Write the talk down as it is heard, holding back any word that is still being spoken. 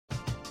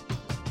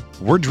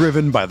We're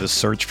driven by the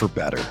search for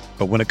better.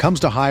 But when it comes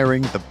to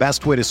hiring, the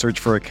best way to search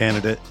for a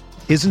candidate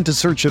isn't to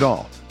search at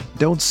all.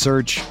 Don't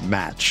search,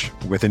 match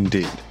with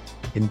Indeed.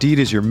 Indeed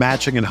is your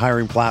matching and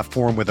hiring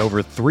platform with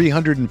over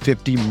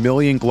 350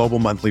 million global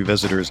monthly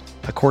visitors,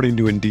 according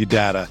to Indeed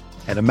data,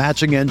 and a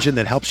matching engine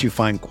that helps you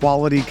find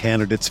quality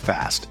candidates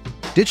fast.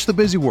 Ditch the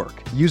busy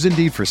work. Use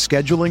Indeed for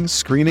scheduling,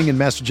 screening, and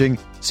messaging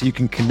so you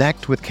can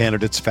connect with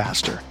candidates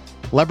faster.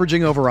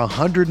 Leveraging over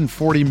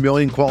 140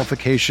 million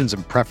qualifications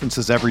and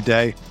preferences every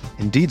day,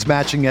 Indeed's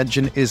matching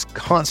engine is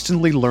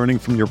constantly learning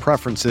from your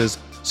preferences,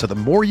 so the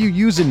more you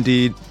use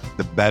Indeed,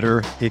 the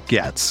better it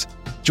gets.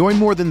 Join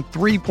more than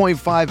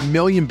 3.5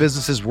 million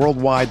businesses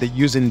worldwide that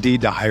use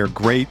Indeed to hire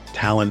great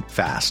talent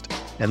fast.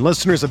 And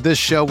listeners of this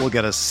show will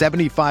get a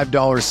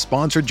 $75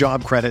 sponsored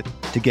job credit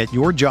to get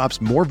your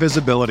jobs more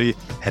visibility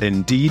at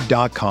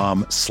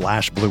Indeed.com/Blue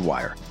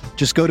Wire.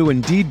 Just go to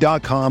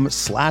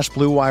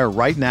Indeed.com/Blue Wire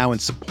right now and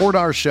support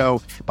our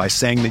show by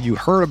saying that you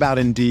heard about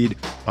Indeed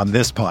on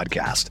this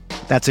podcast.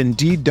 That's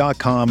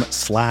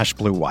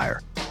Indeed.com/Blue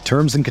Wire.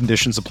 Terms and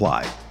conditions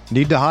apply.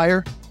 Need to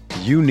hire?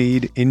 You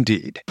need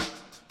Indeed.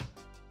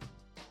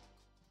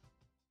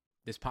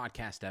 This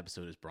podcast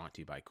episode is brought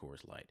to you by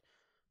Coors Light.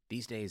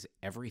 These days,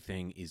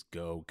 everything is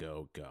go,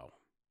 go, go.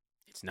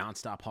 It's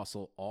nonstop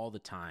hustle all the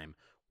time.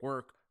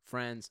 Work,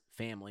 friends,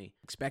 family,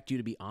 expect you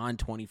to be on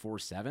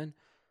 24/7.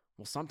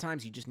 Well,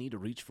 sometimes you just need to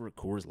reach for a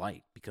Coors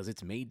Light because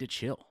it's made to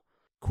chill.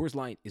 Coors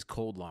Light is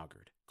cold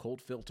lagered,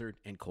 cold filtered,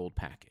 and cold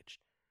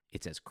packaged.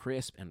 It's as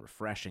crisp and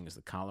refreshing as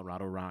the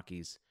Colorado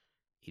Rockies.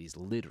 It is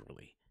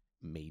literally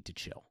made to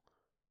chill.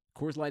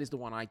 Coors Light is the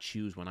one I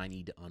choose when I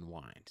need to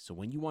unwind. So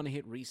when you want to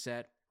hit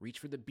reset, reach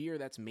for the beer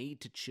that's made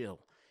to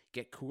chill.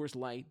 Get Coors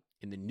Light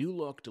in the new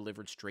look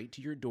delivered straight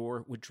to your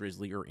door with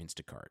Drizzly or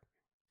Instacart.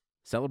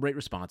 Celebrate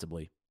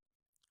responsibly.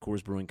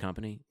 Coors Brewing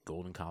Company,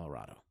 Golden,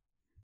 Colorado.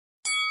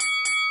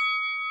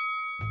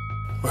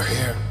 We're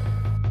here.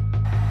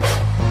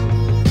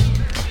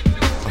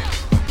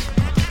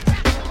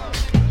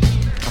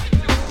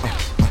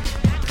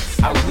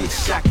 I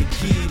wish I could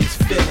give this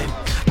feeling.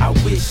 I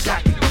wish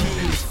I could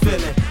give this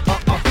feeling.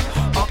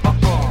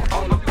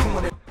 On the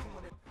corner.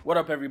 What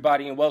up,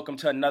 everybody, and welcome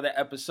to another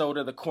episode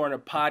of the Corner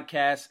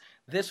Podcast.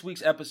 This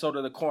week's episode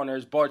of the Corner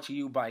is brought to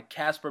you by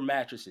Casper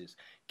Mattresses.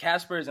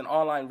 Casper is an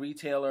online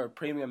retailer of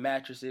premium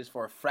mattresses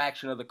for a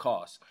fraction of the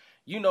cost.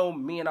 You know,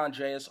 me and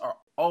Andreas are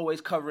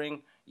always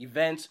covering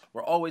events,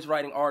 we're always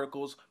writing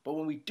articles, but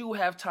when we do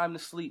have time to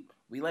sleep,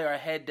 we lay our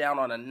head down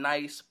on a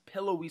nice,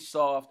 pillowy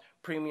soft,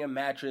 premium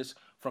mattress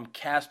from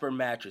Casper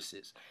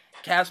Mattresses.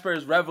 Casper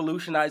is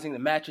revolutionizing the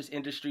mattress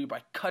industry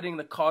by cutting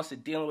the cost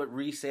of dealing with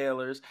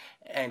resellers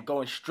and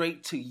going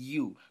straight to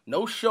you.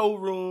 No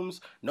showrooms,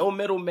 no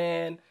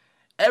middleman.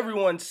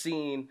 Everyone's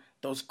seen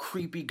those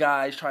creepy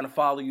guys trying to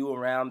follow you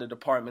around the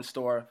department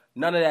store.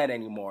 None of that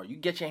anymore. You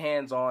get your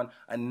hands on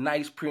a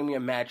nice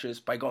premium mattress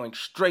by going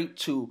straight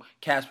to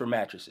Casper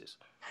Mattresses.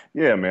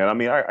 Yeah, man. I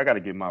mean, I got to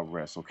get my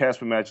rest. So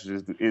Casper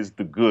Mattresses is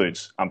the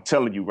goods. I'm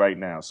telling you right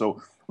now.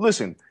 So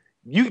listen,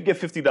 you can get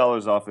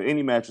 $50 off of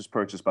any mattress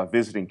purchase by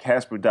visiting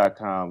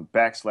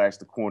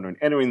Casper.com/The Corner and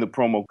entering the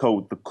promo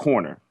code The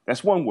Corner.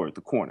 That's one word,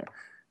 The Corner.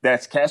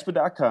 That's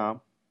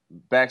Casper.com/The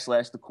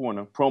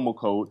Corner, promo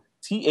code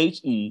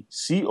THECORNER.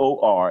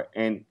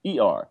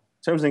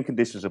 Terms and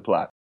conditions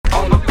apply.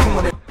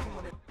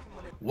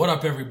 What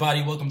up,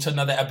 everybody? Welcome to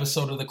another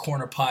episode of the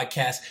Corner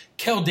Podcast.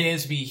 Kel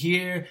Dansby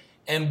here,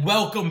 and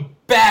welcome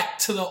back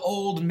to the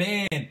old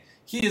man.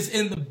 He is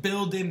in the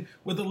building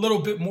with a little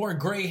bit more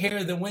gray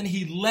hair than when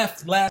he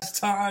left last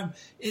time.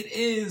 It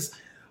is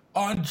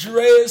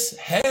Andreas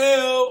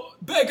Hale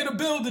back in the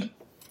building.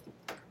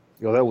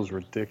 Yo, that was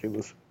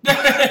ridiculous.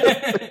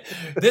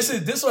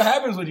 This what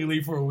happens when you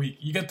leave for a week.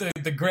 You get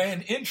the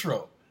grand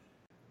intro.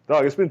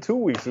 Dog, it's been 2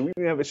 weeks, and we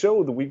didn't have a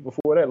show the week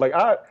before that.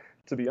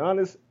 To be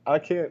honest, I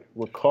can't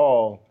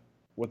recall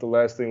what the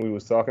last thing we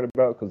was talking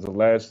about because the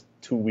last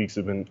 2 weeks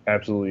have been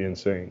absolutely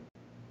insane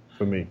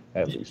for me,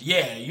 at least.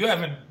 Yeah, you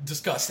haven't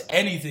discussed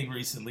anything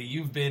recently.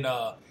 You've been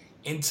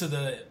into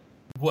the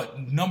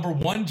number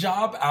one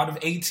job out of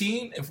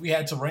 18, if we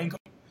had to rank them.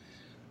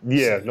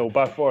 Yeah, no,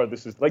 by far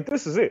this is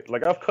it.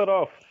 Like I've cut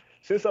off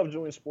since I've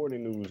joined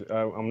Sporting News.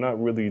 I'm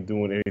not really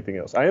doing anything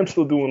else. I am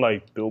still doing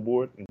like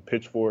Billboard and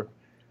Pitchfork,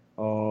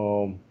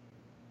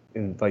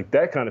 and like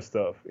that kind of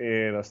stuff.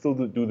 And I still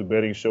do the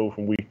betting show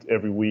from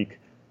every week,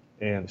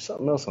 and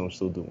something else I'm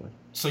still doing.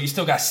 So you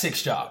still got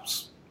 6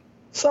 jobs.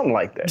 Something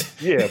like that.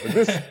 Yeah, but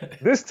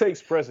this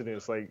takes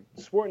precedence. Like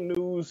Sporting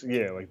News,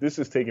 yeah, like this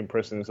is taking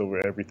precedence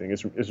over everything.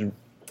 It's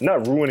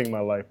not ruining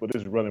my life, but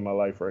it's running my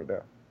life right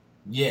now.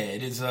 Yeah,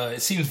 it is.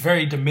 It seems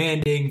very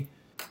demanding.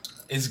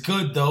 It's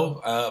good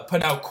though.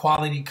 Putting out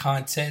quality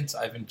content.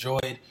 I've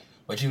enjoyed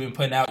what you've been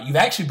putting out. You've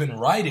actually been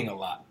writing a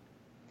lot.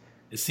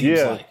 It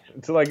seems like.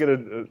 Until I get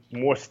a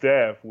more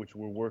staff, which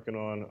we're working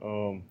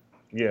on.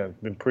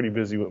 Been pretty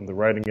busy with the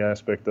writing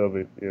aspect of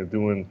it. Yeah,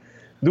 doing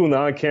the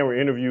on-camera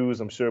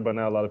interviews. I'm sure by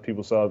now a lot of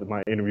people saw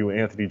my interview with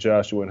Anthony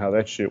Joshua and how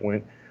that shit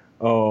went.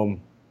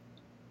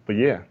 But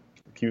yeah,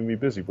 keeping me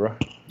busy, bro.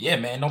 Yeah,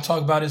 man. Don't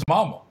talk about his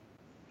mama.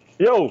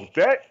 Yo,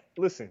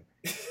 listen,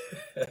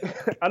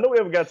 I know we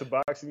haven't got to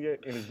boxing yet,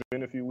 and it's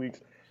been a few weeks.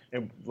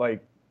 And,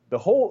 like, the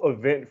whole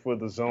event for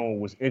the Zone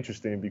was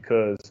interesting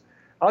because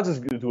I'll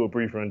just do a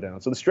brief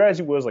rundown. So the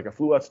strategy was, like, I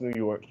flew out to New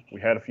York. We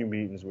had a few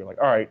meetings. We were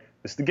like, all right,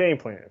 this is the game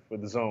plan for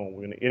the Zone.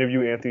 We're going to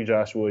interview Anthony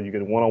Joshua. You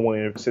get a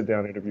one-on-one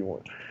sit-down interview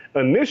one.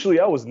 Initially,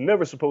 I was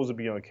never supposed to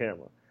be on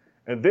camera.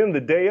 And then the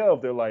day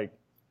of, they're like,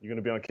 you're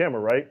going to be on camera,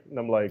 right? And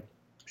I'm like,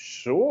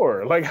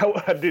 sure. Like,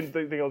 I didn't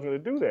think I was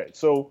going to do that.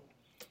 So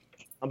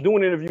I'm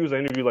doing interviews. I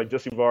interviewed, like,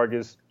 Jesse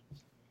Vargas.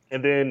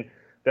 And then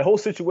the whole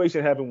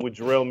situation happened with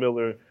Jarrell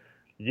Miller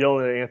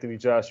yelling at Anthony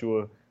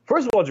Joshua.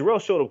 First of all,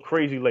 Jarrell showed up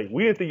crazy late.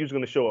 We didn't think he was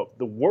going to show up.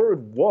 The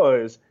word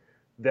was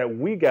that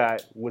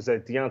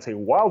that Deontay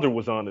Wilder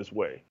was on his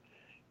way.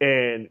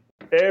 And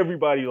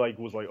everybody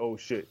was like, oh,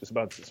 shit,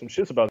 some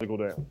shit's about to go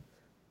down.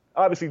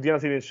 Obviously,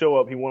 Deontay didn't show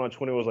up. He went on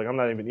Twitter, was like, I'm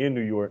not even in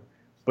New York.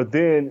 But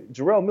then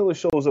Jarrell Miller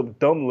shows up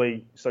dumb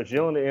late, starts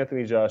yelling at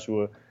Anthony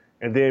Joshua,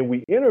 and then we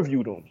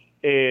interviewed him.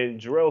 And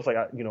Jarrell's like,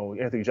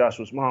 Anthony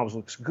Joshua's mom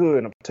looks good,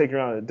 and I'm taking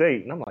her out on a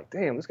date. And I'm like,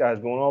 damn, this guy's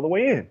going all the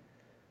way in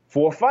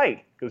for a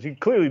fight because he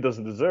clearly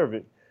doesn't deserve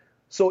it.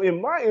 So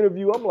in my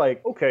interview, I'm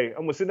like, okay,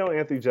 I'm going to sit down with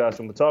Anthony Joshua.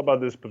 I'm going to talk about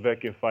this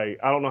Povetkin fight.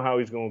 I don't know how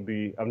he's going to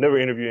be. I've never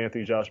interviewed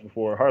Anthony Joshua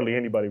before. Hardly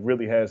anybody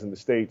really has in the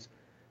States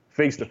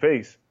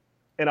face-to-face.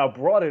 And I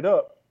brought it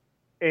up,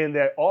 and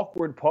that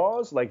awkward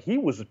pause, like he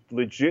was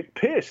legit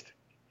pissed.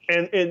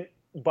 And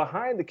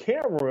behind the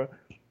camera,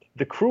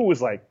 the crew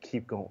was like,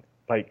 keep going.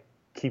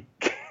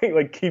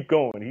 Keep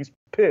going. He's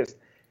pissed.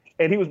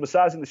 And he was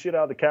massaging the shit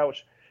out of the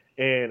couch.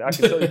 And I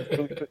can tell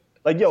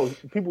you,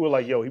 people were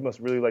like, yo, he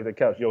must really like the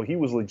couch. Yo, he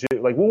was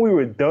legit. Like, when we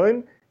were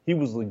done, he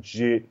was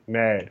legit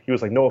mad. He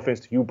was like, no offense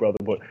to you, brother,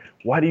 but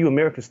why do you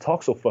Americans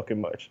talk so fucking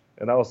much?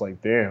 And I was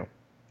like, damn.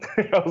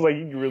 I was like,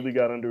 he really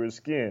got under his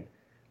skin.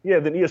 Yeah,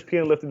 then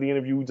ESPN left in the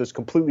interview, just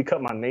completely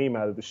cut my name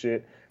out of the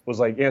shit. Was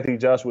like, Anthony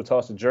Joshua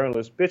tossed a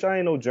journalist. Bitch, I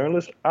ain't no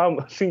journalist. I'm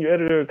a senior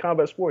editor of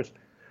Combat Sports.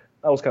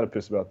 I was kind of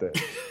pissed about that.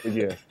 But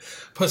yeah.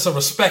 Put some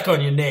respect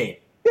on your name.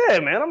 Yeah,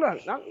 man. I'm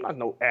not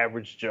no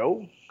average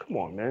Joe. Come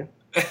on, man.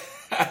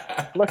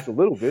 Flex a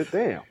little bit.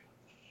 Damn.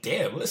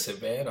 Damn, listen,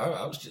 man.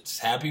 I was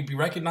just happy to be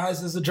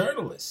recognized as a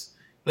journalist.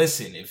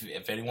 Listen,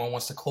 if anyone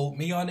wants to quote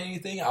me on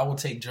anything, I will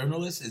take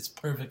journalist. It's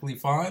perfectly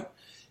fine.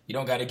 You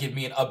don't got to give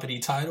me an uppity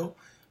title.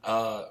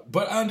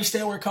 But I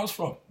understand where it comes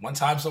from. One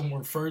time someone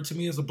referred to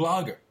me as a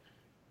blogger.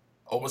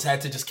 Almost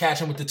had to just catch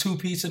him with the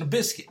 2-piece and a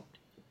biscuit.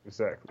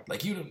 Exactly.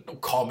 Like, you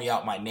don't call me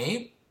out my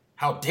name.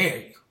 How dare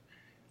you?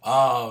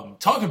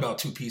 Talking about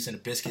 2-piece and a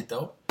biscuit,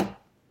 though.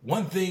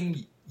 One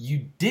thing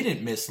you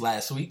didn't miss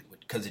last week,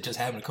 because it just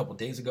happened a couple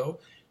days ago,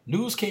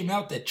 news came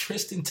out that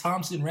Tristan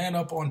Thompson ran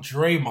up on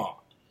Draymond.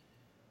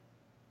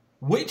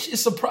 Which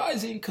is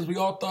surprising, because we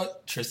all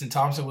thought Tristan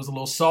Thompson was a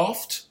little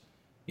soft.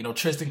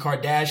 Tristan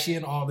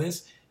Kardashian, all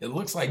this. It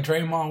looks like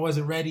Draymond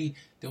wasn't ready.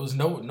 There was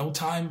no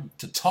time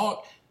to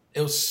talk.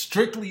 It was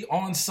strictly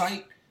on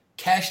site.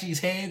 Cash these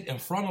hands in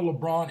front of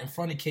LeBron, in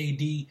front of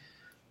KD.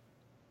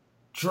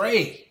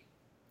 Dre,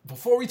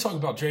 before we talk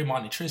about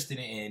Draymond and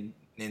Tristan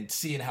and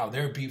seeing how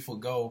their beef will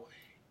go,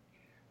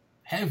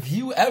 have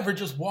you ever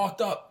just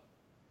walked up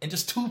and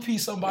just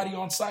 2-piece somebody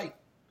on site?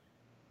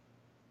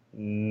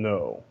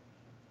 No.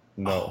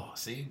 Oh,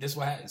 see, this is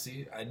what happened.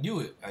 See, I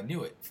knew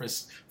it.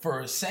 For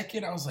a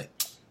second, I was like,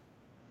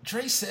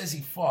 Dre says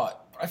he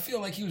fought, but I feel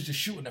like he was just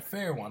shooting a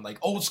fair one, like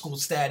old school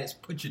status,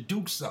 put your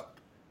dukes up.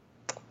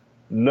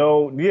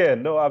 No,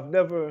 I've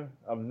never,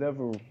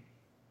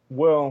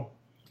 well,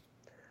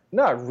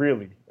 not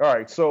really. All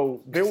right,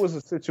 so there was a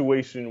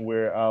situation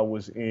where I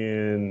was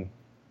in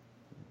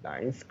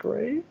 9th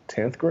grade,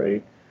 10th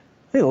grade.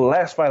 I think the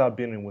last fight I've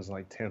been in was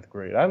like 10th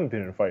grade. I haven't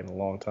been in a fight in a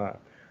long time.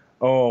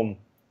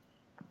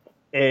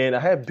 And I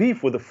had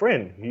beef with a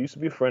friend. He used to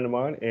be a friend of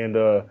mine, and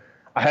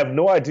I have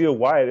no idea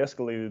why it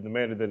escalated in the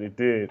manner that it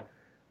did.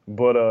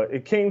 But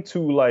it came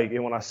to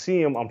and when I see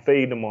him, I'm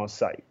fading him on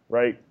sight,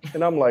 right?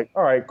 And I'm like,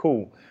 all right,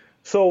 cool.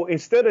 So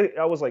instead of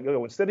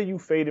you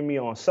fading me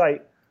on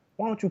sight,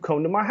 why don't you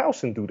come to my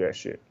house and do that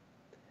shit?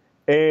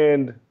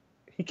 And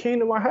he came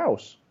to my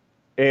house.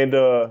 And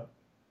the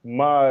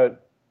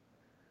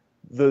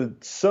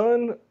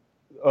son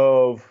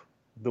of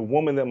the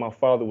woman that my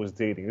father was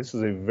dating, this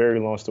is a very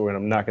long story, and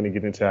I'm not going to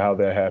get into how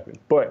that happened.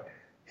 But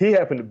he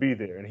happened to be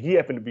there, and he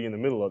happened to be in the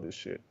middle of this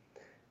shit.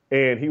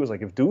 And he was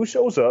like, if dude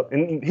shows up,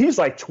 and he's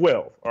like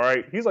 12, all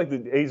right? He's like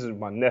the age of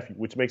my nephew,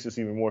 which makes this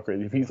even more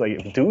crazy. He's like,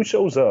 if dude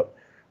shows up,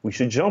 we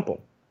should jump him.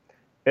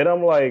 And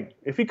I'm like,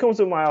 if he comes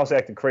to my house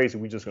acting crazy,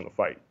 we're just going to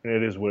fight. And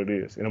it is what it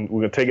is. And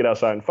we're going to take it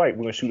outside and fight.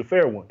 We're going to shoot a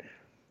fair one.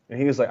 And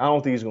he was like, I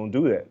don't think he's going to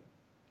do that.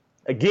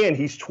 Again,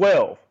 he's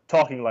 12,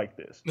 talking like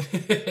this.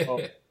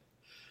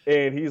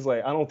 And he's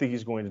like, I don't think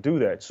he's going to do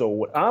that. So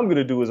what I'm going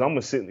to do is I'm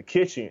going to sit in the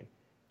kitchen.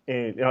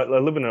 And I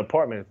live in an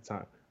apartment at the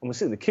time. I'm going to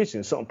sit in the kitchen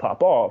and something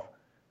pop off.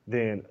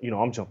 Then,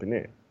 I'm jumping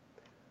in.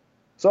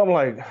 So I'm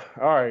like,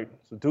 all right.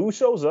 So dude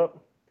shows up.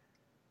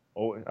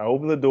 Oh, I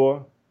open the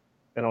door.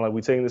 And I'm like,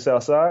 we taking this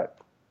outside?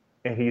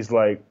 And he's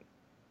like,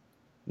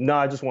 nah,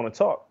 I just want to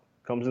talk.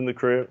 Comes in the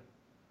crib.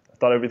 I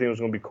thought everything was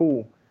gonna be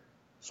cool.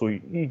 So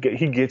he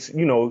gets,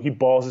 he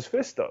balls his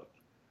fist up.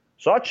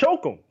 So I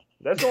choke him.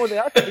 That's the only thing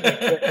I could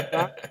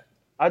do.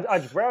 I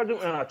grabbed him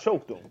and I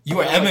choked him. You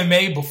were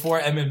MMA before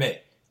MMA.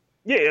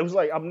 Yeah, it was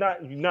like, you're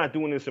not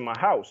doing this in my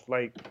house.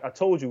 Like I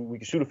told you, we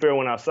can shoot a fair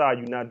one outside.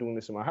 You're not doing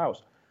this in my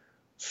house.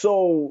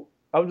 So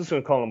I was just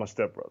gonna call him my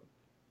stepbrother.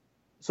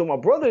 So my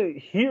brother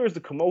hears the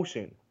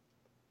commotion,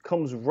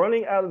 comes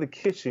running out of the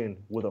kitchen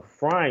with a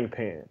frying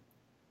pan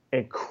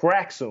and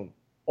cracks him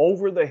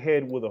over the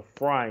head with a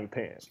frying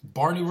pan.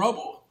 Barney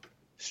Rubble?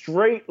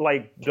 Straight,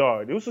 like,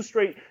 dog. It was a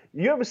straight.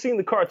 You ever seen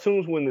the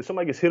cartoons when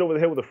somebody gets hit over the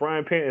head with a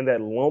frying pan and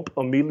that lump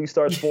immediately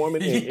starts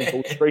forming and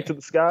goes straight to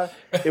the sky?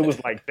 It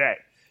was like that.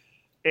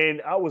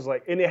 And I was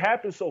like, and it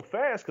happened so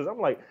fast because I'm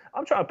like,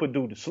 I'm trying to put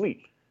dude to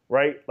sleep,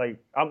 right? Like,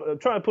 I'm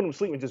trying to put him to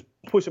sleep and just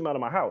push him out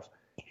of my house.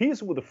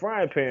 He's with a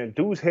frying pan.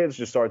 Dude's head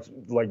just starts,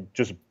 like,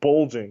 just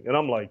bulging. And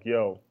I'm like,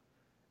 yo.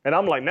 And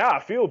I'm like, now I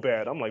feel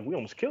bad. I'm like, we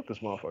almost killed this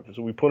motherfucker.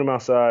 So we put him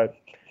outside.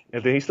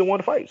 And then he still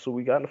wanted to fight. So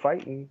we got in a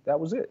fight, and that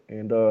was it.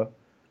 And,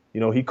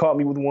 he caught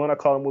me with one. I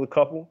caught him with a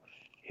couple.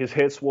 His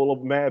head swelled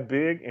up mad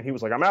big, and he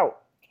was like, I'm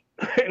out.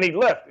 And he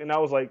left. And I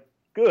was like,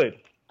 good.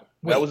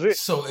 Wait, that was it.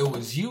 So it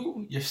was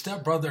you, your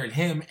stepbrother, and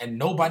him, and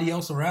nobody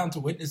else around to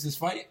witness this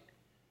fight?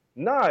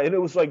 Nah, and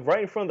it was like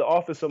right in front of the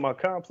office of my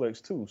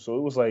complex, too. So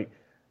it was like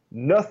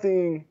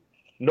nothing.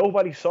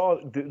 Nobody saw.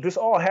 This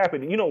all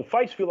happened.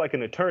 Fights feel like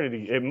an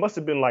eternity. It must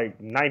have been like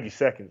 90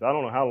 seconds. I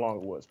don't know how long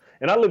it was.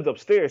 And I lived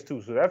upstairs,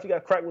 too. So after he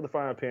got cracked with a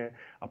frying pan,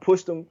 I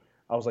pushed him.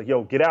 I was like,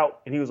 yo, get out.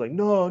 And he was like,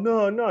 no.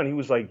 And he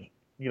was like,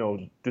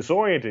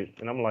 disoriented.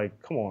 And I'm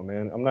like, come on,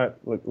 man. I'm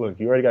not, look,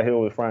 you already got hit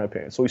with a frying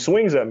pan. So he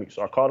swings at me.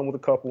 So I caught him with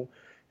a couple.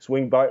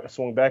 Swung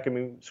back at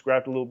me,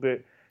 scrapped a little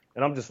bit.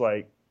 And I'm just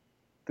like,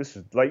 this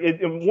is like,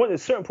 at a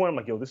certain point, I'm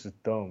like, yo, this is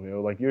dumb,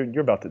 Like, you're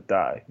about to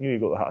die. You need to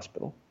go to the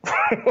hospital.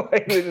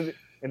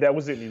 And that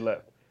was it, and he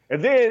left.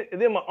 And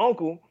then my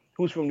uncle,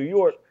 who's from New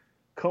York,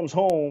 comes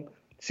home,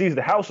 sees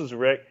the house is a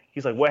wreck.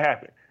 He's like, what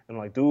happened? And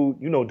I'm like,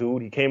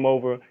 dude, he came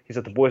over. He's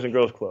at the Boys and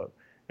Girls Club.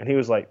 And he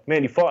was like,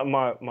 man, he fought in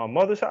my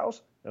mother's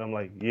house? And I'm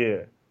like,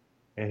 yeah.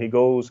 And he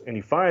goes and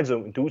he finds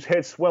him, and dude's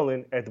head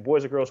swelling at the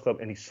Boys and Girls Club,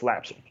 and he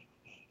slaps him.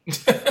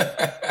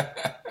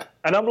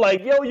 And I'm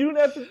like, yo, you didn't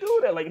have to do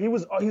that. Like,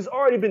 he's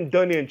already been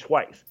done in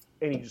twice.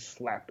 And he just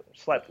slapped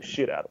the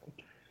shit out of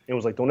him. And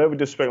was like, don't ever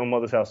disrespect my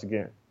mother's house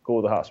again.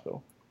 Go to the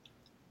hospital.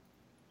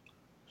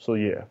 So,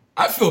 yeah.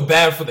 I feel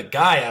bad for the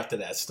guy after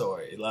that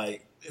story.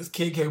 Like, this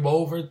kid came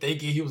over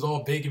thinking he was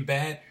all big and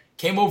bad,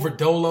 came over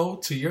dolo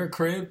to your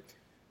crib,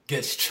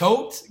 gets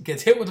choked,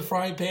 gets hit with a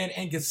frying pan,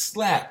 and gets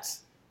slapped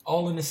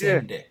all in the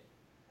same day.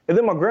 And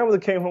then my grandmother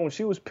came home and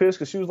she was pissed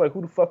because she was like,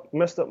 who the fuck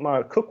messed up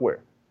my cookware?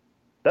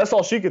 That's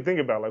all she could think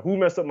about. Like, who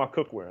messed up my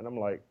cookware? And I'm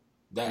like,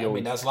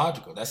 that's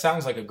logical. That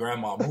sounds like a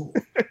grandma move.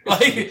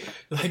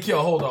 like,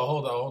 yo, hold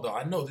on.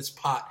 I know this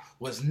pot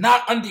was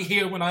not under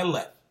here when I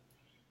left.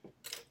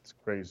 It's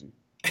crazy.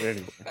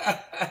 Anyway.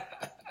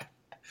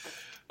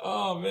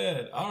 Oh,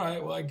 man. All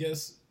right. Well, I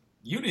guess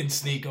you didn't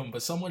sneak him,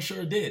 but someone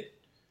sure did.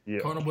 Yeah.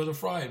 Caught him with a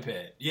frying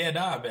pan. Yeah,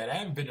 nah, man. I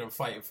haven't been in a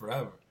fight in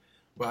forever.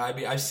 But, I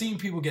mean, I've seen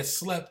people get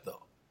slept,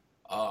 though.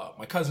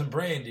 My cousin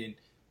Brandon,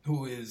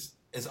 who is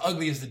as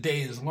ugly as the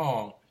day is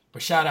long,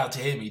 but shout out to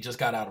him. He just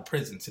got out of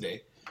prison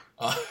today.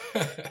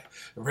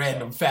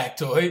 Random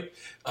factoid.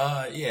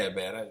 Yeah,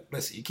 man.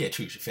 Listen, you can't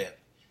choose your family.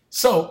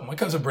 So, my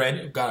cousin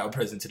Brandon got out of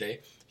prison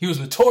today. He was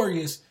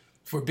notorious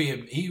for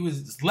he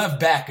was left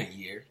back a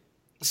year.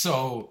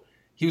 So,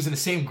 he was in the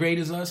same grade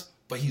as us,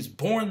 but he's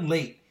born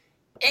late,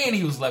 and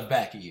he was left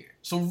back a year.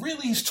 So,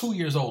 really, he's 2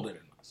 years older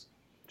than us.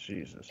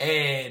 Jesus.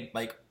 And,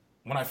 like,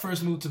 when I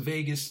first moved to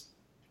Vegas,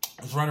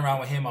 I was running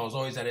around with him. I was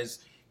always at his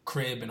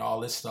crib and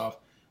all this stuff.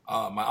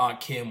 My Aunt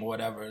Kim or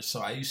whatever.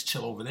 So, I used to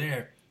chill over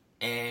there.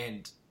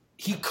 And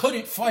he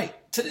couldn't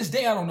fight. To this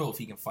day, I don't know if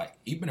he can fight.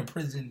 He's been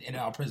in and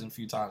out of prison a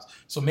few times.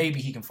 So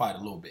maybe he can fight a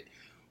little bit.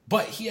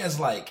 But he has,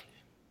 like,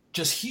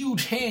 just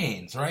huge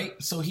hands,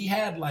 right? So he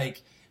had,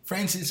 like,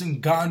 Francis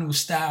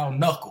Ngannou-style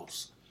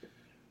knuckles.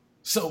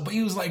 But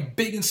he was, like,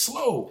 big and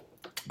slow.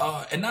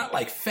 And not,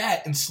 like,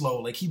 fat and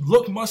slow. Like, he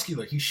looked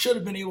muscular. He should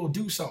have been able to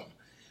do something.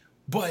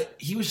 But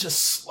he was just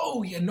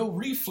slow. He had no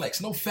reflex,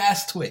 no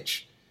fast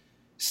twitch.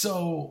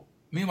 So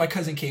me and my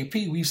cousin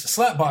KP, we used to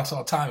slap box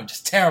all the time and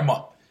just tear him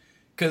up.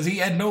 Because he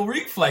had no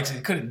reflexes.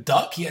 He couldn't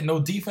duck. He had no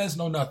defense,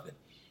 no nothing.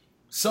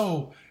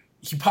 So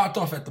he popped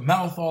off at the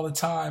mouth all the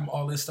time,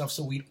 all this stuff.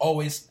 So we'd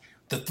always,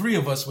 the three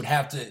of us would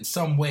have to, in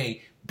some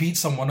way, beat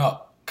someone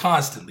up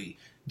constantly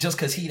just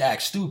because he'd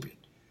act stupid.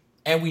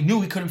 And we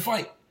knew he couldn't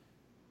fight.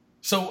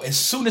 So as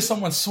soon as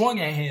someone swung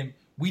at him,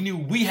 we knew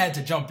we had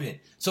to jump in.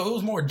 So it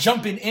was more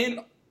jumping in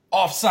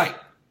off sight.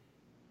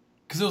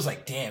 Because it was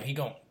like, damn, he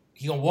gonna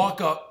walk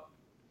up.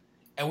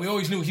 And we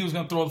always knew he was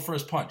going to throw the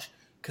first punch.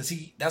 Because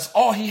that's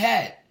all he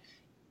had.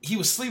 He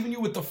was sleeping you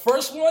with the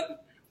first one,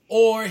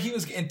 or he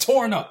was getting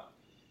torn up.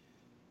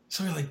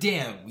 So we're like,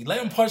 damn, we let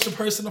him punch the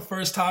person the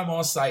first time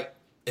on sight.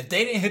 If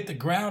they didn't hit the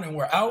ground and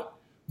we're out,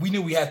 we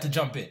knew we had to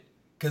jump in.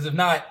 Because if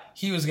not,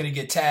 he was going to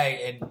get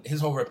tagged and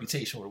his whole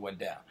reputation would have went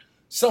down.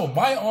 So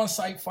my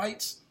on-site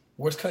fights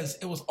was because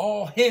it was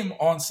all him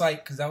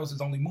on-site because that was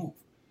his only move.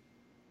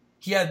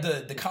 He had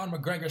the Conor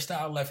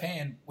McGregor-style left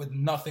hand with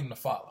nothing to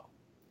follow.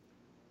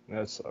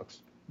 That sucks.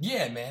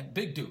 Yeah, man.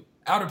 Big dude.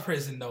 Out of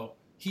prison, though.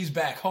 He's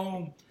back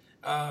home.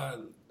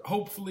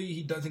 Hopefully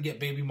he doesn't get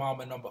baby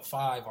mama number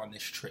 5 on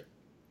this trip.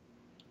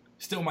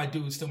 Still my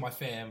dude, still my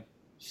fam.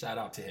 Shout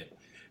out to him.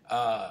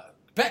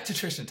 Back to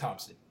Tristan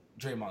Thompson,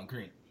 Draymond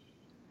Green.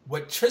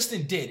 What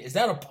Tristan did, is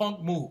that a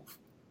punk move?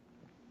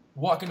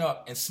 Walking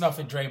up and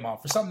snuffing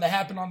Draymond for something that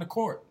happened on the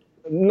court.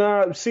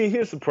 Nah, see,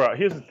 here's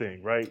the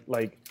thing, right?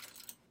 Like,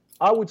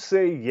 I would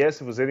say yes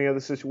if it was any other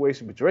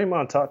situation, but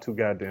Draymond talked too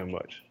goddamn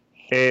much.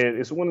 And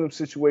it's one of them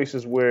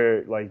situations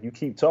where, like, you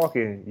keep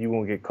talking, you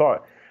won't get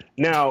caught.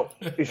 Now,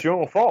 it's your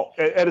own fault.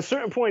 At a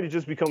certain point, it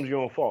just becomes your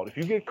own fault. If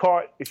you get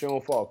caught, it's your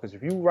own fault. Because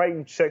if you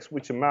writing checks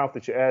with your mouth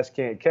that your ass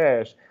can't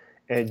cash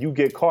and you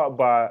get caught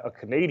by a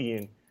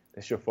Canadian,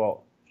 that's your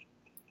fault.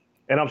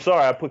 And I'm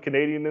sorry, I put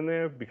Canadian in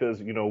there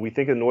because, you know, we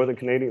think of Northern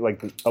Canadian,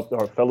 like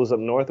our fellas up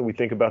north, and we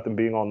think about them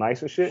being all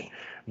nice and shit.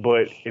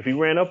 But if he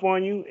ran up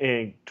on you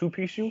and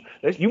two-piece you,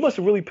 you must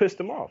have really pissed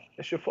him off.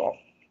 That's your fault.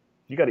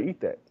 You got to eat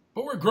that.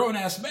 But we're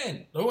grown-ass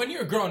men. But when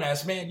you're a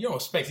grown-ass man, you don't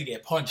expect to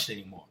get punched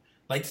anymore.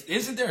 Like,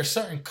 isn't there a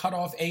certain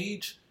cutoff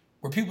age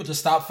where people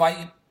just stop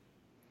fighting?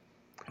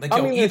 Like,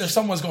 either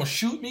someone's going to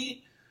shoot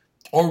me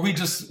or we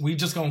just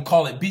going to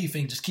call it beef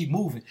and just keep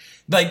moving.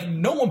 Like,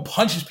 no one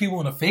punches people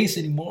in the face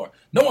anymore.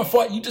 No one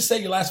fought. You just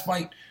said your last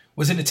fight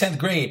was in the 10th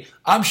grade.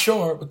 I'm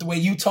sure with the way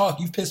you talk,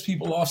 you've pissed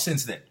people off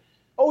since then.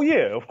 Oh,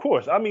 yeah, of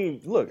course. I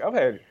mean, look,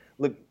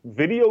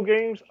 video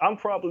games,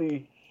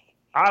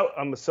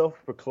 I'm a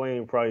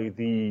self-proclaimed probably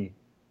the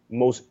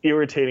most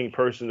irritating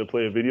person to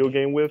play a video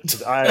game with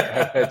because I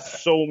have had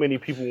so many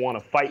people want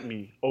to fight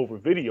me over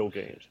video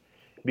games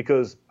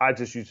because I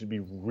just used to be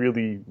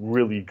really,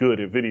 really good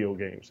at video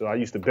games. So I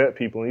used to bet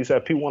people and used to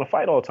have people want to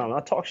fight all the time. And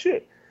I talk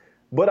shit.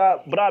 But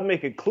I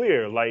make it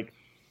clear, like,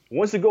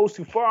 once it goes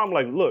too far, I'm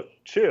like, look,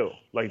 chill.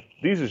 Like,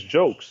 these is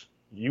jokes.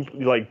 You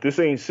like, this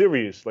ain't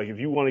serious. Like, if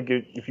you want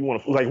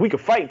to, like, we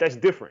could fight, that's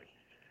different.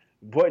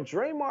 But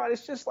Draymond,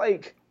 it's just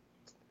like,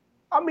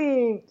 I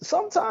mean,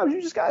 sometimes you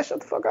just gotta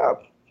shut the fuck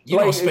up. You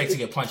don't expect to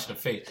get punched in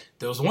the face.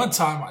 There was one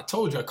time I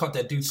told you I caught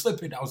that dude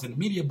slipping. I was in the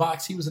media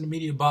box. He was in the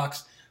media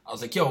box. I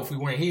was like, yo, if we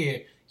weren't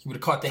here, he would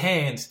have caught the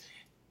hands.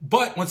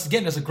 But once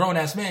again, as a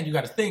grown-ass man, you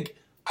got to think,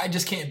 I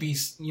just can't be,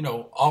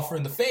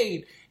 offering the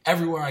fade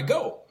everywhere I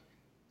go.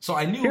 So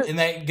I knew, and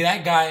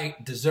that guy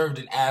deserved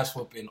an ass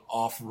whooping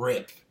off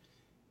rip.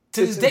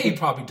 To this day, he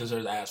probably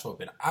deserves an ass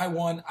whooping. I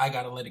won. I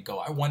got to let it go.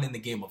 I won in the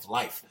game of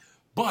life.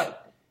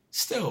 But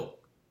still,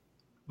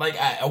 like,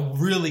 I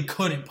really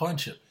couldn't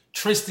punch him.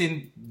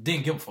 Tristan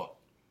didn't give a fuck.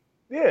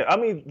 Yeah, I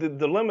mean, the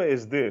dilemma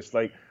is this.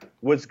 Like,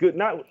 what's good,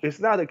 it's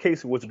not a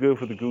case of what's good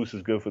for the goose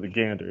is good for the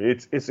gander.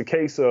 It's a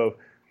case of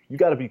you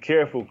got to be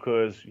careful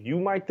because you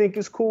might think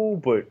it's cool,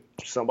 but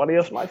somebody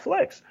else might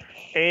flex.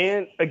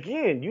 And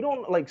again, you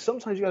don't, like,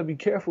 sometimes you got to be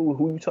careful with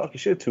who you talking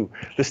shit to.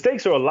 The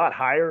stakes are a lot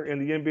higher in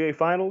the NBA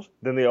Finals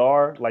than they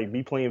are, like,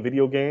 me playing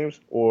video games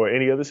or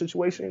any other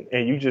situation,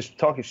 and you just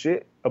talking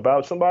shit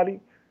about somebody,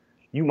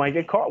 you might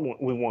get caught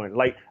with one.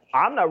 Like,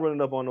 I'm not running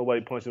up on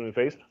nobody punching in the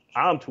face.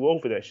 I'm too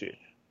old for that shit.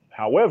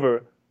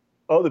 However,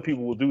 other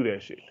people will do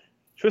that shit.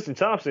 Tristan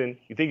Thompson,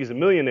 you think he's a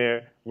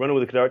millionaire, running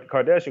with the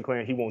Kardashian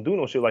clan, he won't do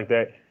no shit like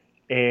that.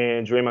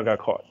 And Draymond got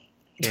caught.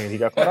 And he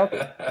got caught out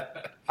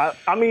there.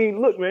 I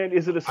mean, look, man,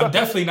 is it a sucker? I'm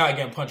definitely not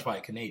getting punched by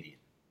a Canadian.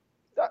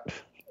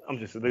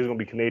 There's going to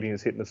be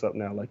Canadians hitting us up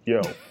now like,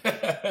 yo.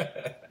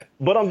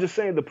 But I'm just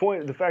saying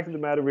the fact of the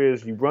matter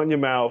is you run your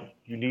mouth,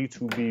 you need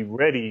to be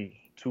ready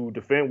to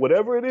defend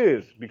whatever it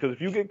is. Because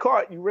if you get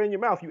caught, you ran your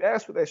mouth, you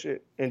asked for that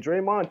shit. And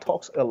Draymond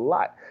talks a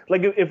lot.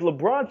 Like, if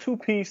LeBron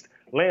two-pieced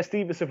Lance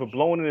Stevenson for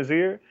blowing in his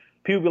ear,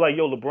 people be like,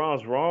 yo,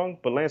 LeBron's wrong,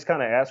 but Lance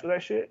kind of asked for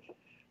that shit.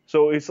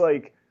 So it's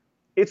like,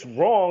 it's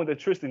wrong that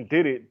Tristan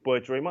did it,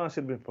 but Draymond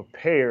should have been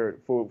prepared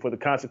for the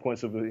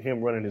consequence of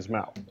him running his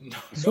mouth.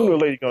 Sooner or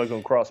later, you're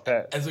going to cross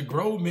paths. As a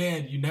grown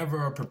man, you never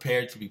are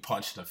prepared to be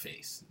punched in the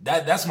face.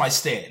 That's my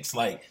stance.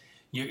 Like,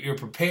 you're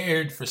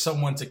prepared for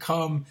someone to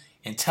come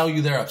and tell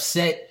you they're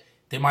upset.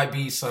 There might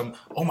be some,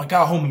 oh my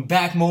God, hold me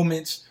back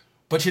moments.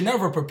 But you're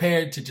never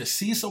prepared to just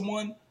see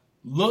someone,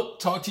 look,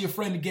 talk to your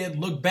friend again,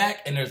 look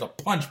back, and there's a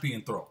punch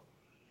being thrown.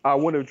 I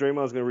wonder if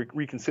Draymond's going to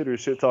reconsider his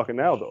shit talking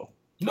now, though.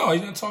 No,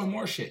 he's going to talk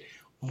more shit.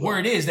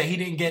 Word is that he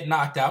didn't get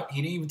knocked out. He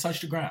didn't even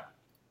touch the ground.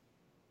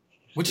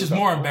 Which is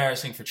more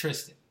embarrassing for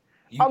Tristan.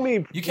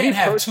 You can't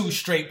have two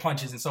straight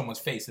punches in someone's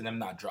face and them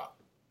not drop.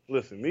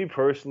 Listen, me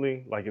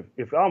personally, like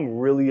if I'm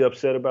really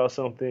upset about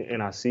something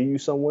and I see you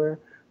somewhere,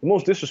 the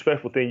most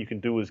disrespectful thing you can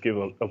do is give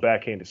a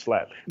backhanded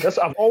slap.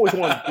 I've always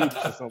wanted to do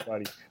this to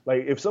somebody.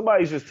 Like, if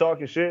somebody's just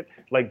talking shit,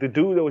 like the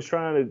dude that was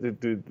trying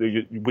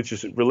to, which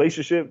is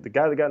relationship, the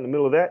guy that got in the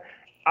middle of that,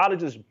 I'd have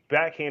just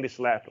backhanded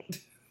slapped him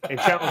and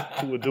challenged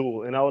him to a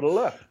duel, and I would have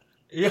left.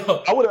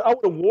 Yo, I would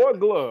have wore a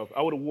glove.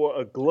 I would have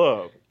wore a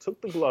glove, took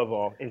the glove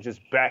off, and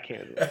just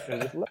backhanded it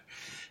and just left.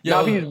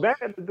 Now, if he's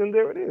bad, then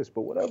there it is.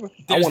 But whatever.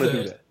 I want to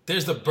do that.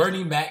 There's the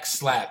Bernie Mac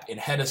slap in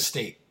Head of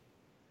State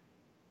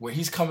where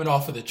he's coming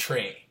off of the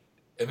train.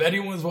 If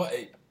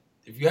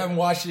you haven't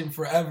watched it in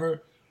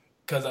forever,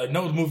 because I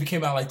know the movie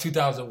came out like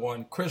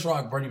 2001, Chris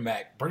Rock, Bernie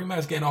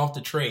Mac's getting off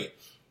the train,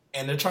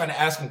 and they're trying to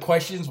ask him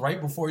questions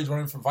right before he's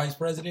running for vice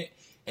president,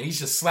 and he's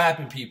just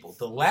slapping people.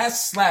 The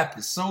last slap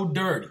is so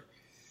dirty.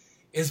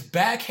 It's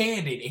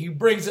backhanded, and he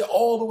brings it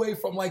all the way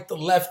from like the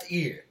left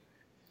ear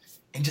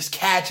and just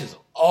catches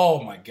him.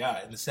 Oh my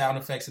God. And the sound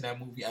effects in that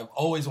movie, I've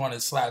always wanted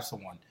to slap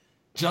someone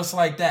just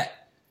like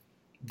that.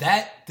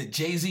 The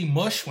Jay-Z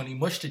mush, when he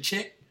mushed a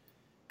chick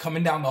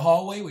coming down the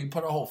hallway, where he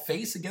put her whole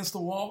face against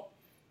the wall.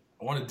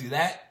 I want to do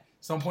that at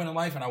some point in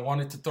life, and I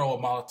wanted to throw a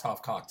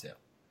Molotov cocktail.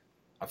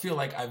 I feel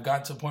like I've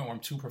gotten to a point where I'm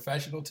too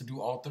professional to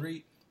do all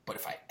three, but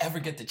if I ever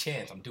get the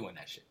chance, I'm doing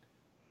that shit.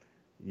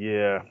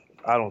 Yeah,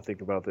 I don't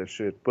think about that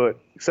shit, but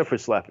except for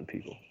slapping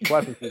people. You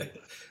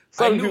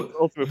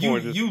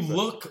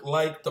look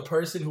like the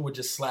person who would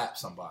just slap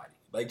somebody.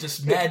 Like,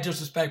 just mad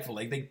disrespectful.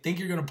 Like, they think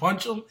you're going to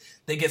punch them,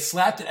 they get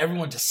slapped, and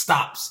everyone just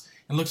stops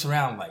and looks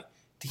around like,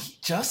 did he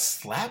just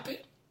slap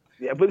it?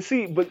 Yeah, but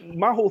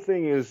my whole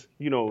thing is,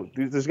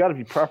 there's got to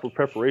be proper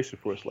preparation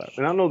for a slap.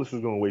 And I know this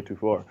is going way too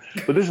far,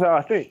 but this is how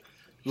I think.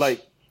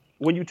 Like,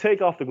 when you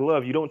take off the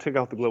glove, you don't take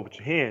off the glove with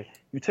your hand.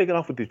 You take it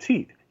off with your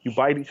teeth. You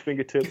bite each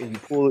fingertip and you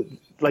pull it.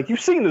 Like,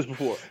 you've seen this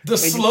before. The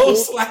slow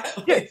slap.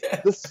 Yeah,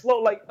 the slow,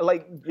 like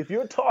if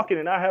you're talking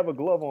and I have a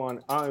glove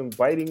on, I'm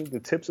biting the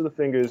tips of the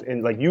fingers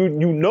and, like, you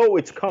know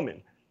it's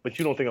coming, but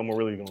you don't think I'm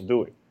really going to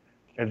do it.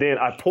 And then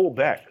I pull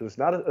back because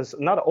it's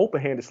not an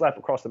open-handed slap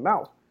across the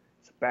mouth.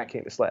 It's a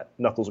backhanded slap,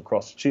 knuckles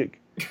across the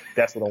cheek.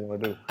 That's what I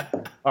want to do.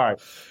 All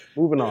right,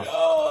 moving on.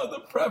 Oh,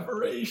 the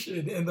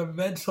preparation and the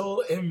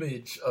mental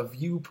image of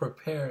you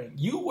preparing.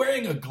 You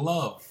wearing a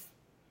glove.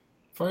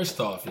 First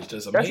off, it's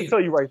just amazing. I should tell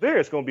you right there,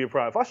 it's going to be a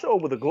problem. If I show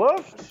up with a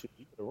glove, shit,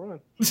 you better run.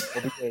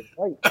 I'll be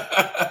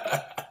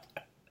right.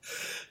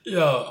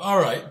 Yo, all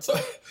right. So,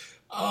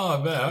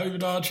 oh, man, I don't even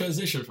know how to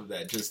transition from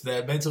that. Just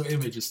that mental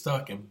image is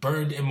stuck and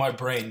burned in my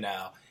brain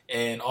now.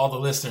 And all the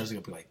listeners are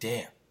going to be like,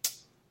 damn,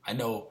 I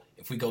know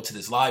if we go to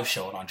this live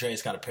show and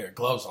Andreas got a pair of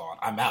gloves on,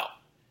 I'm out.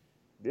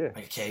 Yeah.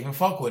 I can't even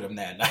fuck with him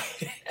that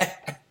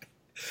night.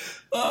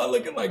 Oh,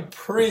 looking like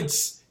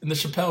Prince in the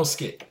Chappelle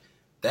skit.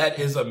 That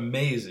is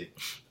amazing.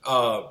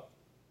 Talk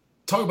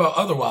about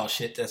other wild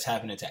shit that's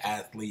happening to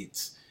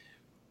athletes.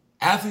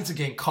 Athletes are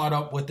getting caught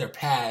up with their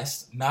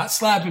past, not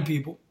slapping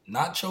people,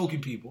 not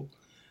choking people,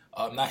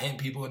 not hitting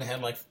people in the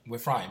head like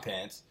with frying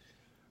pans.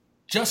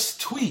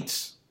 Just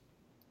tweets.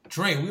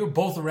 Dre, we were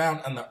both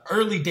around in the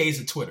early days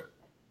of Twitter.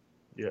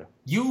 Yeah.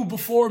 You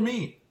before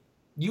me.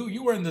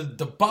 You were in the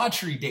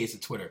debauchery days of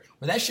Twitter,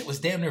 where that shit was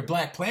damn near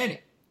Black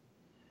Planet.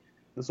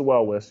 This is the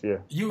Wild West, yeah.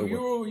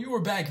 You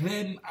were back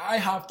then. I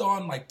hopped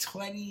on like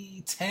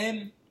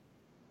 2010,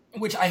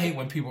 which I hate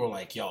when people are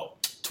like, yo,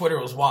 Twitter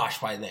was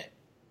washed by then.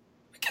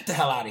 Get the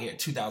hell out of here,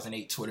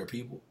 2008 Twitter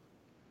people.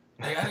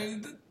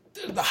 Like,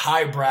 the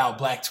highbrow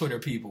black Twitter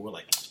people were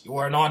like, you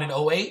weren't on in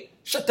 08?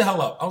 Shut the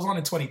hell up. I was on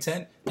in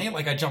 2010. Ain't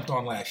like I jumped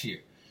on last year.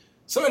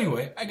 So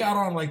anyway, I got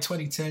on like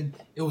 2010.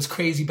 It was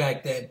crazy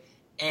back then.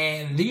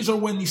 And these are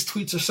when these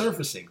tweets are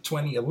surfacing.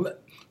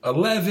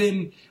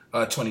 2011,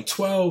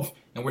 2012.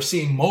 And we're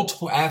seeing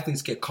multiple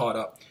athletes get caught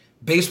up.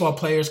 Baseball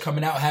players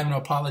coming out having to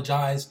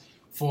apologize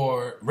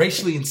for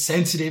racially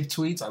insensitive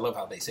tweets. I love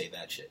how they say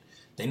that shit.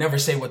 They never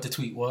say what the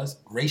tweet was.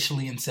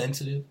 Racially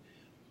insensitive.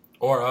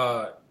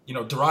 Or,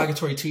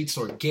 derogatory tweets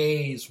or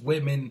gays,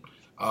 women,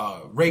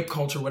 rape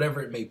culture,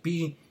 whatever it may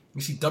be. We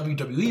see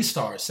WWE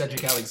stars,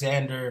 Cedric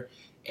Alexander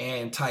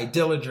and Ty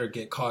Dillinger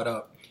get caught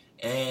up.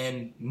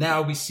 And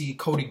now we see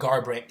Cody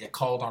Garbrandt get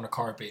called on the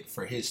carpet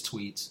for his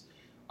tweets.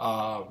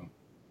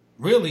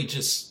 Really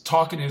just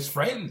talking to his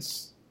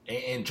friends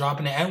and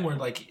dropping the N-word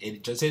like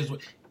it just is.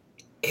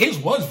 His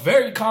was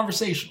very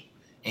conversational.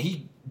 And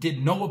he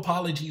did no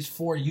apologies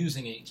for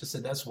using it. He just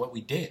said that's what we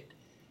did.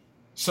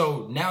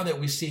 So now that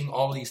we're seeing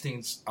all these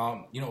things,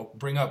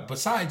 bring up,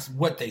 besides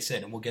what they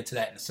said, and we'll get to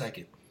that in a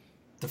second,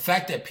 the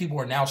fact that people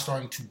are now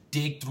starting to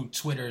dig through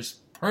Twitters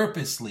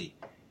purposely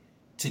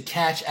to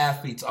catch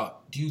athletes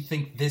up. Do you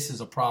think this is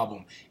a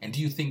problem? And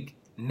do you think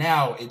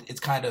now it's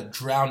kind of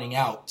drowning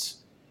out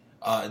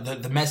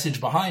the message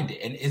behind it?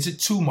 And is it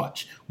too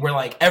much? Where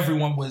like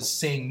everyone was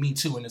saying Me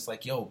Too, and it's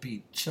like, yo,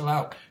 B, chill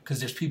out, because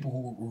there's people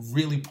who were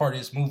really part of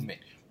this movement,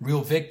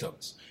 real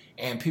victims,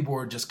 and people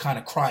are just kind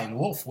of crying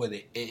wolf with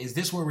it. Is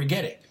this where we're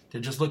getting?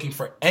 They're just looking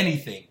for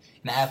anything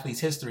in the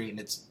athlete's history, and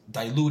it's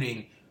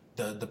diluting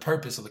the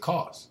purpose of the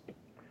cause.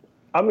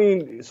 I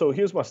mean, so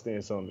here's my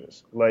stance on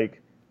this.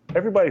 Like,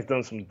 everybody's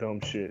done some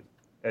dumb shit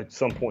at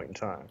some point in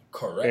time.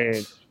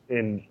 Correct.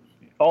 And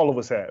all of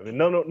us have. And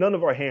none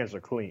of our hands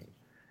are clean.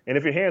 And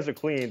if your hands are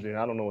clean, then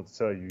I don't know what to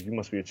tell you. You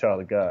must be a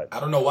child of God. I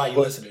don't know why you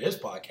listen to this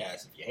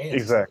podcast if your hands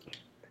exactly.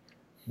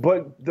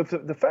 But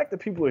the fact that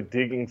people are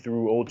digging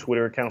through old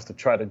Twitter accounts to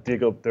try to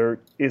dig up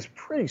dirt is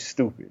pretty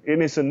stupid,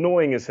 and it's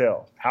annoying as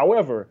hell.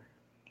 However,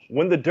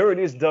 when the dirt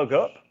is dug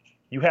up,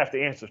 you have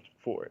to answer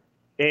for it.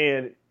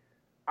 And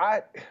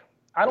I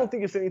don't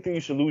think it's anything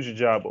you should lose your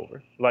job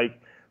over. Like,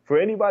 for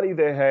anybody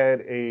that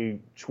had a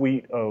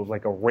tweet of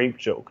like a rape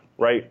joke,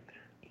 right?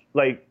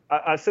 Like,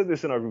 I said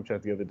this in our group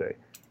chat the other day.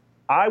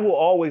 I will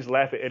always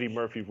laugh at Eddie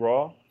Murphy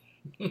Raw,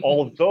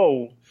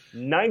 although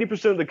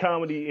 90% of the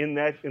comedy in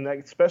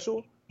that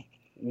special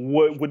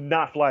would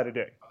not fly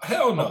today.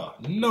 Hell no.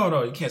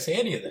 No, you can't say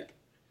any of that.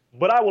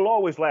 But I will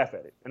always laugh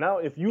at it. And now,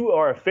 if you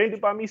are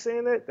offended by me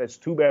saying that, that's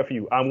too bad for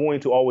you. I'm going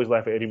to always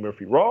laugh at Eddie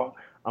Murphy Raw.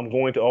 I'm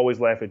going to always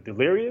laugh at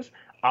Delirious.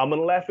 I'm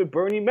going to laugh at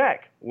Bernie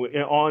Mac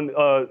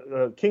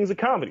on Kings of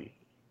Comedy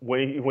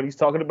when he's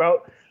talking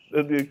about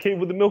the kid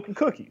with the milk and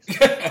cookies.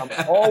 I'm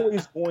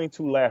always going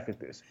to laugh at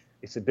this.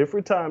 It's a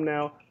different time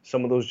now.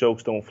 Some of those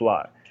jokes don't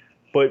fly.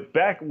 But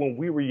back when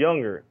we were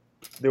younger,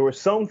 there were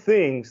some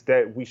things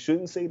that we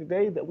shouldn't say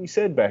today that we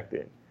said back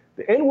then.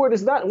 The N-word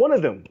is not one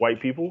of them,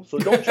 white people. So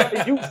don't try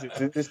to use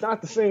it. It's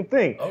not the same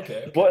thing.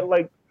 Okay. But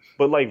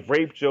like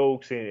rape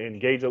jokes and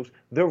gay jokes,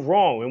 they're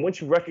wrong. And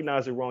once you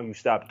recognize they're wrong, you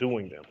stop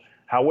doing them.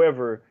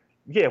 However,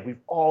 yeah, we've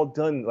all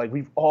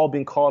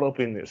been caught up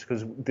in this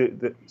because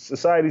the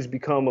society's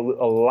become a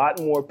lot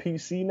more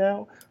PC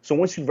now. So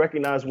once you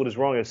recognize what is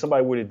wrong, if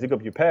somebody were to dig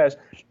up your past,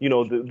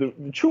 the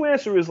true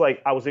answer is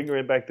like, I was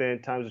ignorant back then,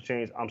 times have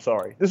changed, I'm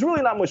sorry. There's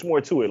really not much more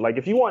to it. Like,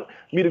 if you want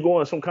me to go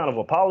on some kind of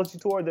apology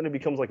tour, then it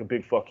becomes like a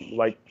big fuck you.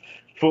 Like,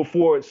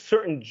 for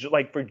certain,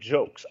 like for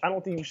jokes, I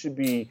don't think you should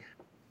be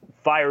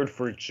fired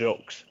for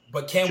jokes.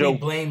 But can we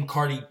blame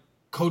Cody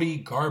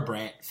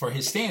Garbrandt for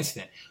his stance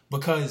then?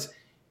 Because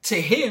to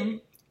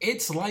him,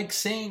 it's like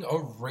saying a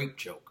rape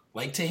joke.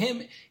 Like, to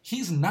him,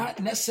 he's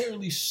not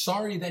necessarily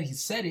sorry that he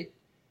said it.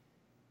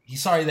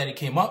 He's sorry that it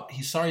came up.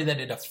 He's sorry that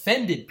it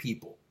offended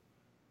people.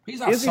 He's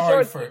not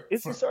sorry for...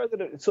 Is he sorry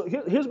that it... So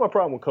here's my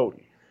problem with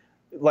Cody.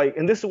 Like,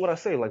 and this is what I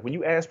say. Like, when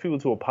you ask people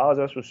to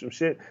apologize for some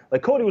shit,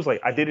 like, Cody was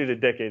like, I did it a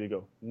decade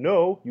ago.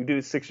 No, you did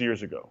it 6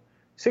 years ago.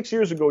 6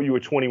 years ago, you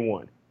were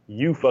 21.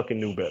 You fucking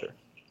knew better.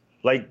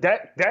 Like,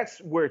 that's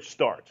where it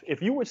starts.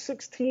 If you were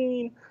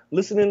 16,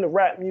 listening to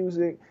rap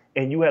music,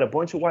 and you had a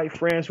bunch of white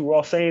friends who were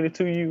all saying it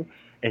to you,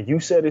 and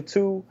you said it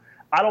too,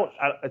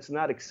 it's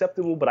not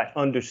acceptable, but I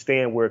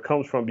understand where it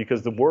comes from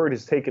because the word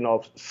has taken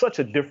off such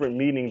a different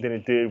meaning than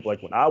it did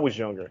like when I was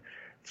younger.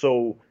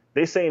 So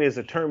they saying it's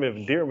a term of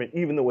endearment,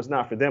 even though it's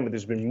not for them. But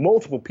there's been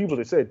multiple people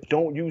that said,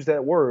 don't use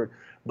that word.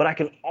 But I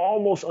can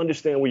almost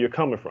understand where you're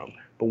coming from.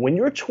 But when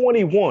you're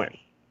 21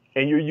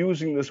 and you're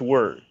using this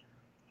word,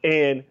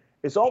 and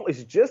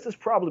it's just as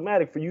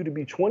problematic for you to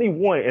be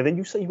 21 and then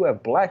you say you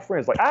have black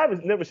friends. Like, I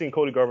have never seen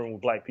Cody Garbrandt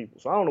with black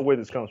people, so I don't know where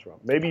this comes from.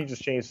 Maybe he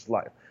just changed his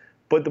life.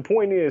 But the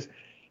point is,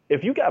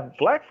 if you got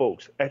black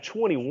folks at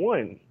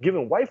 21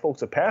 giving white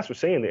folks a pass for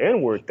saying the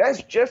N-word,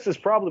 that's just as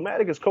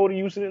problematic as Cody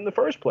using it in the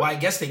first place. Well, I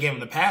guess they gave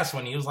him the pass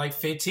when he was like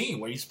 15,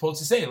 where he's supposed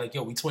to say, like,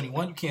 yo, we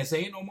 21, you can't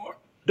say it no more?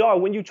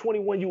 Dog, when you're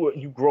 21,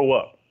 you grow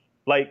up.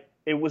 Like,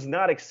 it was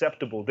not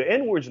acceptable. The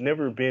N-word's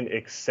never been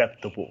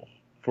acceptable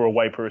for a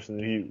white person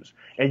to use.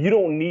 And you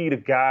don't need a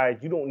guide,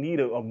 you don't need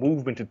a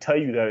movement to tell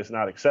you that it's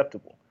not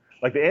acceptable.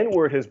 Like, the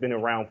N-word has been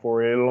around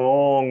for a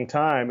long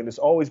time, and it's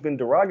always been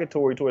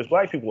derogatory towards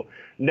black people.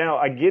 Now,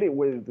 I get it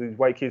where the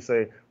white kids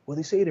say, well,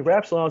 they say it in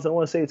rap songs, I don't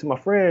want to say it to my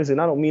friends, and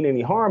I don't mean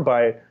any harm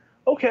by it.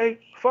 Okay,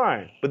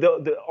 fine. But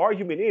the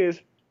argument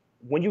is,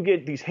 when you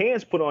get these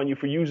hands put on you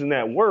for using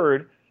that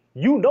word,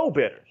 you know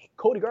better.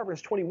 Cody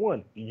Garbrandt's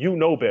 21, you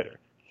know better.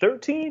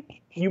 13,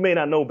 you may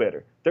not know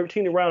better.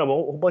 13 around a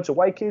whole bunch of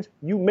white kids,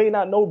 you may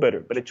not know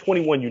better. But at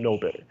 21, you know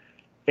better.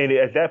 And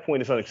at that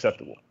point, it's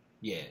unacceptable.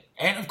 Yeah.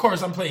 And, of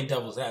course, I'm playing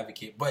devil's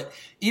advocate. But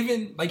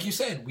even, like you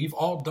said, we've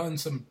all done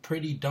some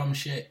pretty dumb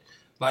shit.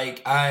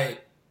 Like,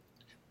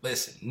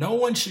 listen, no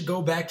one should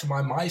go back to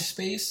my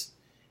MySpace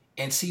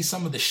and see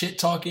some of the shit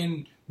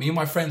talking me and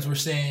my friends were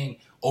saying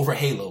over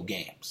Halo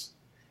games.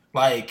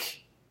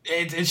 Like,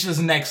 it's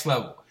just next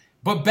level.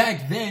 But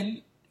back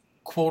then,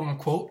 quote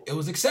unquote, it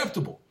was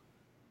acceptable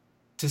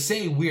to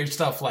say weird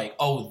stuff like,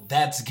 oh,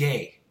 that's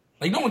gay.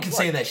 Like, no one can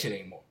say that shit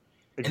anymore.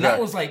 Exactly. And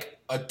that was like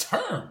a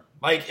term.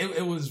 Like,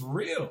 it was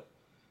real.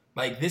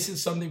 Like, this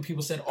is something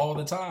people said all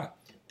the time.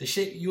 The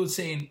shit you would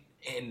say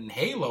in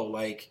Halo,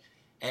 like,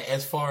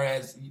 as far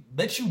as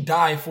let you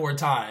die 4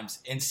 times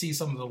and see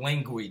some of the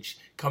language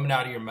coming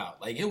out of your mouth.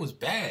 Like, it was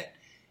bad.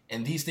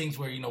 And these things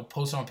were,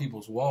 posted on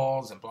people's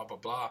walls and blah, blah,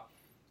 blah.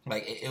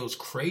 Like, it was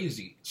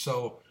crazy.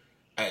 So,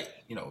 I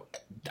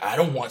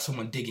don't want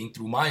someone digging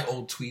through my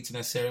old tweets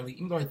necessarily,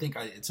 even though I think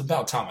it's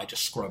about time I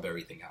just scrub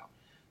everything out.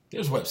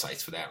 There's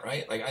websites for that,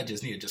 right? Like, I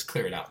just need to just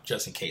clear it out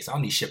just in case. I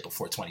don't need shit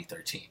before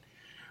 2013.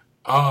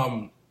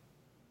 And,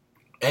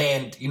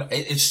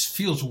 it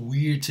feels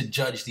weird to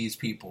judge these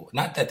people.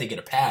 Not that they get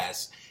a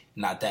pass.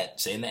 Not that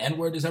saying the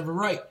N-word is ever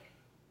right.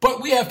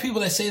 But we have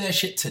people that say that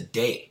shit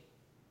today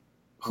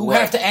who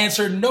have to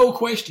answer no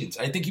questions.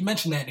 I think you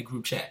mentioned that in the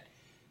group chat.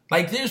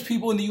 Like, there's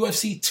people in the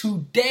UFC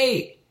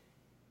today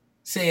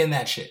saying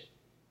that shit.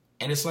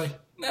 And it's like,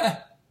 nah,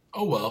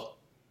 oh well.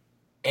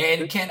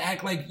 And can't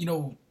act like,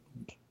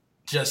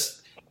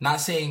 just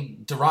not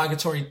saying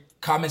derogatory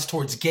comments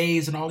towards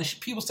gays and all this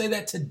shit. People say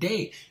that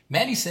today.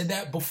 Manny said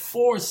that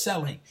before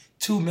selling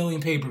 2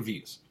 million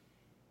pay-per-views.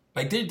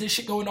 Like, there's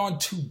shit going on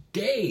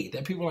today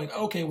that people are like,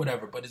 okay,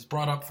 whatever. But it's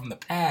brought up from the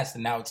past,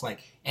 and now it's like,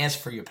 answer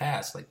for your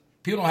past. Like,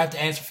 people don't have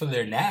to answer for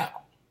their now.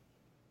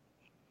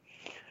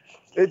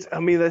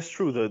 That's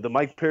true. The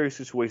Mike Perry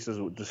situation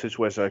is the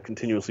situation I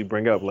continuously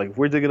bring up. Like, if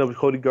we're digging up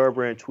Cody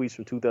Garbrandt tweets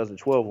from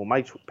 2012, well,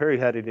 Mike Perry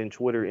had it in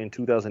Twitter in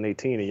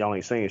 2018, and y'all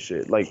ain't saying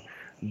shit. Like,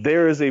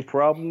 there is a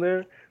problem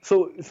there.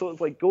 So it's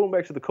like, going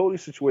back to the Cody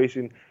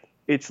situation,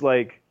 it's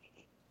like,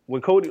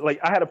 when Cody, like,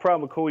 I had a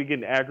problem with Cody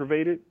getting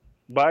aggravated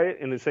by it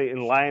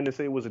and lying to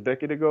say it was a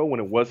decade ago when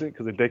it wasn't,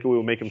 because a decade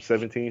would make him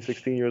 17,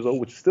 16 years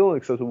old, which is still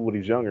acceptable when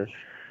he's younger.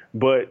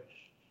 But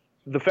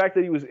the fact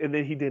that and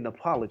then he didn't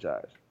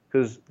apologize.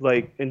 Because,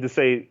 like, and to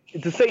say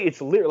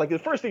it's lyrics, like, the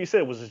first thing you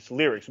said was it's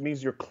lyrics. It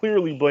means you're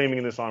clearly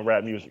blaming this on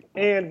rap music.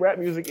 And rap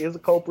music is a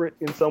culprit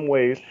in some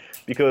ways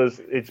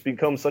because it's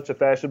become such a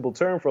fashionable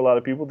term for a lot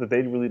of people that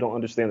they really don't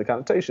understand the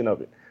connotation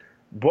of it.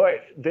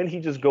 But then he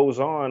just goes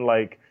on,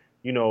 like,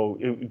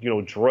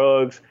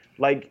 drugs.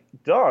 Like,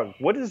 dog,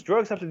 what does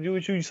drugs have to do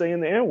with you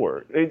saying the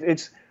N-word?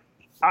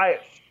 I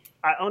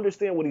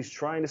understand what he's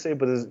trying to say,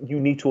 but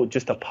you need to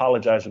just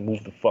apologize and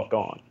move the fuck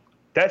on.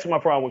 That's my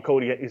problem with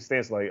Cody. He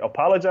stands like,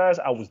 apologize.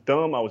 I was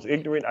dumb. I was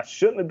ignorant. I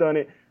shouldn't have done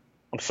it.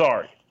 I'm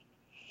sorry.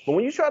 But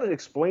when you try to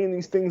explain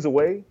these things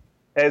away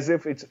as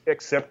if it's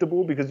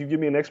acceptable because you give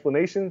me an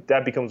explanation,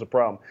 that becomes a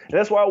problem. And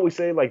that's why I always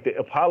say, like, the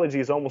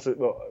apology is almost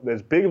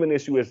as big of an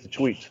issue as the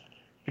tweets.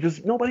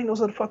 Because nobody knows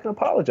how to fucking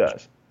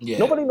apologize. Yeah.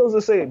 Nobody knows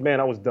to say,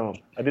 man, I was dumb.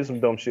 I did some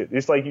dumb shit.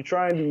 It's like you're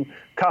trying to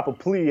cop a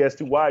plea as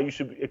to why you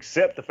should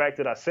accept the fact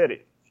that I said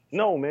it.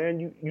 No, man,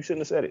 you shouldn't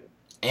have said it.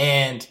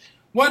 And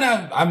what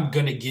I'm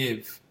going to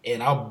give,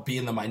 and I'll be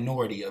in the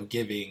minority of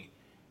giving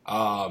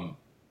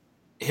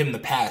him the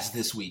pass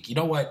this week. You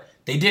know what?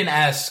 They didn't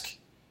ask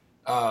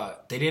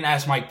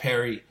Mike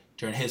Perry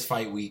during his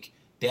fight week.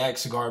 They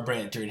asked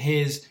Garbrandt during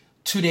his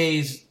 2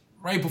 days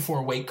right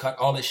before weight cut,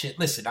 all this shit.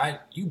 Listen,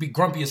 you be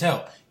grumpy as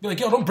hell. Be like,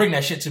 yo, don't bring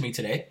that shit to me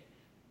today.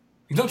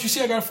 Don't you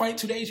see I got to fight in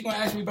 2 days? You going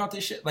to ask me about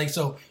this shit? Like,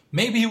 so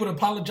maybe he would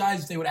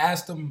apologize if they would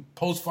ask him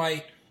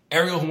post-fight,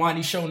 Ariel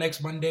Helwani show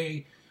next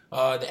Monday,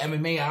 the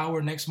MMA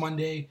Hour next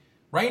Monday.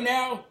 Right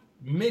now,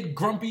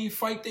 mid-grumpy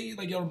fight day,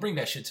 like, yo, don't bring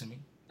that shit to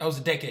me. That was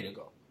a decade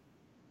ago.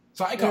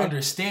 So I can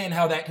understand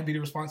how that could be the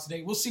response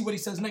today. We'll see what he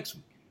says next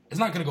week. It's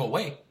not going to go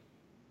away.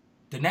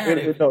 The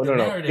narrative,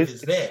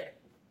 is there.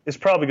 It's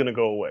probably going to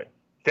go away.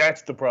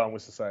 That's the problem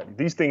with society.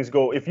 These things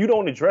go, if you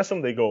don't address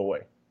them, they go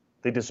away.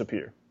 They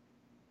disappear.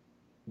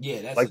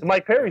 Yeah, that's like the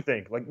Mike Perry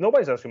thing. Like,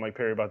 nobody's asking Mike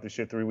Perry about this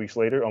shit 3 weeks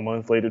later, a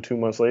month later, 2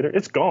 months later.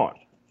 It's gone.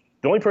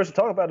 The only person to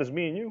talk about it is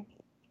me and you.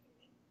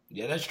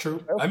 Yeah, that's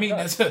true. I mean,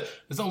 it's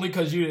only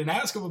because you didn't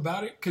ask him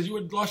about it, because you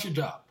would have lost your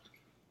job.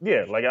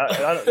 Yeah, like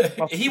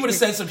he would have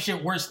said some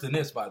shit worse than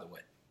this, by the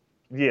way.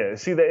 Yeah,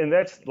 see that, and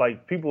that's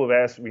like people have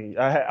asked me.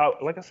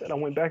 Like I said, I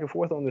went back and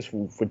forth on this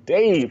for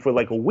days, for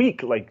like a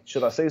week. Like,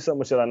 should I say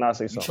something or should I not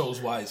say something? You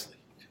chose wisely.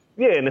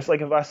 Yeah, and it's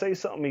like if I say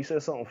something, he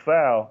says something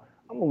foul,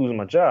 I'm gonna lose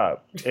my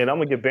job, and I'm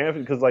gonna get banned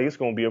because like it's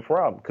gonna be a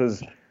problem.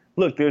 Because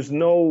look, there's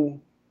no,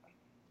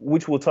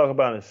 which we'll talk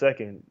about in a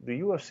second. The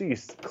UFC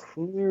is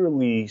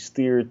clearly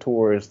steered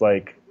towards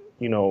like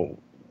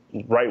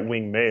right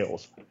wing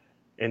males,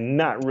 and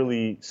not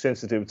really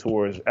sensitive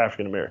towards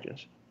African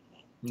Americans.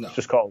 No,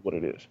 just call it what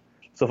it is.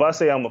 So if I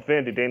say I'm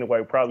offended, Dana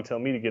White would probably tell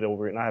me to get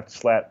over it, and I have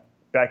to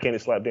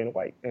backhanded slap Dana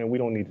White, and we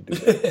don't need to do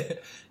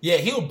that. Yeah,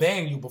 he'll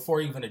ban you before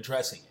even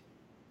addressing it.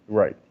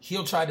 Right.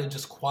 He'll try to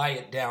just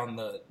quiet down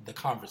the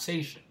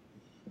conversation,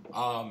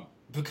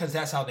 because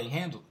that's how they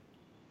handle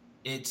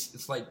it.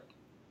 It's like,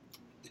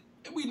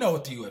 we know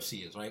what the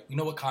UFC is, right? We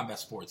know what combat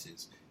sports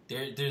is.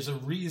 There's a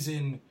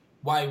reason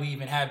why we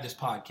even have this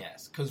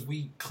podcast, because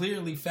we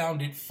clearly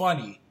found it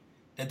funny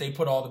that they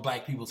put all the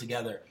black people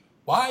together.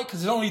 Why?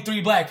 Because there's only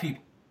 3 black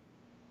people.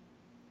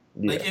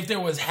 Yeah. Like, if there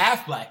was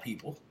half black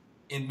people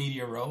in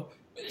Media Row,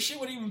 this shit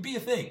wouldn't even be a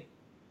thing.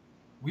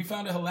 We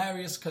found it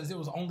hilarious because there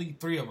was only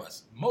 3 of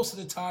us. Most of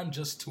the time,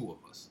 just 2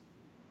 of us.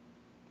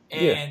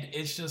 And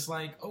it's just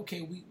like,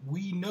 okay,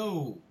 we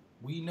know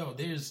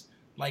there's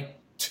like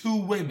 2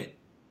 women.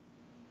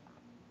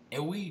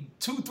 And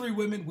 2-3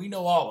 women, we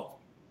know all of them.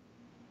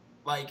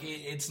 Like,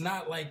 it's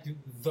not like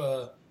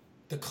the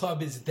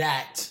club is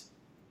that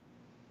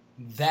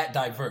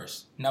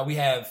diverse. Now, we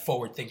have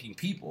forward-thinking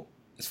people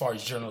as far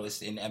as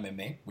journalists in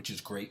MMA, which is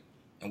great,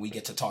 and we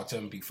get to talk to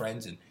them, be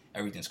friends, and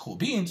everything's cool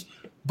beans,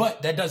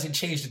 but that doesn't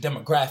change the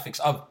demographics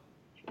of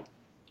it.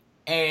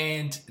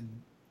 And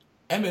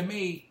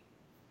MMA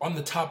on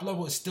the top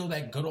level is still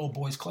that good old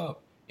boys club.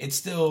 It's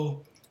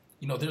still,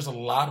 there's a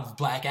lot of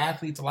black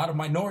athletes, a lot of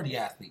minority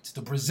athletes.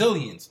 The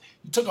Brazilians,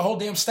 you took a whole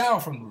damn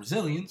style from the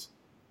Brazilians.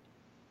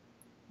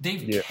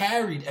 They've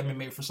carried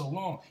MMA for so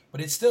long,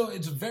 but it's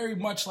very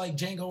much like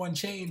Django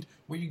Unchained,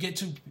 where you get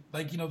to,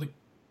 like, the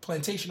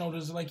plantation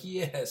owners are like,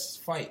 yes,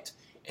 fight.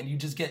 And you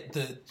just get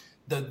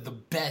the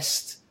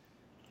best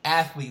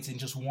athletes and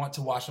just want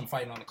to watch them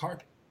fighting on the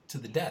carpet to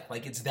the death.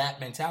 Like, it's that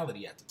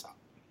mentality at the top.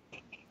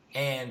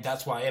 And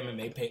that's why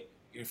MMA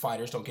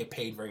fighters don't get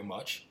paid very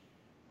much.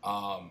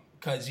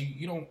 Because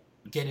you don't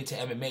get into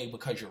MMA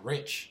because you're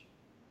rich.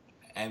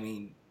 I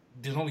mean,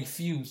 there's only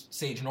few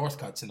Sage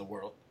Northcutts in the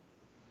world.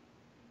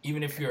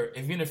 Even if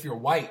you're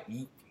white,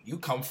 you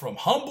come from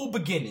humble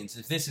beginnings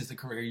if this is the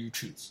career you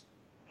choose.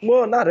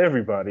 Well, not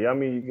everybody. I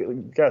mean,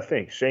 you got to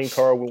think. Shane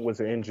Carwin was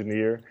an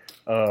engineer.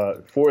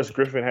 Forrest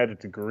Griffin had a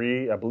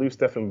degree. I believe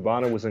Stephan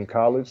Bonner was in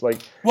college.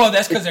 Well,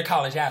 that's because they're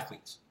college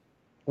athletes.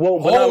 Well,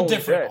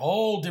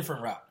 whole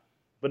different route.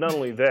 But not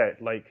only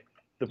that, like,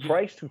 the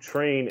price to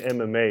train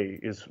MMA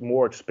is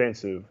more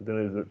expensive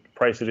than the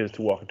price it is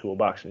to walk into a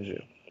boxing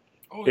gym.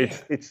 Oh, yeah.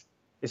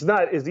 It's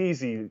not as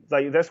easy.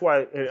 Like, that's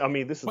why, I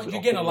mean, this is... But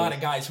you're getting a lot of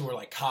guys who are,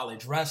 like,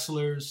 college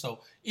wrestlers. So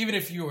even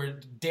if you were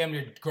damn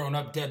near grown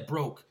up dead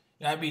broke,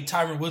 I mean,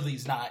 Tyron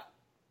Woodley's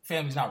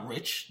family's not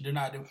rich. They're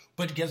not...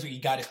 But guess what? He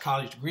got his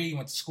college degree. He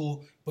went to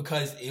school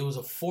because it was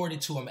afforded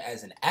to him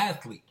as an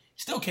athlete.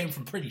 Still came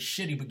from pretty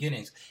shitty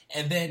beginnings.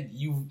 And then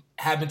you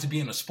happen to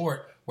be in a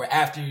sport where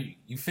after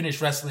you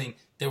finish wrestling,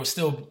 they were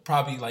still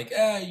probably like,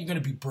 you're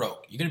going to be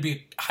broke. You're going to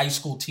be a high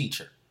school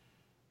teacher.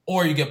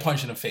 Or you get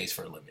punched in the face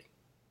for a living.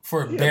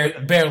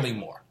 Barely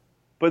more.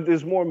 But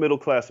there's more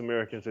middle-class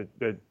Americans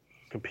that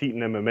compete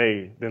in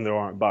MMA than there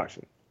are in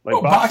boxing. Like,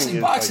 well,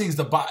 boxing's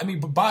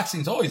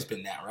boxing's always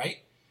been that, right?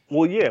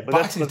 Well, yeah. But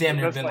boxing's damn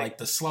near been like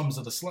the slums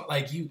of the slum.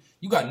 Like, you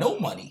got no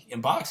money in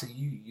boxing.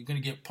 You're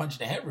going to get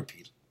punched in the head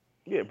repeatedly.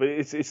 Yeah, but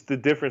it's the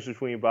difference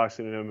between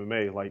boxing and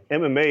MMA. Like,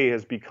 MMA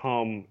has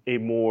become a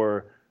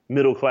more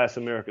middle-class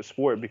American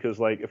sport because,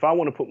 like, if I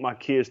want to put my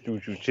kids through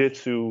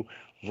jiu-jitsu,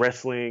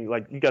 wrestling,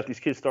 like, you got these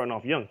kids starting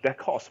off young, that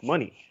costs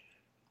money.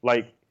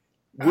 Like,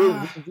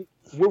 we're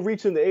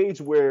reaching the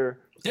age where...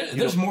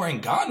 There's more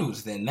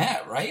Ngannous than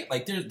that, right?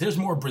 Like, there's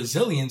more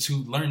Brazilians who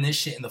learn this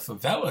shit in the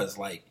favelas.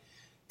 Like,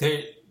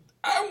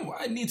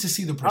 I need to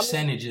see the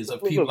percentages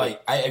of people.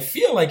 Like, I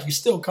feel like you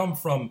still come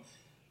from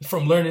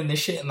learning this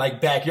shit in, like,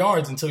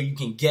 backyards until you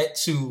can get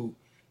to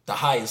the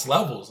highest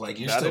levels. Like,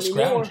 you're still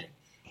scrounging.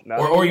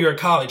 Or you're a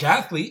college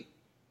athlete.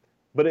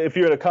 But if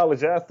you're a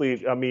college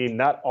athlete, I mean,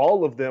 not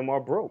all of them are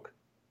broke.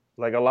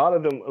 Like, a lot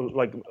of them,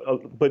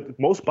 but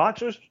most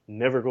boxers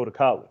never go to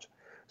college.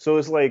 So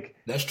it's like...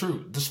 That's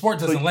true. The sport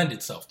doesn't lend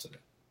itself to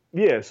that.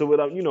 Yeah, so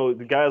without,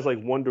 the guys like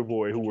Wonder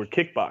Boy who were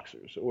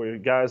kickboxers, or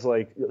guys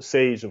like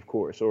Sage, of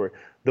course, or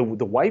the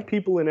white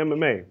people in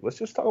MMA. Let's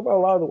just talk about a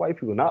lot of the white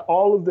people. Not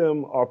all of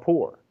them are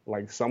poor.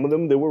 Like, some of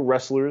them, they were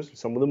wrestlers.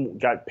 Some of them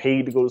got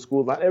paid to go to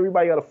school. Not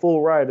everybody got a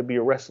full ride to be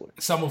a wrestler.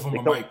 Some of them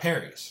are Mike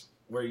Perry's,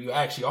 where you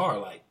actually are,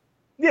 like...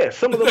 Yeah,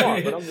 some of them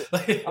are,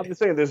 but I'm just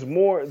saying there's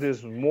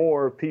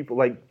more people.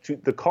 Like,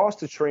 the cost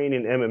to train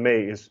in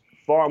MMA is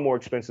far more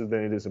expensive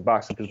than it is in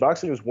boxing, because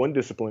boxing is one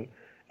discipline.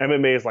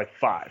 MMA is like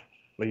 5.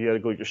 Like, you got to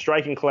go to your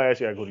striking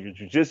class, you got to go to your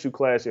jiu-jitsu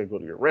class, you got to go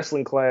to your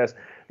wrestling class.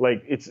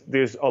 Like,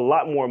 there's a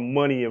lot more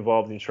money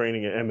involved in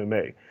training in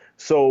MMA.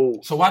 So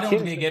why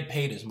don't they get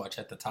paid as much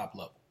at the top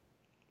level?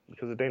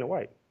 Because of Dana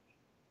White.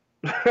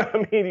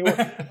 I mean, you want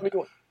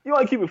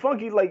to keep it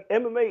funky. Like,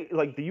 MMA,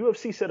 like, the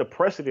UFC set a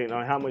precedent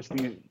on how much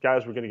these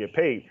guys were going to get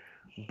paid.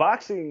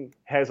 Boxing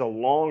has a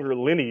longer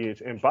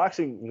lineage, and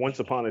boxing, once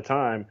upon a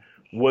time,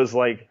 was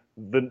like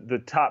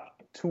the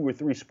top 2 or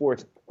 3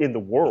 sports in the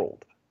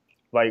world.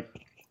 Like,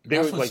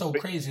 that's what's so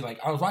crazy. Like,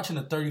 I was watching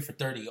the 30 for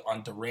 30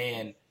 on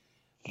Duran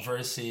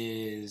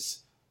versus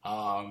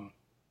I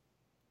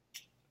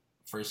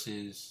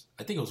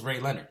think it was Ray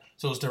Leonard.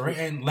 So it was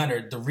Duran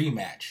Leonard, the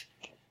rematch.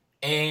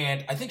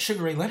 And I think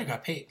Sugar Ray Leonard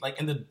got paid, like,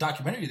 in the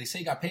documentary, they say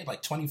he got paid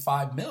like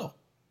 25 mil.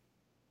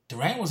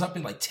 Durant was up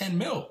in like 10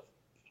 mil.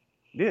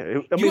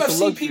 Yeah.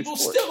 UFC people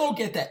still don't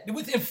get that.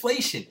 With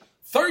inflation,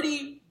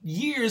 30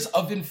 years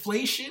of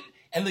inflation,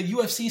 and the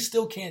UFC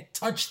still can't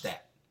touch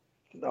that.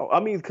 No, I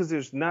mean, because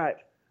there's not...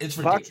 It's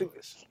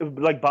ridiculous.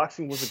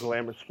 Boxing was a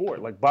glamour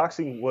sport. Like,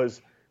 boxing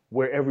was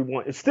where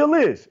everyone... It still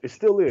is.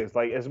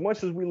 Like, as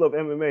much as we love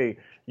MMA,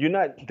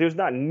 there's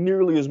not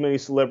nearly as many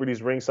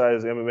celebrities ringside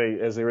as MMA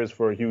as there is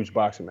for a huge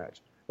boxing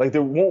match. Like,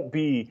 there won't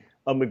be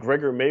a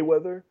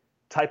McGregor-Mayweather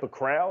type of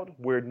crowd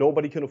where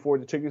nobody can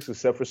afford the tickets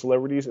except for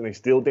celebrities, and they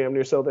still damn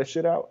near sell that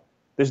shit out.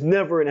 There's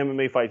never an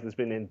MMA fight that's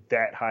been in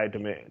that high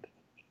demand.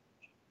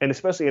 And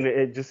especially,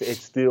 it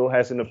still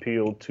hasn't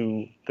appealed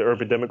to the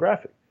urban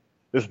demographic.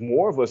 There's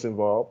more of us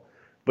involved,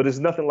 but it's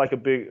nothing like a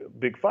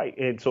big fight.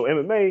 And so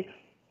MMA,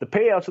 the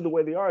payouts are the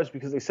way they are is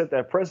because they set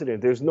that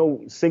precedent. There's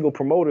no single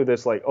promoter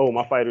that's like, oh,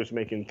 my fighter's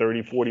making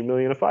 30, 40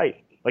 million a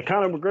fight. Like,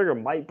 Conor McGregor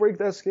might break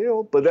that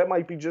scale, but that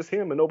might be just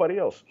him and nobody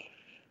else.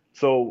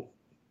 So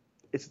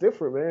it's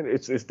different, man.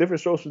 It's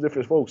different strokes for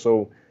different folks.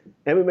 So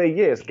MMA,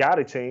 yeah, it's got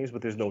to change,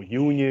 but there's no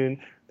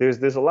union.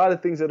 There's a lot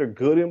of things that are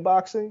good in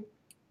boxing.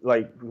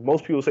 Like,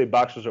 most people say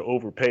boxers are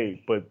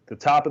overpaid, but the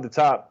top of the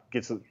top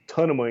gets a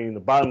ton of money, and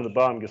the bottom of the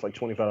bottom gets like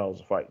 $25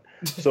 a fight.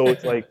 So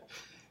it's like,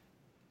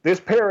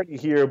 there's parity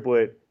here,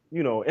 but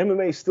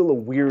MMA is still a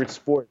weird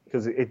sport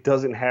because it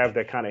doesn't have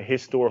that kind of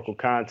historical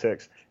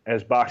context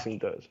as boxing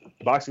does.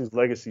 Boxing's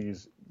legacy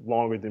is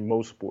longer than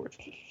most sports.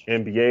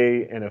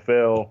 NBA,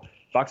 NFL,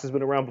 boxing's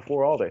been around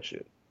before all that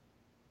shit.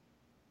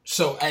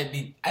 So, I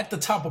mean, at the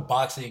top of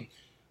boxing,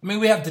 I mean,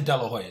 we have the De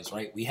La Hoyas,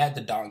 right? We had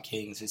the Don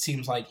Kings. It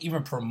seems like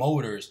even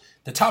promoters,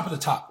 the top of the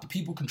top, the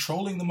people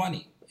controlling the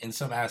money in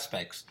some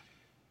aspects,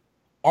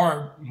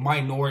 are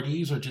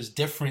minorities or just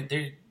different.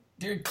 They're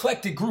an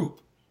eclectic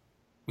group.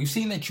 We've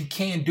seen that you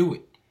can do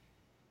it.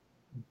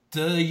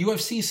 The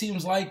UFC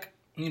seems like,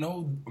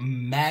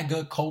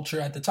 MAGA culture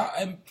at the top.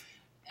 And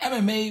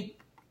MMA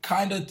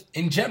kind of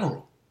in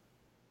general.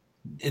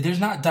 There's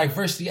not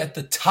diversity at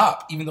the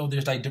top, even though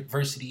there's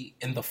diversity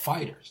in the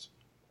fighters.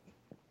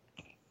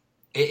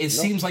 It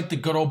seems like the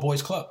good old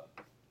boys club.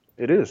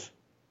 It is.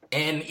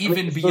 And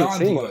even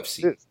beyond the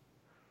UFC.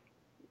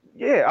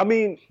 Yeah, I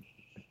mean,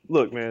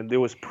 look, man, there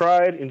was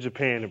Pride in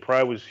Japan, and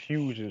Pride was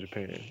huge in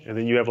Japan. And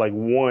then you have like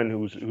one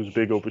who's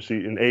big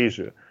overseas in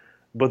Asia.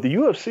 But the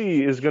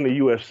UFC is going to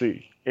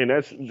UFC. And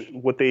that's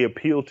what they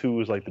appeal to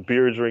is like the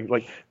beer drink.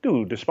 Like,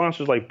 dude, the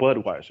sponsors like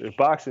Budweiser.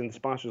 Boxing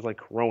sponsors like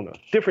Corona.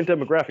 Different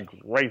demographic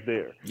right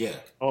there. Yeah.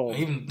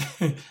 Even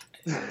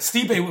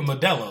Stipe with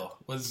Modelo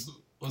was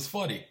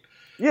funny.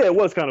 Yeah, it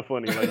was kind of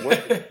funny. Like,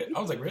 what? I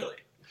was like, really?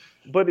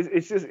 But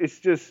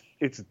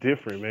it's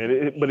different,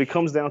 man. But it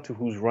comes down to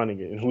who's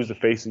running it and who's the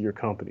face of your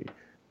company.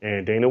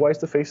 And Dana White's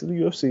the face of the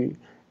UFC,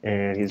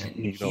 and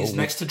he's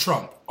next to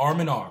Trump, arm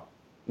in arm.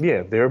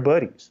 Yeah, they're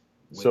buddies.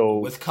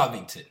 With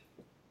Covington.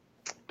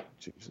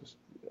 Jesus.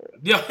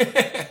 Yeah,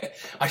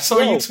 I saw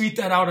you tweet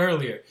that out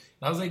earlier. And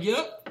I was like,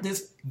 yep,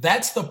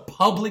 that's the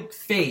public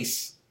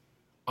face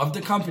of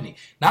the company.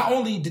 Not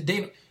only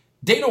did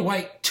Dana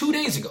White 2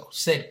 days ago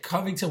said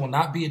Covington will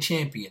not be a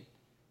champion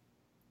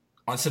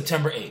on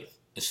September 8th,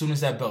 as soon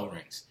as that bell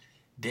rings.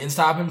 Didn't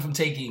stop him from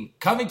taking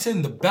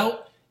Covington, the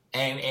belt,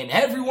 and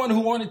everyone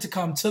who wanted to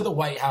come to the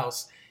White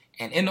House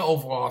and in the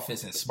Oval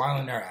Office and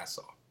smiling their ass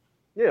off.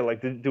 Yeah,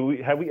 like,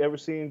 have we ever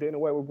seen Dana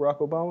White with Barack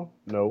Obama?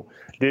 No.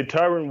 Did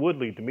Tyron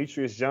Woodley,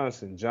 Demetrius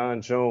Johnson,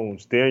 John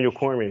Jones, Daniel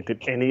Cormier,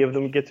 did any of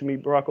them get to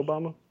meet Barack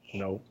Obama?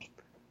 No.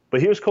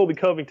 But here's Colby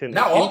Covington.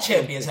 Now all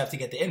champions have to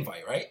get the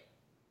invite, right?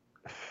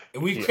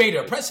 And we've created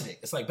a precedent.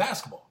 It's like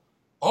basketball.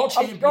 All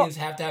champions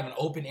have to have an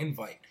open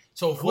invite.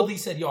 So if Woodley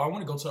said, I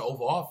want to go to the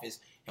Oval Office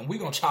and we're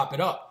going to chop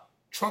it up,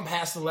 Trump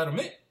has to let him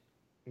in.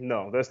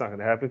 No, that's not going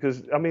to happen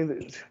because, I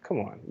mean, come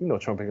on.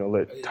 Trump ain't going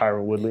to let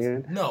Tyron Woodley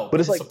in. No, but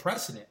it's like a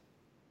precedent.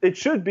 It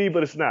should be,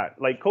 but it's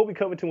not. Like, Colby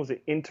Covington was an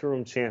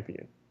interim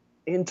champion.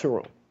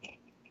 Interim.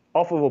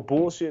 Off of a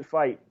bullshit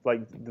fight.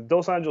 Like, the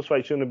Dos Anjos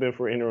fight shouldn't have been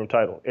for an interim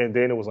title. And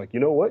Dana was like, you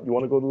know what? You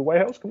want to go to the White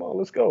House? Come on,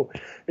 let's go.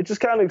 It just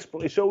kind of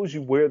it shows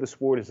you where the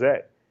sport is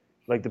at.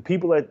 Like, the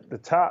people at the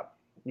top,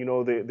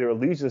 their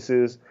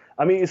allegiances.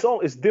 I mean,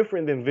 it's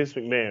different than Vince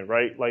McMahon,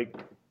 right? Like,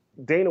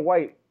 Dana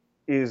White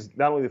is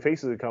not only the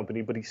face of the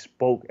company, but he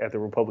spoke at the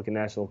Republican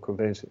National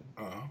Convention.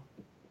 Uh-huh.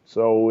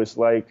 So it's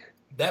like...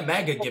 That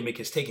MAGA gimmick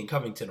is taking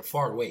Covington a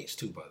far ways,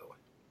 too, by the way.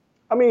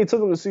 I mean, it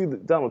took him to see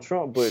Donald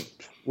Trump, but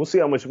we'll see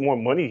how much more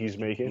money he's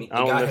making. He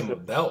got him a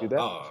belt.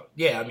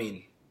 Yeah, I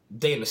mean,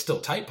 Dana's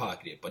still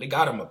tight-pocketed, but it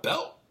got him a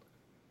belt.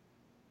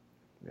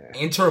 Yeah.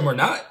 Interim or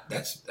not,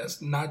 that's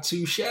not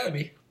too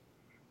shabby.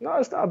 No,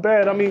 it's not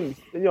bad. I mean,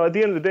 at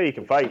the end of the day, he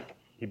can fight.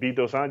 He beat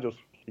Dos Anjos.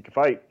 He can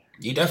fight.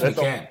 He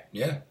definitely can,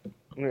 yeah.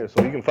 Yeah,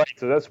 so he can fight.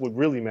 So that's what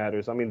really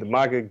matters. I mean, the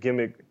MAGA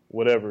gimmick,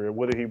 whatever,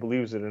 whether he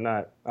believes it or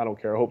not, I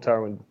don't care. I hope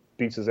Tyron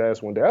beats his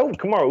ass one day. I hope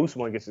Kamaru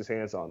Usman gets his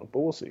hands on him, but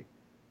we'll see.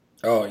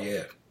 Oh,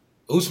 yeah.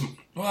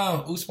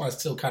 Usman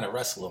still kind of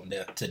wrestle him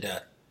to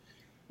death.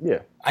 Yeah.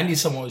 I need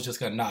someone who's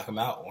just going to knock him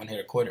out,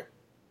 one-hitter quitter.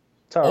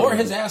 Tyron or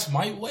his ass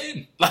might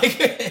win. Like,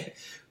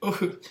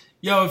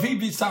 if he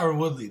beats Tyron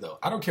Woodley, though,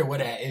 I don't care what.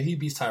 If he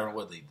beats Tyron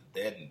Woodley,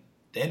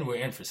 then we're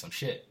in for some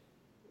shit.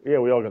 Yeah,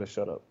 we all got to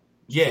shut up.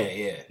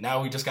 Yeah.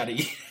 Now we just got to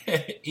eat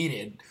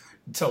it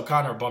until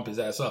Conor bump his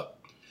ass up.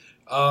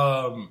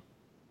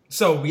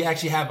 So we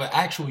actually have an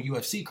actual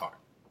UFC card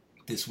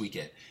this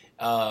weekend.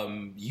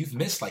 You've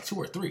missed like 2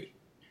 or 3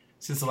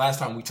 since the last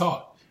time we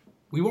talked.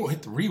 We won't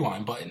hit the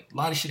rewind button. A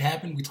lot of shit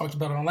happened. We talked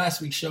about it on last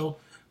week's show.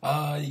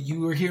 You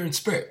were here in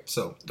spirit,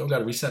 so don't got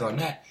to reset on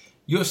that.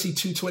 UFC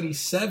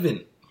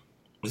 227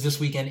 was this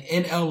weekend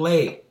in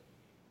LA.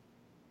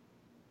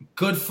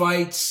 Good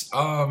fights.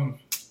 Even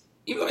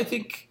though I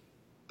think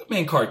the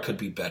main card could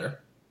be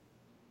better.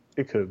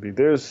 It could be.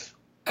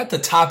 At the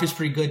top is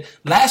pretty good.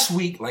 Last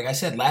week, like I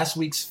said, last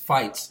week's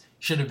fights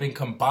should have been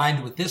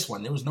combined with this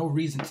one. There was no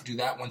reason to do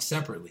that one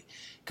separately.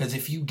 Because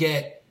if you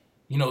get,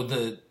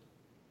 Dos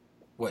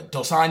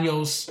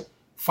Anjos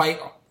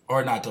fight,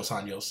 or not Dos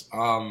Anjos,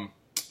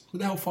 who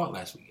the hell fought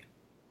last weekend?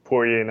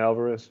 Poirier and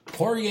Alvarez.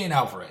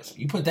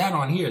 You put that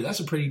on here, that's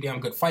a pretty damn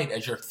good fight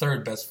as your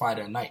third best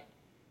fighter at night.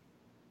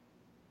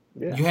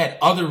 Yeah. You had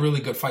other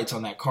really good fights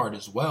on that card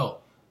as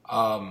well.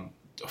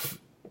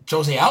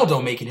 Jose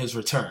Aldo making his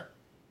return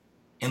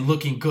and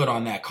looking good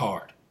on that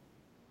card.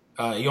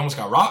 He almost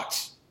got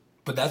rocked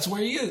But that's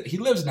where he is. He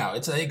lives now.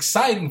 It's an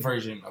exciting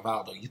version of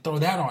Aldo. You throw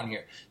that on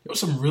here. There were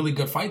some really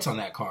good fights on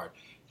that card.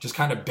 Just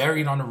kind of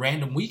buried on a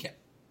random weekend.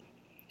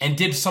 And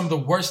did some of the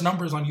worst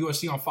numbers on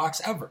UFC on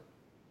Fox ever.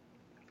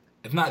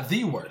 If not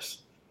the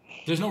worst.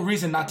 There's no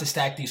reason not to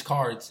stack these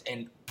cards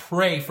and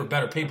pray for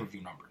better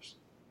pay-per-view numbers.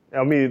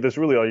 I mean, that's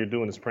really all you're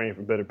doing is praying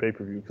for better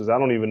pay-per-view, because I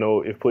don't even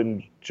know if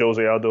putting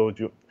Jose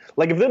Aldo,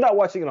 like if they're not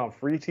watching it on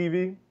free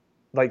TV,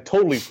 like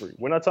totally free.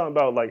 We're not talking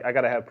about like I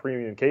got to have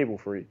premium cable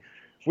free.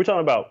 We're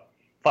talking about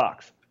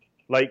Fox.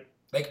 Like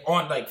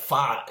on like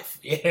 5.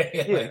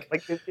 Yeah.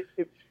 Like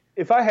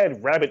if I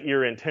had rabbit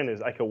ear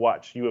antennas, I could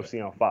watch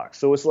UFC on Fox.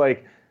 So it's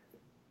like,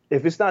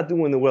 if it's not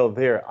doing well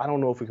there, I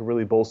don't know if it can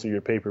really bolster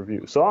your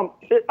pay-per-view. So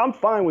I'm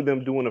fine with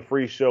them doing a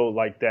free show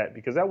like that,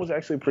 because that was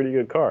actually a pretty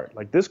good card.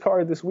 Like this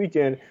card this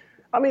weekend,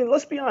 I mean,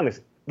 let's be honest.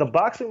 The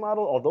boxing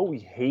model, although we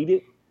hate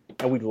it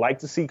and we'd like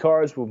to see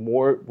cards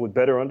with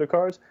better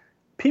undercards,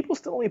 people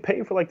still only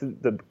pay for like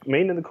the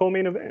main and the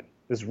co-main event.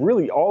 It's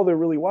really all they're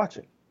really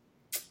watching.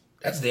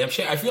 That's damn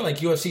shit. I feel like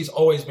UFC's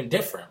always been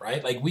different,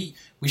 right? Like we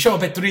show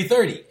up at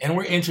 3:30 and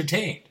we're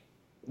entertained.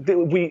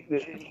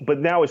 But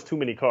now it's too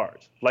many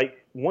cards.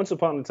 Like once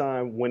upon a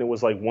time when it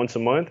was like once a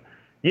month,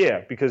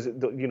 yeah, because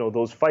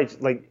those fights,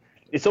 like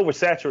it's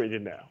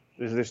oversaturated now.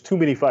 There's too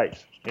many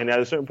fights, and at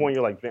a certain point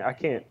you're like, man, I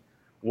can't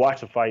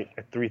watch a fight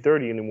at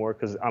 3:30 anymore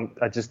because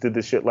I just did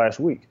this shit last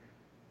week.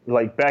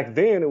 Like back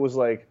then it was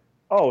like,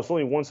 oh, it's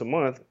only once a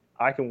month.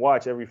 I can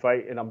watch every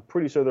fight, and I'm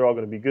pretty sure they're all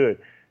going to be good.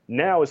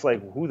 Now it's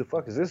like, who the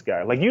fuck is this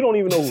guy? Like you don't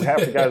even know who half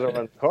the guys are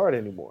on the card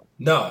anymore.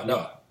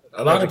 No.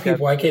 A lot of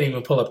people, I can't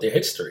even pull up their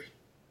history.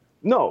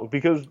 No,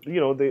 because,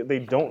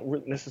 they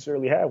don't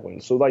necessarily have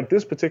one. So, like,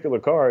 this particular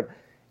card,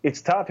 it's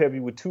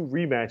top-heavy with 2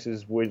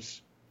 rematches,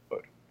 which,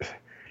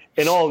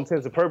 in all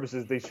intents and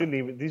purposes, these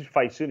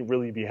fights shouldn't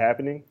really be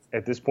happening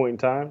at this point in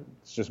time.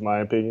 It's just my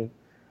opinion.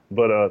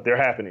 But they're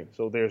happening,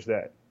 so there's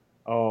that.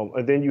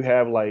 And then you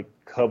have, like,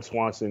 Cub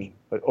Swanson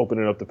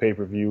opening up the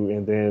pay-per-view,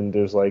 and then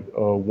there's, like,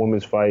 a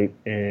women's fight,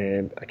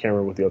 and I can't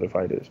remember what the other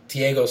fight is.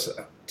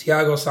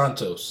 Thiago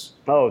Santos.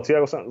 Oh,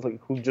 Thiago Santos,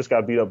 like, who just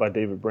got beat up by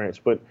David Branch.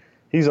 But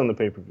he's on the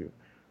pay-per-view.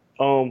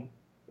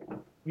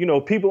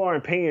 People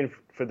aren't paying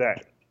for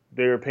that.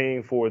 They're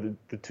paying for the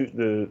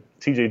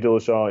T.J.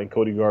 Dillashaw and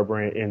Cody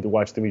Garbrandt and to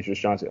watch Demetrius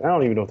Johnson. I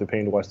don't even know if they're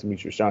paying to watch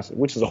Demetrius Johnson,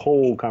 which is a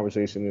whole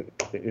conversation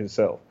in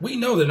itself. We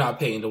know they're not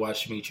paying to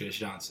watch Demetrius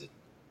Johnson,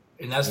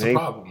 and that's the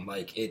problem.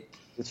 Like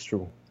it's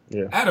true.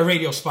 Yeah. I had a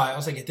radio spot. I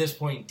was like, at this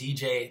point,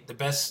 DJ, the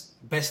best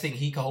thing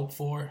he could hope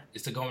for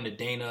is to go into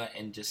Dana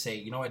and just say,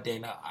 you know what,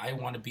 Dana, I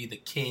want to be the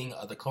king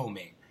of the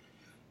co-main.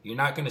 You're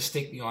not going to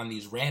stick me on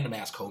these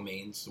random-ass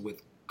co-mains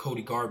with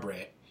Cody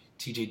Garbrandt,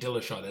 T.J.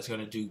 Dillashaw, that's going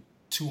to do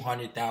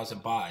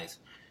 200,000 buys.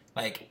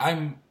 Like,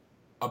 I'm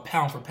a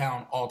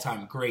pound-for-pound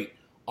all-time great.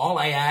 All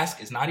I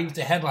ask is not even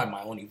to headline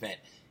my own event,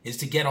 is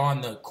to get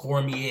on the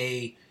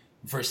Cormier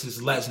versus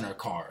Lesnar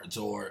cards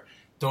or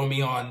throw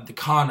me on the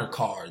Conor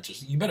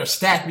cards. You better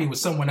stack me with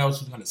someone else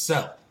who's going to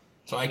sell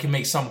so I can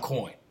make some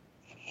coin.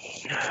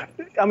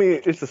 I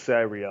mean, it's a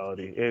sad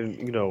reality.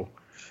 And,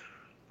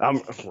 I'm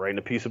writing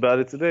a piece about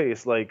it today.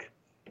 It's like,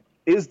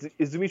 is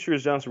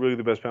Demetrius Johnson really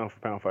the best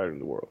pound-for-pound fighter in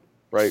the world,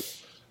 right?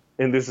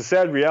 And there's a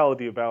sad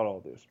reality about all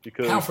this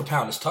because pound for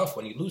pound is tough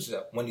when you lost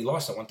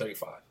at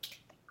 135.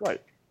 Right,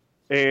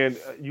 and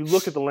you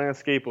look at the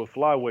landscape of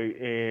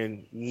flyweight,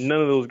 and none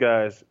of those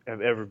guys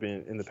have ever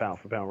been in the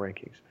pound-for-pound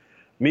rankings.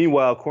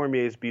 Meanwhile,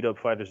 Cormier's beat up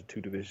fighters in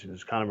 2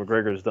 divisions. Conor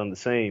McGregor has done the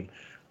same.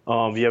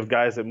 You have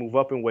guys that move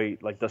up in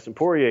weight, like Dustin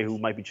Poirier, who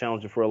might be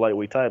challenging for a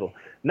lightweight title.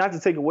 Not to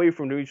take away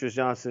from Demetrius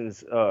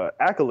Johnson's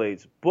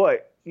accolades,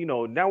 but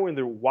now we're in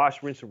the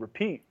wash, rinse, and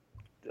repeat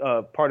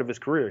part of his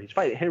career. He's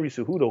fighting Henry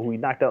Cejudo, who he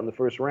knocked out in the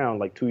first round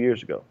like 2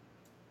 years ago.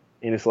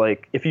 And it's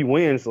like, if he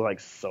wins,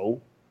 like,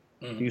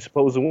 he's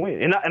supposed to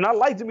win. And I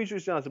like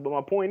Demetrius Johnson, but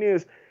my point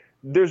is,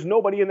 there's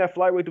nobody in that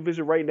flyweight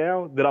division right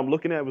now that I'm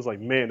looking at was like,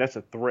 man, that's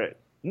a threat.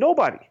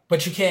 Nobody.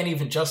 But you can't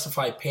even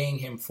justify paying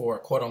him for a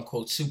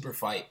quote-unquote super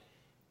fight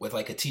with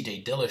like a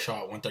TJ Dillashaw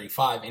at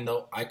 135. And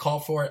though I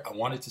called for it, I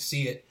wanted to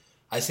see it.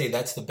 I say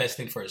that's the best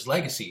thing for his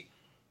legacy.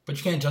 But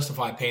you can't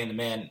justify paying the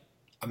man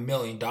 $1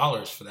 million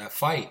for that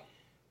fight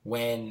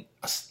when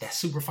that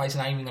super fight's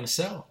not even going to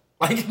sell.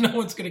 Like, no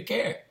one's going to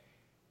care.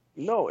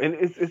 No, and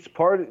it's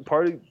part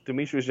of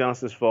Demetrius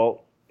Johnson's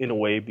fault in a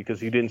way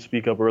because he didn't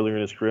speak up earlier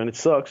in his career. And it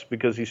sucks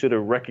because he should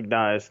have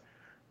recognized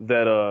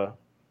that,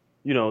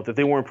 that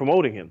they weren't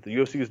promoting him. The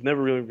UFC was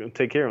never really going to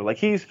take care of him.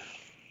 Like,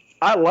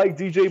 I like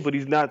DJ, but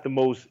he's not the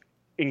most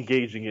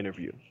engaging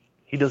interview.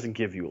 He doesn't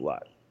give you a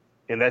lot,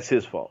 and that's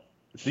his fault.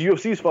 It's the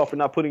UFC's fault for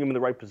not putting him in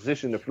the right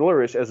position to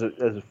flourish as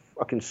a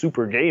fucking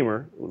super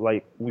gamer.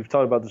 Like, we've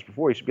talked about this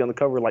before. He should be on the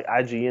cover of like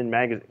IGN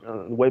magazine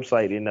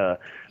website in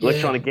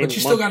Electronic Gaming. But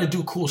you still got to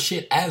do cool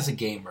shit as a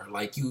gamer.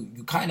 Like you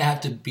kind of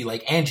have to be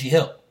like Angie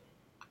Hill.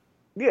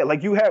 Yeah,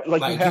 like you have,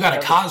 like you got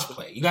to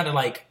cosplay. You got to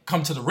like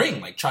come to the ring,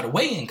 like try to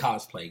weigh in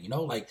cosplay.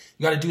 Like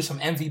you got to do some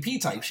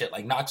MVP type shit,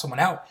 like knock someone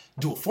out,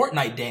 do a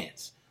Fortnite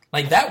dance.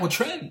 Like that will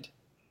trend.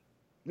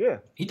 Yeah,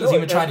 he doesn't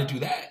even try to do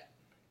that.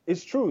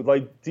 It's true.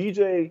 Like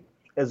DJ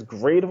as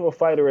great of a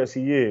fighter as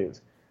he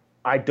is,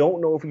 I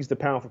don't know if he's the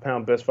pound for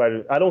pound best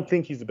fighter. I don't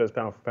think he's the best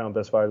pound for pound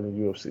best fighter in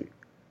the UFC.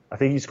 I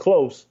think he's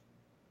close,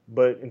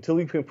 but until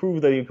he can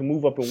prove that he can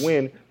move up and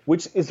win,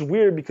 which is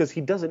weird because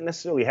he doesn't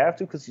necessarily have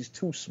to because he's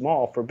too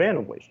small for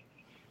bantamweight.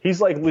 He's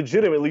like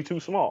legitimately too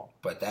small.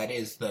 But that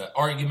is the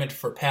argument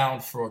for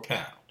pound.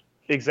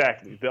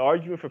 Exactly. The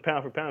argument for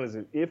pound is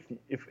that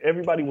if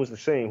everybody was the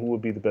same, who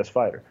would be the best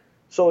fighter?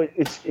 So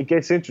it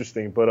gets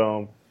interesting,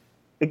 but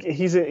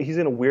he's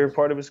in a weird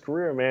part of his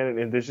career, man,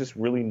 and there's just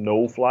really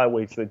no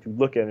flyweights that you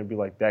look at and be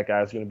like, that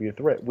guy's going to be a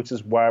threat, which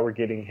is why we're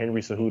getting Henry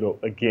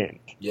Cejudo again.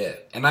 Yeah,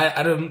 and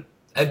I don't.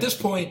 At this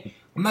point,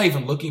 I'm not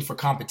even looking for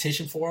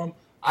competition for him.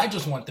 I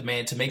just want the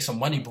man to make some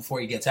money before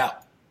he gets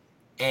out.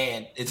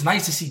 And it's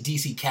nice to see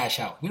DC cash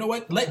out. You know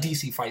what? Let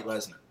DC fight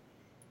Lesnar.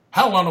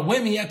 Hell, on a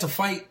whim, he had to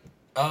fight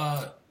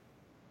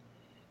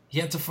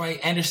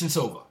Anderson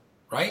Silva,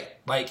 right?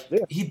 Like, yeah.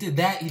 He did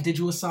that. He did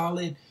you a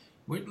solid.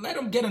 Let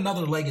him get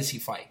another legacy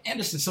fight.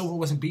 Anderson Silva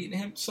wasn't beating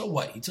him, so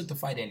what? He took the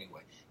fight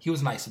anyway. He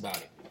was nice about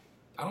it.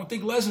 I don't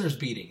think Lesnar's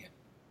beating him.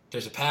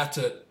 There's a path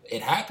to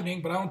it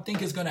happening, but I don't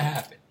think it's going to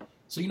happen.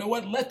 So you know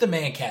what? Let the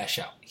man cash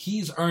out.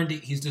 He's earned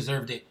it. He's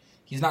deserved it.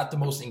 He's not the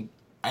most...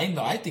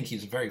 I think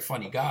he's a very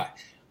funny guy.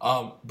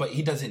 But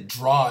he doesn't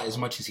draw as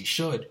much as he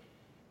should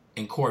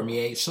in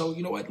Cormier. So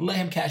you know what? Let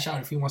him cash out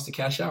if he wants to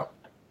cash out.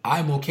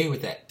 I'm okay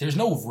with that. There's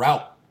no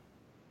route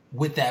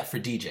with that for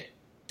DJ.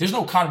 There's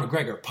no Conor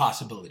McGregor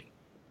possibility.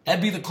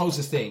 That'd be the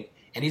closest thing.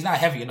 And he's not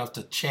heavy enough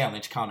to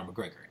challenge Conor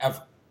McGregor,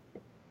 ever.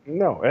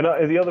 No.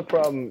 And the other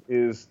problem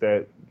is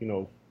that,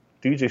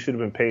 DJ should have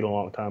been paid a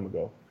long time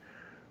ago.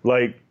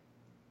 Like,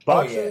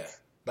 boxing,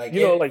 oh,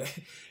 yeah.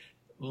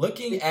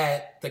 Looking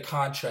at the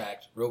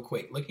contract, real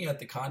quick, looking at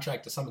the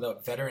contract of some of the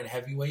veteran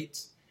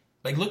heavyweights,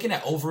 like looking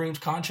at Overeem's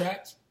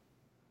contract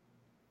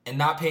and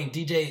not paying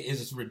DJ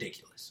is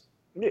ridiculous.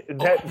 Yeah,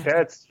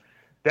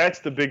 that's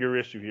the bigger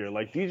issue here.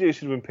 Like, DJ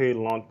should have been paid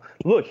a long...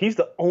 Look, he's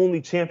the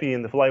only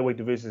champion the flyweight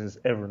division has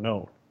ever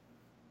known.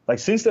 Like,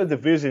 since that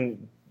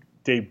division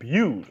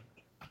debuted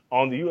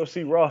on the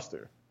UFC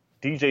roster,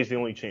 DJ's the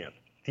only champ.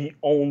 The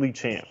only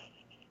champ.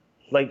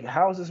 Like,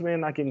 how is this man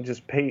not getting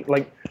just paid?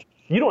 Like,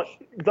 I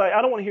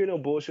don't want to hear no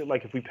bullshit.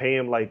 Like, if we pay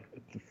him like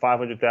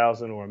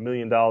 $500,000 or $1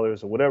 million or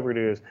whatever it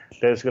is,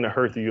 that's going to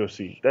hurt the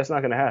UFC. That's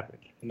not going to happen.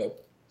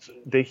 Nope.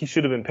 He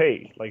should have been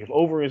paid. Like, if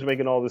Overeem's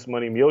making all this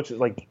money, Miocic,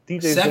 like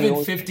DJ's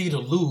 $750 to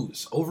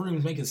lose.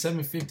 Overeem's making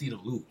 $750 to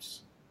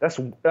lose.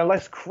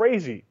 That's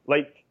crazy.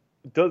 Like,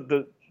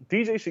 the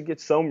DJ should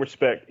get some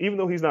respect, even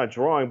though he's not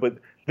drawing. But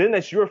then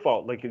that's your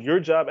fault. Like,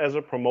 your job as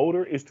a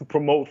promoter is to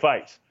promote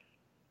fights.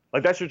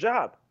 Like, that's your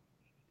job.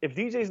 If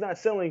DJ's not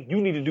selling, you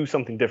need to do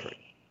something different.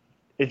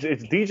 It's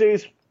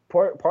DJ's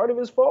part of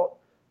his fault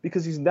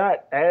because he's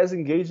not as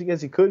engaging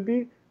as he could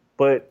be.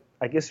 But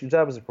I guess your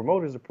job as a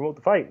promoter is to promote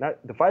the fight.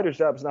 Not the fighter's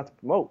job is not to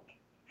promote.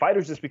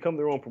 Fighters just become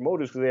their own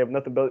promoters because they have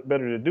nothing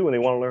better to do and they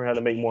want to learn how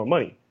to make more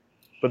money.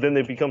 But then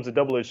it becomes a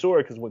double-edged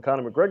sword because when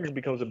Conor McGregor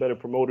becomes a better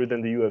promoter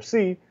than the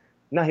UFC,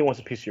 now he wants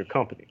a piece of your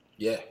company.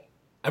 Yeah.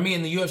 I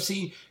mean, the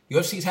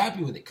UFC's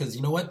happy with it because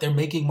you know what? They're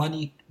making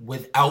money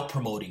without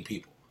promoting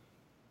people.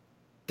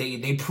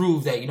 They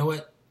prove that, you know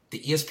what? The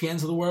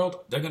ESPNs of the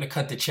world, they're going to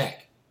cut the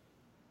check.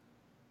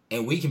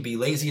 And we can be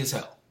lazy as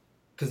hell.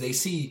 Because they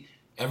see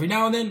every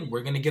now and then,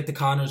 we're going to get the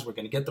Conors, we're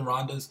going to get the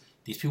Rondas.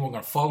 These people are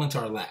going to fall into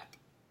our lap.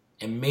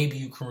 And maybe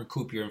you can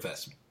recoup your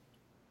investment.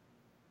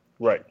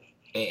 Right.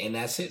 And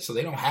that's it. So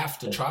they don't have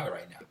to try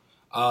right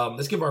now.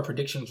 Let's give our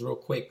predictions real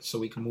quick so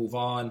we can move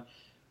on.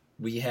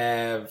 We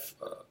have,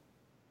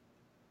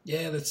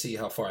 let's see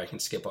how far I can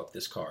skip up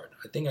this card.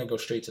 I think I go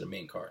straight to the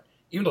main card.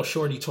 Even though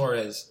Shorty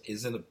Torres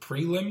is in the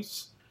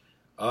prelims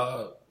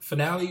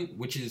finale,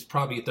 which is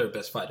probably the third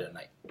best fighter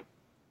tonight.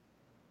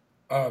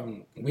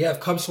 We have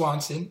Cub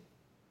Swanson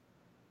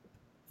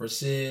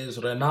versus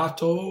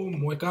Renato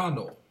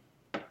Moicano.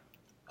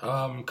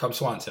 Cub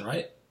Swanson,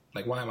 right?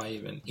 Like, why am I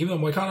even though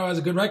Moicano has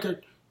a good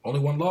record, only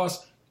one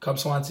loss, Cub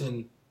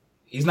Swanson,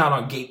 he's not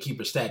on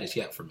gatekeeper status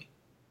yet for me.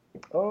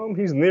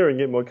 He's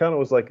nearing it. Moicano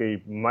was like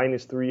a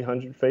minus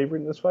 300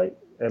 favorite in this fight,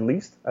 at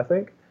least, I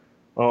think.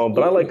 But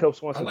I like Cub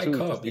Swanson too. I like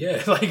Cub,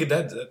 yeah. Like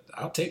that,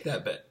 I'll take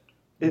that bet.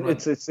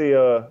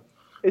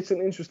 It's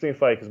an interesting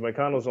fight because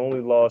Moicano's only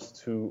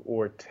lost to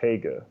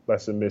Ortega by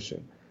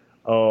submission.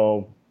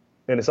 And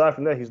aside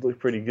from that, he's looked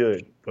pretty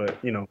good. But,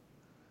 I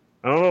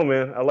don't know,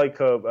 man. I like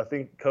Cub. I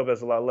think Cub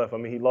has a lot left. I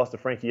mean, he lost to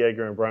Frankie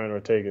Edgar and Brian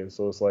Ortega.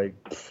 So it's like,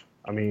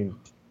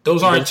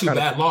 those aren't two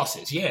bad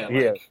losses. Yeah.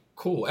 Yeah.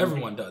 Cool.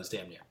 Everyone does,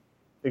 damn near.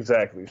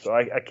 Exactly. So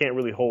I can't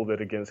really hold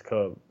it against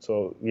Cub.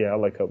 So, yeah, I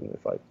like Cub in the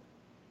fight.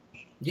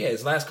 Yeah,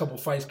 his last couple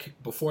fights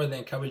before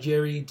then,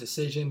 Kawajiri,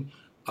 decision,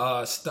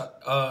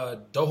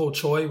 Doho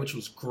Choi, which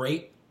was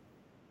great,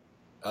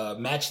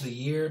 match of the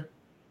year,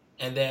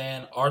 and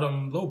then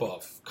Artem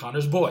Lobov,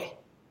 Conor's boy.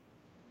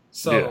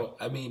 So,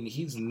 yeah. I mean,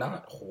 he's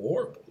not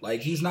horrible. Like,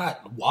 he's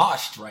not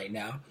washed right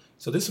now.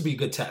 So this would be a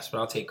good test, but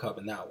I'll take Cub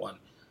in that one.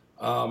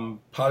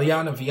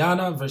 Polyana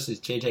Viana versus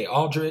JJ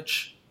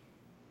Aldrich,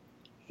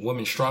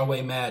 women's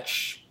strawweight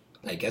match.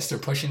 I guess they're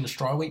pushing the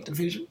strawweight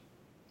division.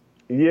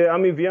 Yeah, I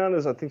mean,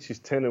 Viana's, I think she's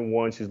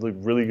 10-1. She's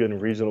looked really good in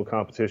regional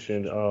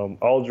competition.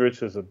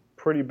 Aldrich is a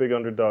pretty big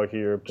underdog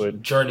here,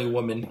 but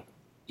Journeywoman.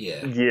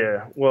 Yeah.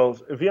 Yeah. Well,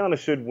 Viana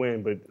should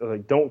win, but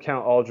like, don't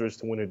count Aldrich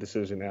to win a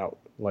decision out.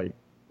 Like,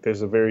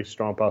 there's a very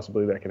strong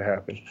possibility that could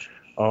happen.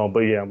 But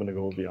yeah, I'm gonna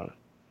go with Viana.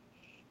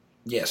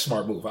 Yeah,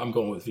 smart move. I'm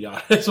going with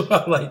Viana as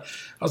well. I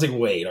was like,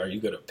 wait, are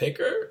you gonna pick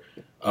her?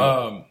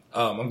 I'm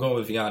going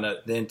with Viana.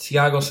 Then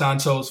Thiago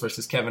Santos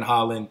versus Kevin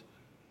Holland.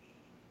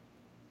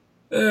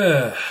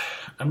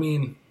 I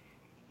mean,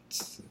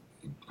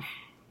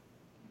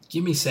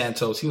 give me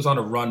Santos. He was on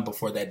a run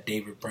before that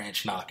David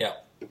Branch knockout.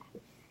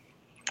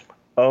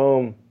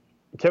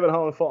 Kevin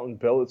Holland fought in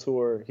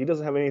Bellator. He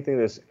doesn't have anything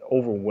that's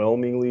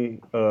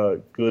overwhelmingly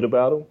good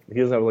about him. He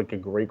doesn't have like a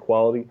great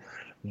quality.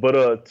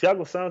 But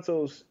Thiago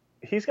Santos,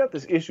 he's got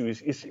this issue.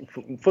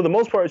 For the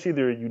most part, it's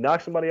either you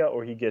knock somebody out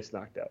or he gets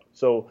knocked out.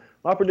 So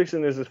my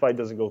prediction is this fight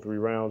doesn't go 3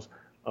 rounds.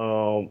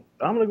 I'm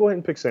going to go ahead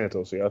and pick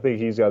Santos here. I think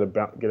he's got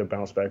to get a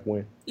bounce-back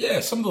win. Yeah,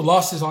 some of the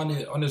losses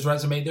on his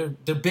resume,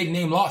 they're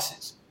big-name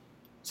losses.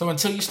 So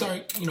until you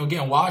start,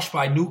 getting washed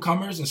by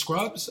newcomers and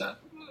scrubs, I'll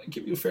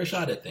give you a fair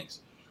shot at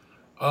things.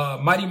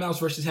 Mighty Mouse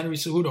versus Henry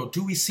Cejudo.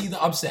 Do we see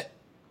the upset?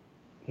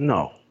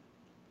 No.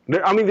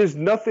 There's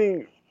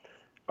nothing.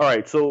 All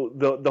right, so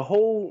the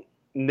whole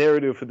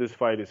narrative for this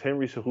fight is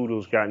Henry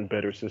Cejudo's gotten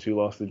better since he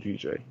lost to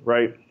DJ,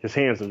 right? His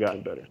hands have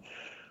gotten better.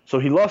 So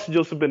he lost to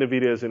Joseph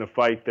Benavidez in a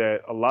fight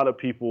that a lot of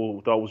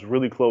people thought was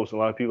really close, and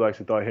a lot of people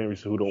actually thought Henry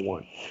Cejudo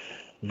won.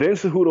 Then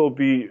Cejudo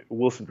beat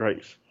Wilson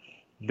Grace.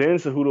 Then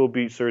Cejudo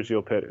beat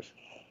Sergio Pettis.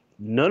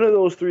 None of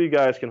those 3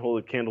 guys can hold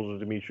a candle to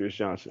Demetrius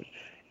Johnson.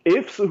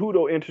 If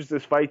Cejudo enters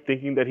this fight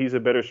thinking that he's a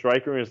better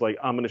striker and is like,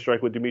 I'm going to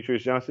strike with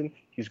Demetrius Johnson,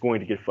 he's going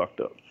to get fucked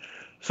up.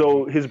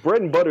 So his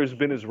bread and butter has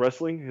been his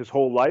wrestling his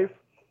whole life.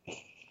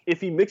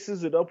 If he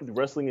mixes it up with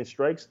wrestling and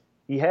strikes,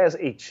 he has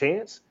a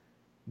chance.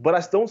 But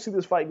I don't see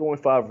this fight going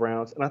 5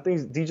 rounds, and I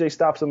think DJ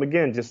stops him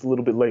again just a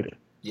little bit later.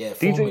 Yeah,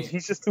 DJ,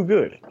 he's just too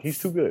good. He's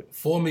too good.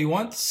 Fool me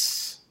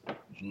once,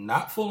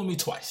 not fooling me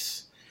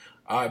twice.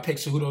 I picked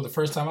Cejudo the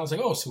first time. I was like,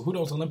 oh,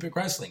 Cejudo's Olympic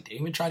wrestling. Didn't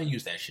even try to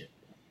use that shit.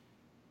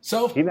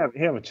 So he didn't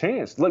have a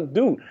chance. Look,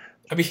 dude,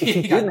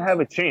 he didn't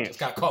have a chance. Just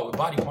got caught with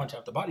body punch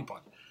after body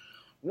punch.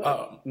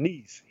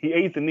 Knees. He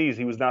ate the knees.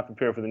 He was not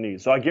prepared for the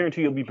knees. So I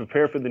guarantee he'll be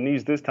prepared for the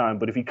knees this time.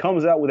 But if he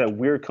comes out with that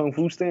weird kung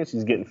fu stance,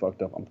 he's getting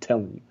fucked up. I'm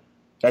telling you.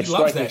 He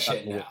loves that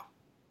shit now.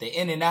 The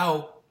in and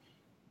out,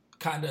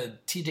 kind of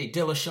TJ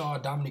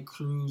Dillashaw, Dominic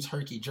Cruz,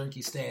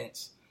 herky-jerky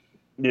stance.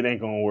 It ain't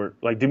going to work.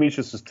 Like,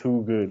 Demetrius is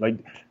too good. Like,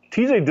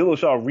 TJ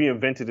Dillashaw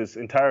reinvented his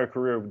entire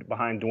career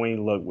behind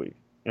Dwayne Ludwig.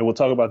 And we'll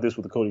talk about this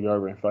with the Cody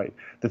Garbrandt fight.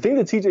 The thing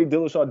that TJ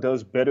Dillashaw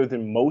does better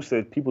than most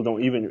that people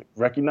don't even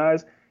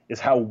recognize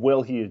is how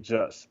well he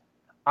adjusts.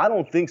 I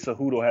don't think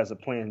Cejudo has a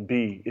plan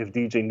B if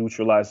DJ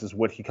neutralizes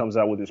what he comes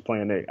out with his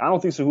plan A. I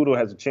don't think Cejudo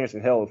has a chance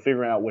in hell of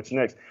figuring out what's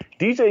next.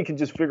 DJ can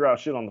just figure out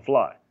shit on the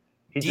fly.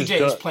 DJ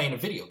is playing a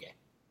video game.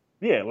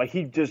 Yeah, like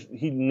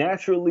he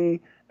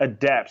naturally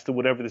adapts to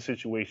whatever the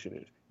situation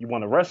is. You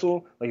want to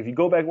wrestle? Like if you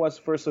go back and watch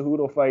the first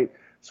Cejudo fight,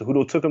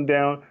 Cejudo took him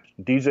down.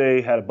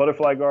 DJ had a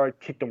butterfly guard,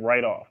 kicked him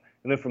right off.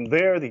 And then from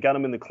there, they got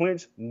him in the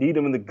clinch, kneed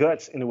him in the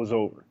guts, and it was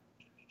over.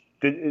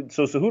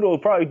 So Cejudo will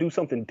probably do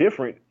something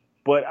different.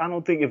 But I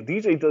don't think if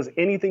DJ does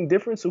anything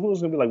different, Cejudo's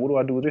going to be like, what do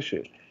I do with this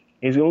shit? And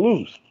he's going to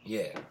lose.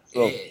 Yeah.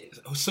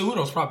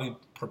 Cejudo's probably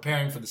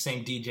preparing for the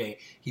same DJ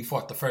he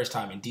fought the first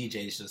time, and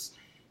DJ's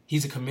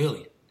he's a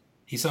chameleon.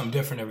 He's something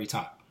different every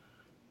time.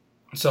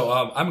 So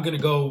I'm going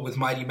to go with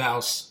Mighty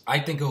Mouse. I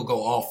think he'll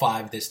go all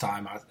 5 this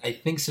time. I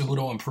think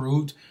Cejudo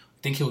improved.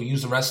 I think he'll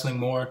use the wrestling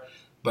more.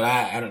 But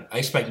I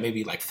expect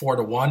maybe like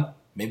 4-1,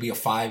 maybe a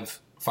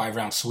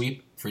 5-round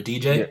sweep for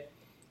DJ. Yeah.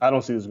 I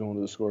don't see this going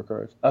to the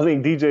scorecards. I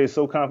think DJ is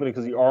so confident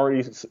because he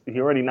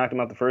already knocked him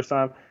out the first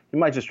time. He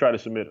might just try to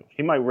submit him.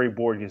 He might Ray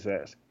Borg his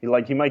ass. He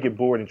might get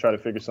bored and try to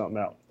figure something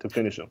out to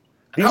finish him.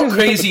 How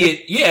crazy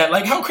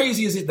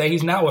is it that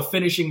he's now a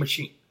finishing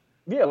machine?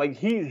 Yeah, like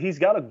he's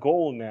got a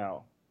goal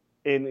now,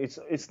 and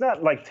it's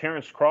not like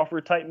Terrence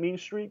Crawford type mean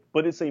streak,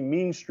 but it's a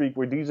mean streak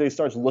where DJ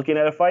starts looking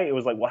at a fight. It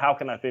was like, well, how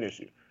can I finish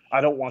you? I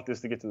don't want this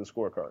to get to the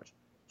scorecards.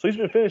 So he's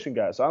been finishing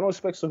guys. So I don't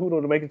expect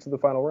Cejudo to make it to the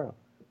final round.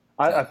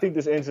 I think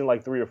this ends in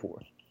like 3 or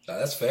 4.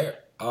 That's fair.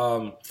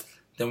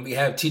 Then we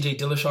have TJ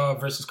Dillashaw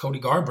versus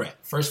Cody Garbrandt.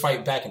 First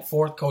fight back and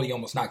forth. Cody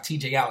almost knocked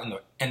TJ out in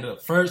the end of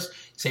the first.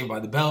 Saved by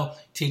the bell.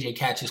 TJ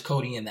catches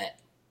Cody in that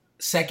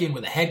second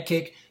with a head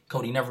kick.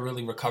 Cody never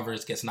really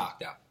recovers, gets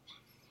knocked out.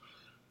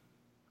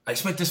 I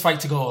expect this fight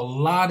to go a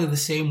lot of the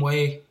same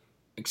way,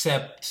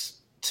 except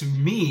to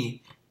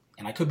me,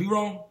 and I could be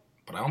wrong,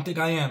 but I don't think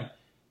I am,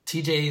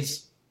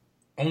 TJ's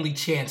only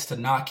chance to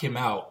knock him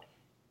out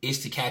is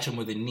to catch him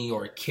with a knee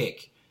or a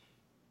kick.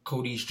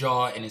 Cody's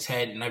jaw and his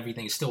head and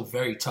everything is still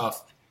very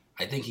tough.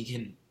 I think he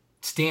can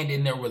stand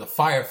in there with a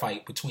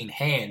firefight between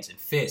hands and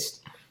fists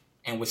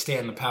and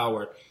withstand the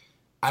power.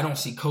 I don't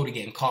see Cody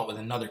getting caught with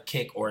another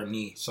kick or a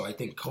knee, so I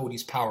think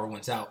Cody's power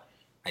wins out.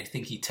 I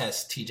think he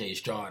tests TJ's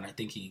jaw, and I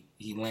think he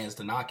lands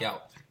the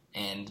knockout.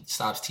 and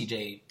stops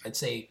TJ. I'd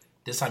say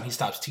this time he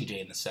stops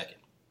TJ in the second.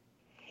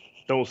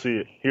 Don't see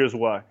it. Here's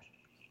why.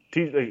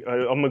 TJ,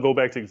 I'm going to go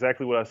back to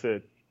exactly what I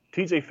said.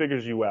 TJ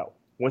figures you out.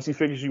 Once he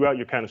figures you out,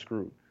 you're kind of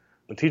screwed.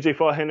 When TJ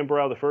fought Renan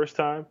Barão the first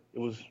time, it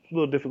was a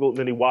little difficult.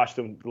 Then he watched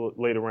him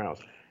later rounds.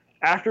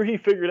 After he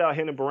figured out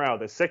Renan Barão,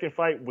 the second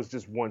fight was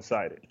just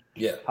one-sided.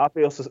 Yeah.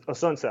 Rafael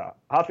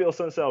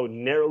Sunsao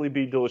narrowly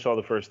beat Dillashaw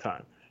the first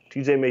time.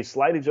 TJ made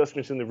slight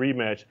adjustments in the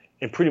rematch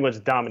and pretty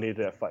much dominated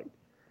that fight.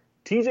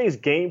 TJ's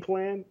game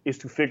plan is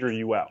to figure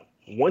you out.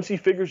 Once he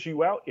figures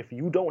you out, if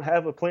you don't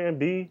have a plan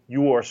B,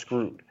 you are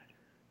screwed.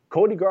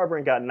 Cody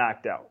Garbrandt got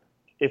knocked out.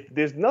 If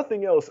there's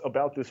nothing else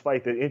about this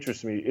fight that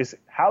interests me, is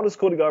how does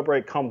Cody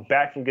Garbrandt come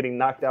back from getting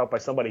knocked out by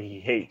somebody he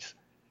hates?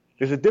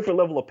 There's a different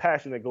level of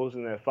passion that goes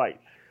in that fight.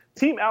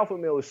 Team Alpha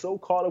Male is so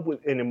caught up with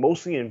and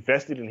emotionally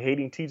invested in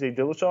hating TJ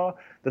Dillashaw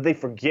that they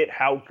forget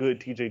how good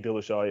TJ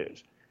Dillashaw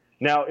is.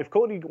 Now, if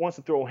Cody wants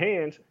to throw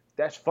hands,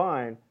 that's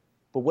fine.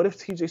 But what if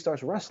TJ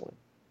starts wrestling?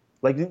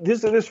 Like,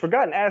 there's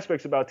forgotten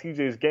aspects about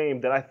TJ's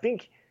game that I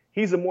think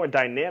he's a more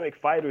dynamic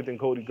fighter than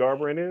Cody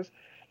Garbrandt is.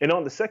 And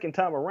on the second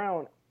time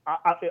around,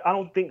 I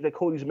don't think that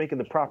Cody's making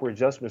the proper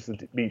adjustments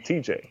to beat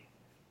TJ.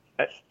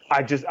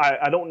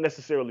 I don't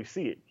necessarily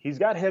see it. He's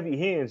got heavy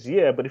hands,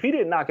 yeah, but if he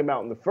didn't knock him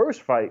out in the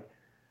first fight,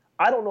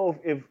 I don't know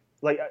if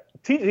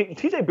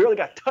TJ barely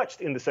got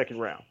touched in the second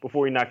round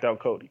before he knocked out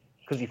Cody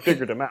because he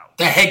figured him out.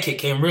 That head kick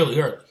came really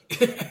early.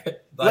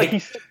 He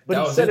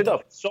set it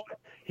up.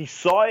 He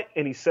saw it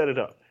and he set it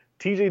up.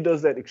 TJ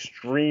does that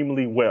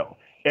extremely well.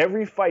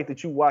 Every fight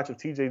that you watch of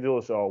TJ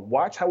Dillashaw,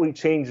 watch how he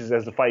changes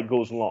as the fight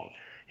goes along.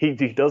 He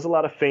does a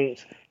lot of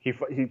feints. He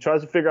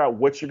tries to figure out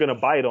what you're going to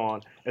bite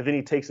on, and then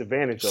he takes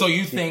advantage of it. So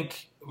you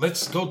think,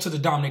 let's go to the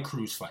Dominic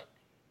Cruz fight.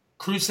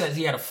 Cruz says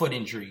he had a foot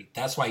injury.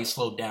 That's why he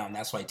slowed down.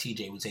 That's why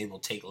TJ was able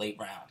to take late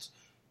rounds.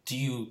 Do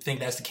you think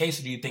that's the case,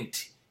 or do you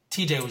think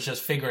TJ was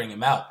just figuring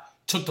him out,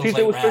 took those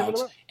late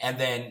rounds, and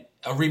then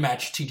a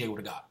rematch TJ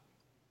would have got?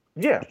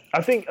 Yeah,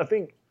 I think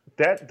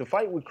that the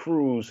fight with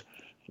Cruz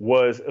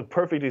was a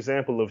perfect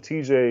example of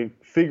TJ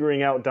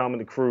figuring out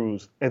Dominic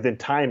Cruz and then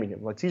timing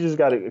him. Like, TJ's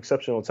got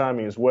exceptional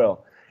timing as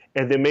well,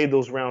 and then made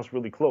those rounds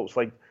really close.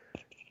 Like,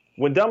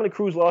 when Dominic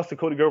Cruz lost to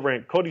Cody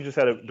Garbrandt, Cody just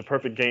had the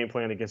perfect game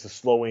plan against a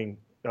slowing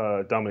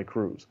Dominic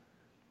Cruz.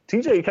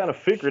 TJ kind of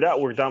figured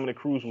out where Dominic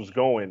Cruz was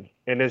going,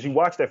 and as you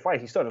watch that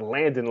fight, he started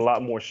landing a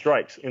lot more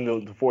strikes in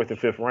the fourth and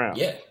fifth round.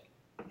 Yeah.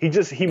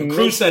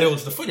 Cruz said it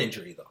was the foot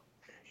injury, though.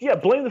 Yeah,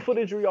 blame the foot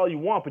injury all you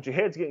want, but your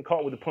head's getting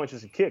caught with the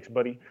punches and kicks,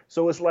 buddy.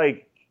 So it's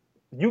like,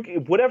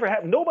 whatever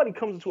happens, nobody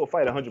comes into a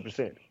fight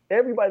 100%.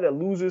 Everybody that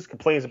loses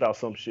complains about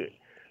some shit.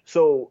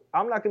 So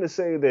I'm not going to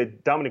say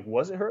that Dominic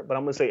wasn't hurt, but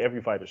I'm going to say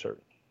every fighter's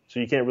hurt. So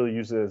you can't really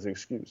use it as an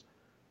excuse.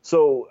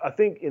 So I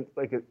think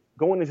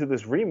going into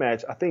this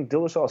rematch, I think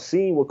Dillashaw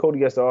seeing what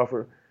Cody has to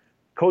offer,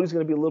 Cody's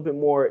going to be a little bit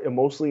more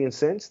emotionally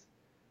incensed.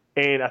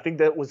 And I think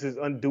that was his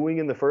undoing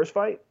in the first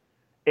fight.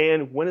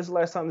 And when is the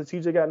last time that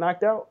TJ got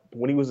knocked out?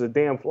 When he was a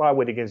damn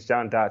flyweight against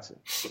John Dodson.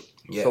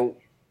 Yeah. So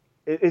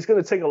it's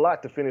going to take a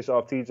lot to finish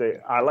off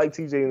TJ. I like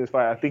TJ in this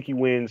fight. I think he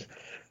wins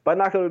by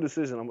knockout or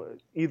decision.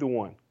 Either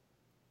one.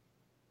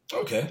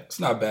 Okay, it's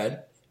not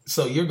bad.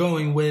 So you're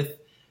going with,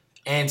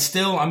 and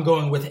still I'm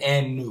going with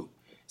Ngannou.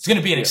 It's going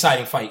to be an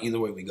exciting fight either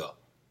way we go.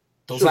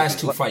 Those last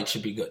two fights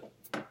should be good.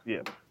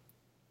 Yeah.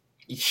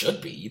 He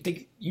should be.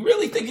 You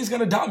really think he's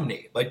going to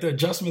dominate? Like, the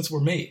adjustments were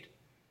made.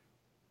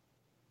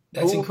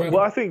 That's incredible.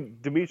 Well, I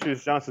think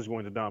Demetrius Johnson's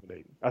going to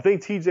dominate. I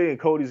think TJ and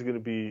Cody's going to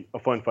be a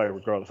fun fight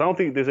regardless. I don't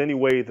think there's any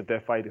way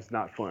that fight is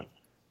not fun.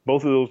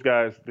 Both of those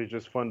guys, they're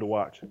just fun to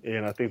watch.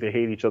 And I think they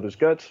hate each other's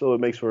guts, so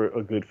it makes for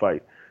a good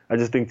fight. I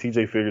just think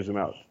TJ figures him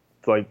out.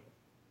 It's like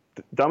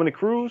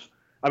Demetrius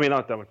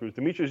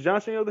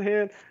Johnson, on the other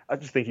hand, I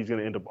just think he's going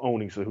to end up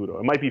owning Cejudo.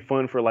 It might be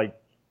fun for like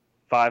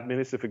 5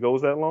 minutes if it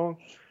goes that long,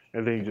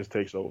 and then he just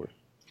takes over.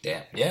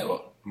 Yeah.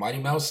 Well, Mighty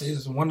Mouse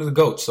is one of the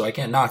GOATs, so I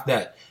can't knock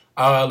that.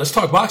 Let's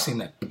talk boxing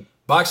then.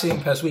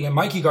 Boxing past weekend.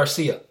 Mikey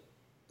Garcia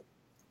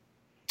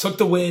took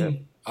the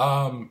win.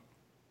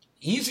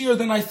 Easier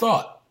than I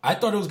thought. I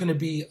thought it was going to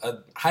be a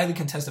highly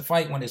contested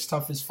fight, one of his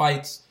toughest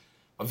fights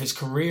of his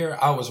career.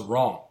 I was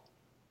wrong.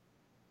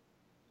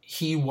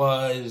 He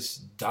was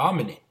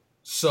dominant.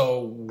 So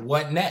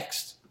what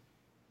next?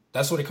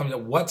 That's what it comes to.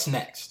 What's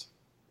next?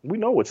 We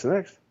know what's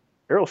next.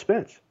 Errol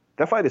Spence.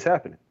 That fight is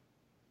happening.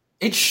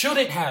 It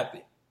shouldn't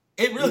happen.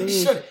 It really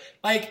shouldn't.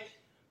 Like,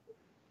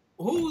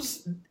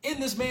 who's in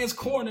this man's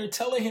corner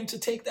telling him to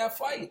take that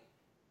fight?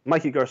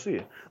 Mikey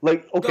Garcia.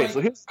 So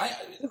here's...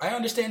 I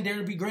understand dare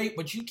to be great,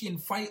 but you can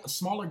fight a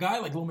smaller guy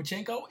like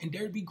Lomachenko and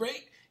dare to be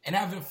great and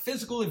have a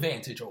physical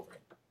advantage over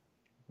him.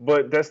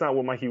 But that's not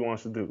what Mikey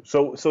wants to do.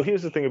 So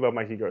here's the thing about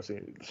Mikey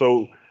Garcia.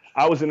 So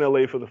I was in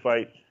LA for the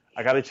fight.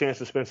 I got a chance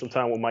to spend some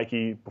time with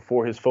Mikey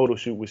before his photo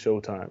shoot with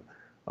Showtime.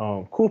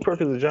 Cool perk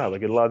of the job. I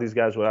get a lot of these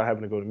guys without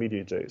having to go to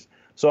media days.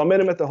 So I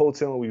met him at the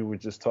hotel and we were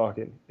just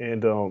talking.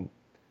 And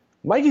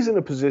Mikey's in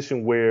a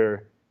position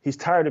where he's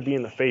tired of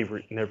being the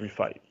favorite in every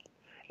fight.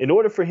 In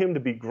order for him to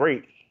be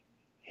great,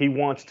 he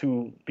wants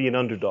to be an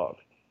underdog.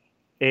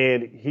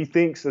 And he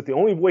thinks that the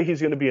only way he's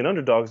going to be an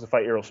underdog is to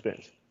fight Errol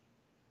Spence.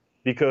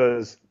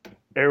 Because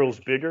Errol's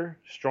bigger,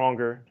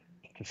 stronger,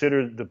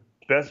 considered the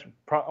best,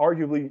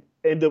 arguably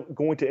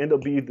going to end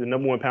up being the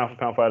number one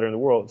pound-for-pound fighter in the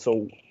world.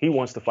 So he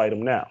wants to fight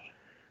him now.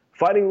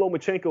 Fighting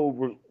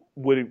Lomachenko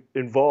would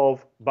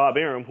involve Bob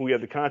Arum, who he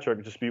had the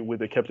contract dispute with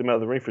that kept him out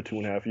of the ring for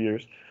 2.5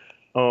 years.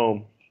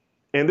 And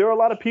there are a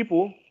lot of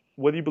people,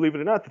 whether you believe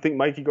it or not, that think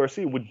Mikey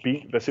Garcia would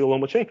beat Vasyl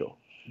Lomachenko.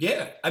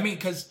 Yeah, I mean,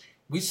 because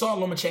we saw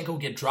Lomachenko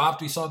get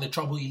dropped. We saw the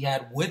trouble he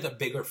had with a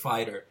bigger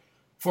fighter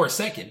for a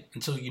second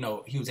until,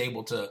 he was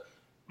able to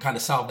kind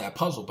of solve that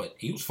puzzle. But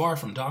he was far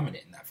from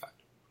dominant in that fight.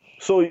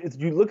 So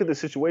you look at the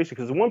situation,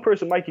 because the one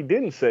person Mikey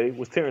didn't say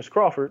was Terrence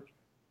Crawford,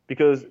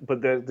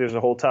 but there's a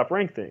whole Top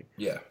Rank thing.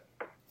 Yeah.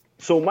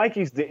 So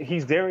Mikey's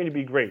daring to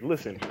be great.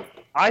 Listen,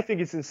 I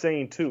think it's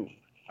insane too.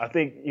 I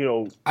think,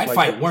 I'd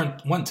fight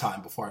one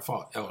time before I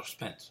fought Errol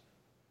Spence.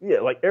 Yeah,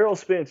 like Errol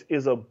Spence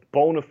is a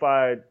bona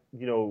fide,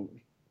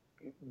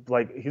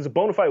 he's a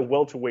bona fide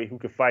welterweight who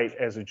could fight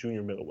as a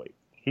junior middleweight.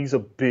 He's a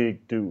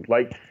big dude.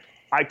 Like,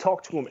 I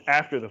talked to him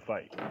after the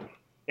fight,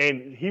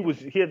 and he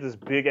had this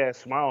big ass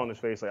smile on his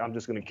face, like, I'm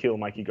just gonna kill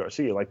Mikey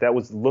Garcia. Like, that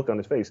was the look on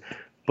his face.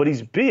 But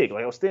he's big.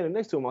 Like, I was standing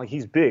next to him, like,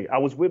 he's big. I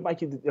was with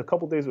Mikey a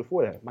couple days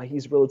before that.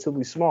 Mikey's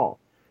relatively small.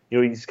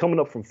 He's coming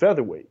up from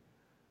featherweight.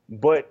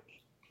 But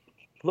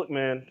look,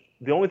 man,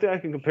 the only thing I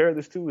can compare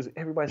this to is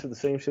everybody said the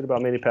same shit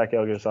about Manny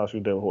Pacquiao against Oscar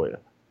De La Hoya.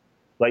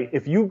 Like,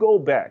 if you go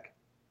back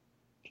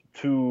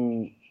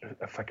to,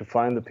 if I can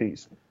find the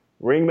piece,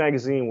 Ring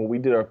Magazine, when we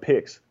did our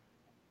picks,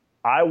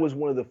 I was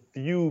one of the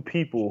few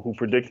people who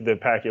predicted that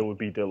Pacquiao would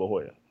beat De La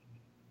Hoya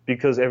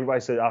because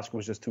everybody said Oscar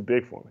was just too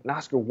big for him. And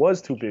Oscar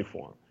was too big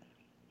for him.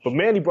 But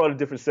Manny brought a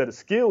different set of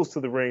skills to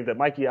the ring that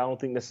Mikey, I don't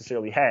think,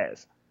 necessarily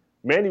has.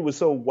 Manny was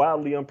so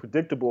wildly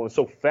unpredictable and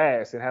so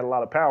fast and had a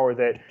lot of power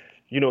that,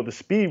 the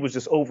speed was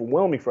just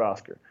overwhelming for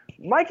Oscar.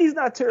 Mikey's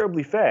not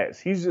terribly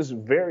fast. He's just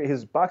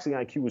his boxing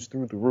IQ is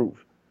through the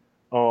roof.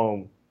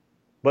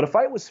 But a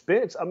fight with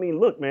Spence, I mean,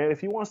 look, man,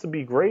 if he wants to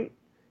be great,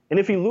 and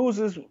if he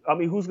loses, I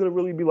mean, who's going to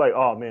really be like,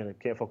 oh, man,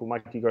 I can't fuck with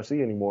Mikey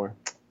Garcia anymore?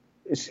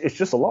 It's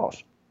just a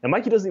loss. And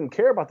Mikey doesn't even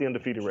care about the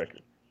undefeated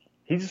record.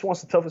 He just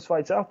wants the toughest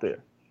fights out there.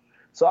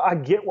 So I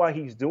get why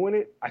he's doing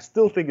it. I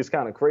still think it's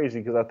kind of crazy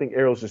because I think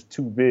Errol's just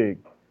too big.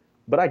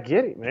 But I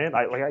get it, man.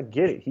 I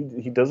get it.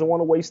 He doesn't want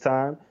to waste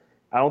time.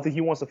 I don't think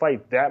he wants to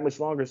fight that much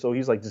longer. So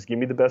he's like, just give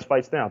me the best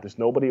fights now. There's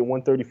nobody at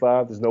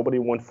 135. There's nobody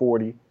at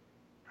 140.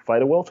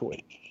 Fight a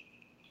welterweight.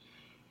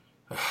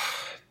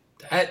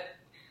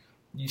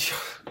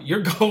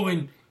 You're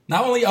going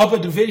not only up a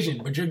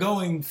division, but you're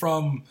going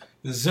from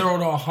 0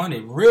 to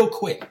 100 real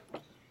quick.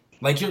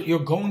 Like you're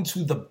going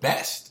to the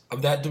best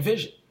of that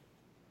division.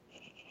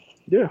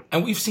 Yeah.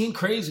 And we've seen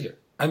crazier.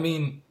 I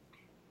mean,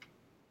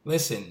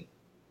 listen,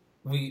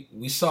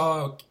 we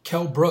saw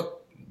Kell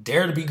Brook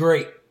dare to be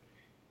great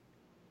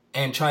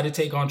and try to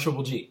take on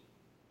Triple G.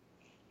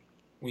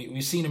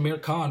 We've seen Amir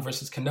Khan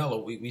versus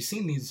Canelo. We've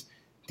seen these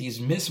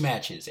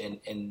mismatches,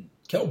 and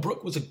Kell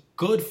Brook was a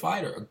good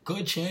fighter, a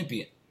good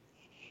champion.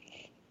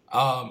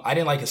 I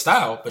didn't like his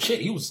style, but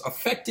shit, he was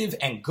effective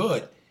and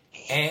good.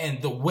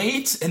 And the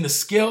weight and the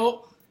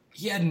skill,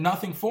 he had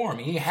nothing for him.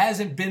 He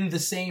hasn't been the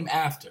same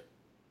after.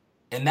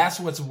 And that's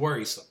what's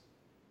worrisome.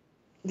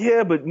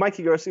 Yeah, but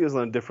Mikey Garcia is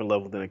on a different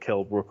level than a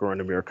Kell Brook or an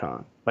Amir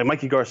Khan. Like,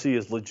 Mikey Garcia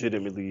is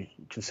legitimately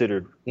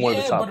considered one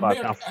of the top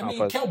five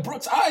fighters. Kell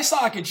Brook's eye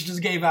socket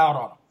just gave out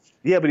on him.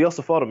 Yeah, but he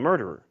also fought a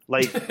murderer.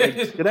 Like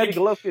Gennady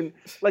Golovkin,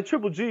 like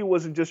Triple G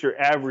wasn't just your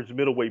average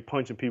middleweight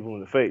punching people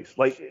in the face.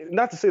 Like,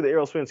 not to say that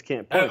Errol Spence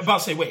can't punch. I was about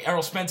to say, wait,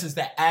 Errol Spence is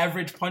the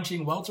average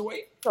punching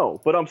welterweight? No,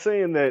 but I'm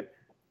saying that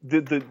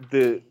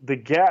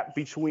the gap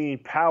between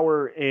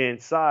power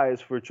and size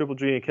for Triple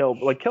G and Kell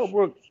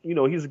Brook,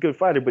 he's a good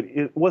fighter, but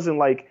it wasn't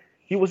like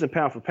he wasn't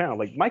pound for pound.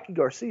 Like Mikey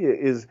Garcia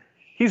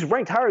he's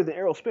ranked higher than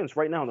Errol Spence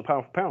right now on the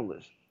pound for pound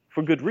list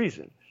for good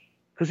reason,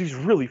 because he's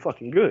really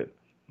fucking good.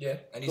 Yeah,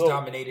 and he's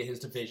dominated his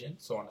division,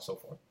 so on and so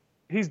forth.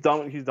 He's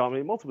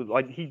dominated multiple.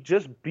 Like, he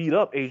just beat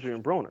up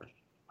Adrian Broner.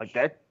 Like,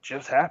 that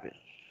just happened.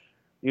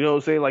 You know what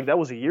I'm saying? Like, that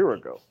was a year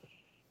ago.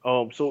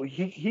 So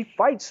he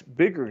fights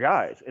bigger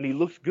guys, and he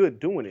looks good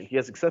doing it. He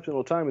has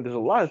exceptional time, and there's a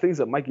lot of things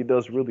that Mikey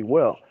does really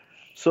well.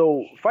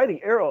 So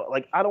fighting Errol,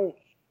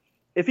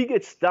 if he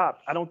gets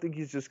stopped, I don't think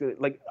he's just going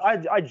to,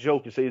 I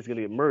joke and say he's going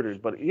to get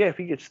murdered, but yeah, if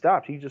he gets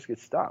stopped, he just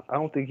gets stopped. I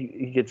don't think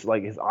he gets,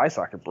 his eye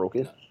socket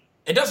broken.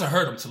 It doesn't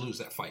hurt him to lose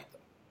that fight, though.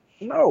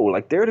 No,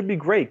 dare to be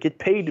great, get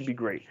paid to be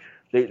great.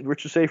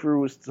 Richard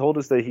Schaefer told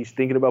us that he's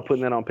thinking about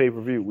putting that on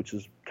pay-per-view, which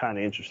is kind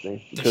of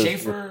interesting. Does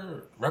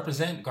Schaefer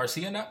represent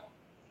Garcia now?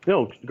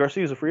 No,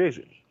 Garcia's a free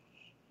agent.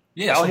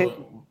 Yeah,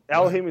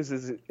 Al Heyman's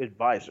his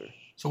advisor.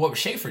 So what was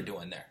Schaefer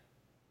doing there?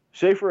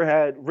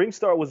 Schaefer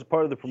Ringstar was a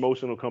part of the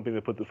promotional company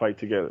that put the fight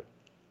together.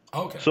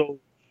 Okay. So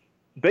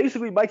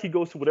basically, Mikey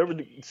goes to whatever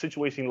the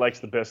situation he likes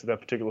the best at that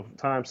particular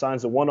time,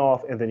 signs a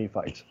one-off, and then he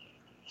fights.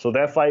 So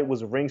that fight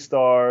was a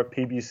Ringstar,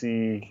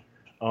 PBC,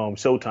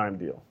 Showtime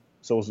deal.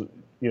 So,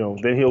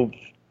 then he'll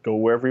go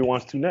wherever he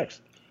wants to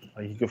next.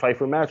 He can fight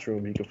for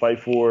Matchroom. He can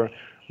fight for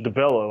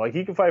DiBella. Like,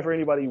 he can fight for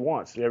anybody he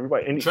wants.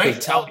 Everybody. Dre,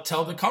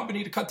 tell the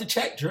company to cut the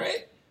check,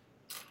 Dre.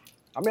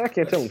 I mean, I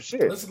can't tell him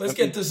shit. Let's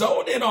get the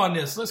zone in on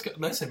this.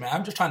 Listen, man.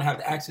 I'm just trying to have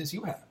the access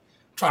you have.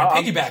 I'm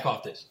trying to piggyback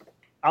off this.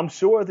 I'm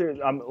sure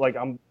I'm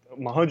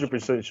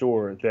 100%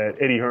 sure that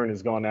Eddie Hearn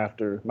has gone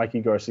after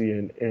Mikey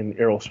Garcia and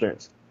Errol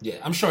Spence. Yeah,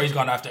 I'm sure he's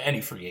gone after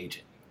any free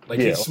agent. Like,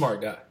 he's a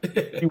smart guy.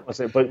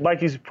 But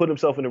Mikey's put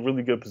himself in a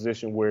really good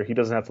position where he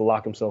doesn't have to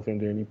lock himself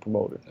into any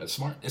promoter. That's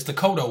smart. It's the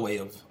Cotto way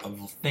of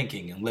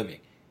thinking and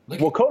living.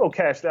 Cotto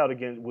cashed out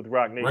again with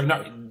Rock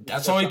Nation.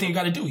 That's the only thing you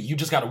got to do. You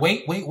just got to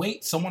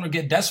wait. Someone will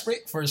get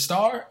desperate for a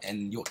star,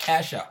 and you'll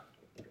cash out.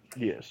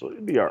 Yeah, so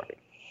it'll be all right.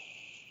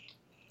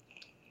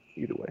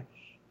 Either way.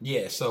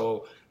 Yeah,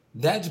 so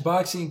that's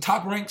boxing.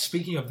 Top Rank,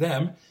 speaking of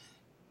them,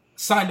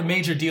 signed a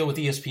major deal with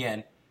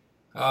ESPN.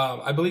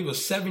 I believe it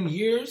was 7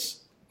 years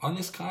on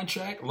this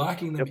contract,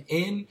 locking them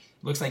in.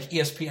 Looks like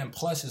ESPN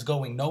Plus is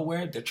going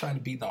nowhere. They're trying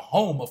to be the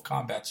home of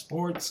combat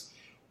sports.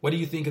 What do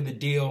you think of the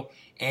deal?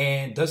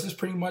 And does this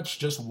pretty much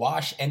just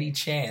wash any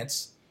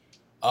chance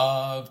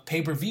of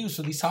pay-per-views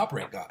for these Top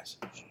Rank guys?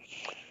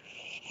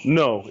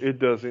 No, it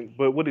doesn't.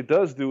 But what it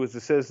does do is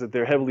it says that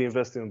they're heavily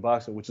invested in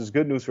boxing, which is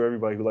good news for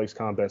everybody who likes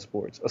combat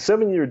sports. A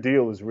 7-year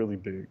deal is really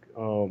big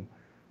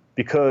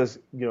because,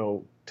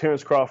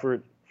 Terrence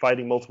Crawford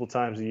fighting multiple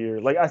times a year.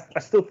 Like, I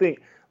still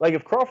think, like,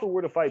 if Crawford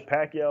were to fight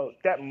Pacquiao,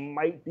 that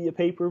might be a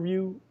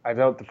pay-per-view. I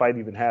doubt the fight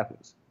even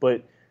happens.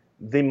 But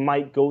they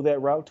might go that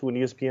route to an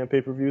ESPN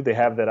pay-per-view. They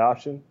have that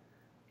option.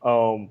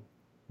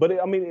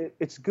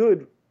 It's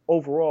good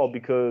overall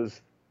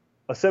because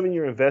a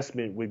 7-year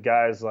investment with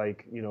guys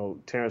like,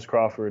 Terrence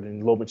Crawford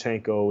and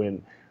Lomachenko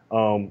and,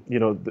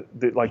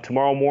 like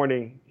tomorrow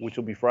morning, which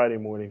will be Friday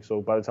morning.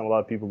 So by the time a lot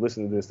of people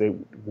listen to this, they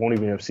won't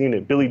even have seen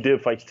it. Billy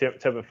Dibb fights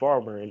Tevin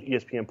Farmer and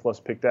ESPN Plus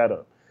picked that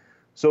up.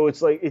 So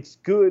it's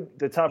good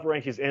that Top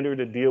Rank has entered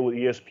a deal with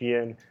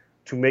ESPN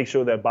to make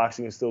sure that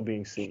boxing is still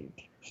being seen.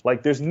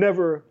 Like, there's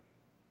never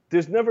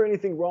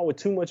anything wrong with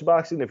too much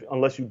boxing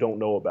unless you don't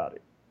know about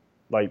it.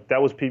 Like,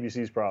 that was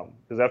PBC's problem.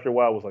 Because after a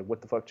while, it was like,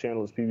 what the fuck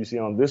channel is PBC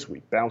on this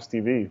week? Bounce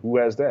TV. Who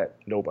has that?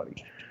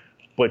 Nobody.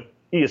 But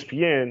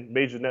ESPN,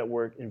 major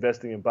network,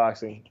 investing in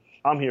boxing,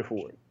 I'm here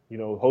for it.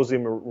 Jose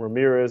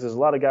Ramirez, there's a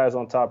lot of guys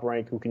on Top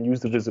Rank who can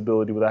use the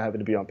visibility without having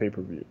to be on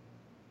pay-per-view.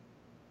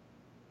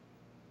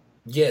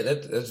 Yeah,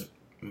 that's...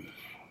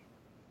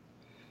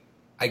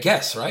 I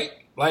guess, right?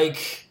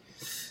 Like,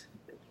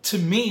 to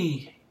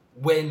me,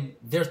 when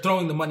they're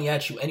throwing the money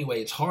at you anyway,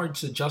 it's hard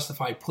to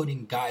justify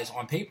putting guys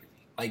on pay-per-view.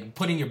 Like,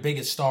 putting your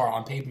biggest star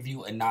on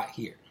pay-per-view and not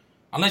here.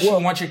 Unless you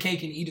want your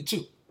cake and eat it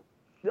too.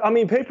 I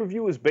mean,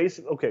 pay-per-view is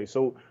basic. Okay,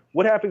 so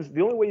what happens,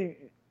 the only way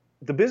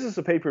the business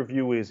of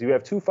pay-per-view is you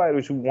have two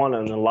fighters who want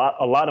a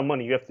lot of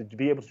money. You have to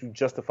be able to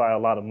justify a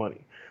lot of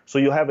money. So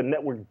you'll have a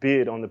network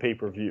bid on the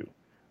pay-per-view,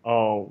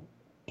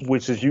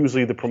 which is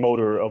usually the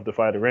promoter of the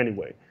fighter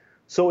anyway.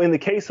 So in the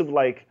case of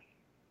like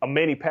a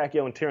Manny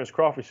Pacquiao and Terrence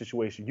Crawford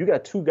situation, you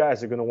got two guys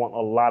that are going to want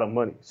a lot of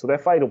money. So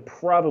that fight will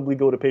probably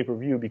go to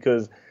pay-per-view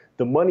because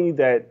the money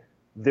that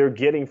they're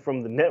getting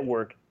from the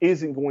network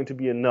isn't going to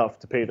be enough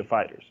to pay the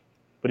fighters.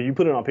 But if you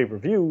put it on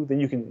pay-per-view, then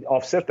you can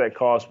offset that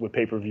cost with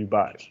pay-per-view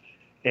buys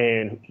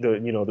and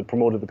the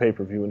promoter of the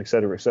pay-per-view and et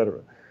cetera, et cetera.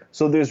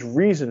 So there's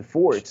reason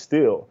for it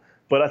still.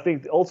 But I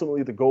think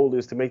ultimately the goal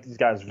is to make these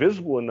guys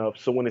visible enough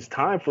so when it's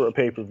time for a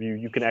pay-per-view,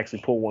 you can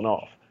actually pull one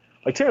off.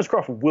 Like Terrence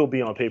Crawford will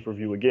be on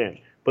pay-per-view again.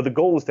 But the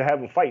goal is to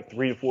have him fight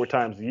 3 to 4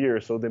 times a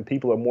year so then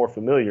people are more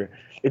familiar.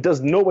 It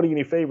does nobody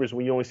any favors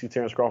when you only see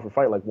Terrence Crawford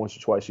fight like once or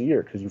twice a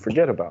year because you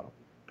forget about him.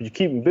 But you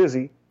keep him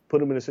busy,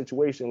 put him in a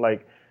situation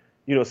like,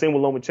 same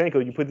with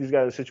Lomachenko. You put these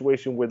guys in a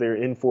situation where they're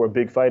in for a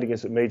big fight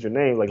against a major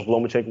name. Like if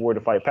Lomachenko were to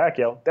fight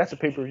Pacquiao, that's a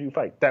pay-per-view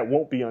fight. That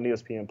won't be on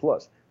ESPN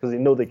Plus because they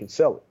know they can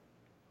sell it.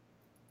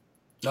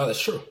 No,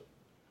 that's true.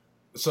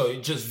 So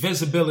just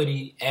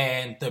visibility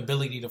and the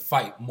ability to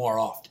fight more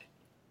often.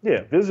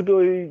 Yeah,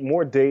 visibility,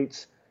 more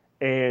dates,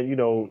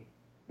 and,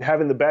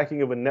 having the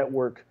backing of a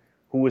network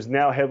who is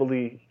now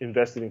heavily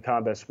invested in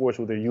combat sports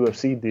with their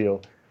UFC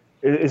deal.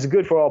 It's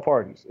good for all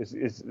parties.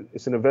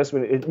 It's an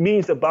investment. It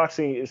means that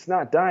boxing, it's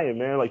not dying,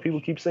 man. Like, people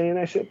keep saying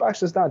that shit.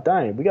 Boxing's not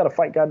dying. We got to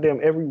fight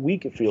goddamn every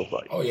week, it feels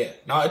like. Oh, yeah.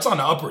 No, it's on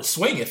the upward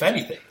swing, if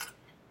anything.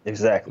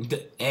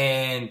 Exactly.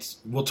 And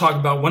we'll talk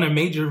about one of the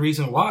major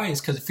reasons why is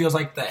because it feels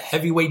like the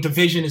heavyweight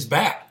division is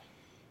back.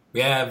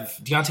 We have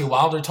Deontay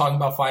Wilder talking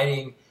about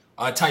fighting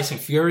Tyson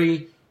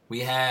Fury. We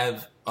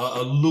have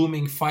a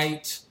looming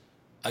fight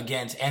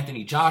against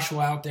Anthony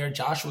Joshua out there.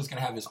 Joshua's going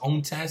to have his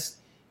own test.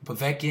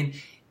 Povetkin.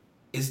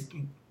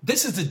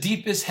 This is the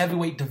deepest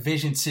heavyweight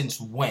division since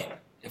when,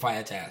 if I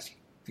had to ask you?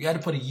 If you had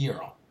to put a year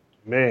on.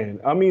 Man,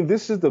 I mean,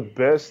 this is the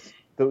best,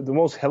 the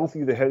most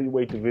healthy the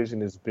heavyweight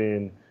division has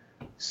been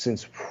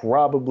since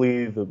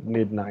probably the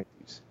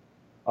mid-90s.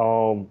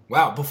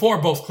 Wow, before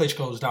both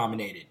Klitschko's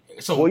dominated.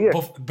 So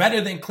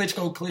better than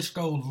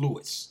Klitschko,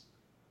 Lewis.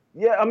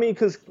 Yeah, I mean,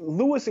 because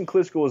Lewis and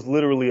Klitschko is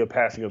literally a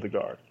passing of the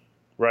guard,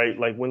 right?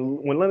 Like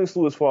when Lennox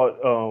Lewis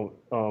fought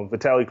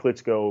Vitaly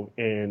Klitschko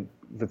and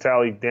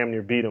Vitaly damn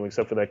near beat him,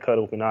 except for that cut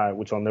open eye,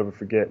 which I'll never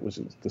forget, which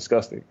is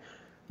disgusting.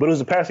 But it was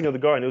the passing of the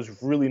guard, and there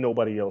was really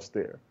nobody else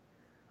there.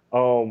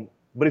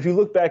 But if you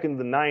look back in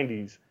the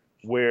 90s,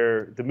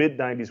 the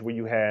mid-90s, where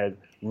you had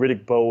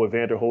Riddick Bowe,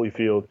 Evander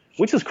Holyfield,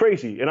 which is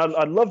crazy. And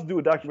I'd love to do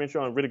a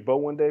documentary on Riddick Bowe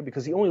one day,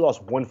 because he only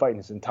lost one fight in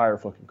his entire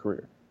fucking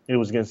career. It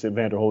was against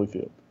Evander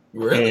Holyfield.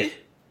 Really? And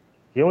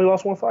he only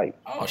lost one fight.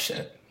 Oh,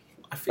 shit.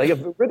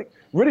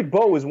 Riddick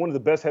Bowe is one of the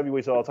best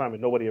heavyweights of all time,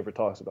 and nobody ever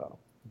talks about him.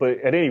 But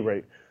at any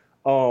rate,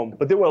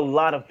 but there were a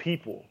lot of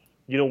people.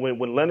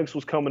 When Lennox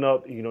was coming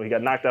up, he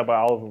got knocked out by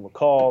Oliver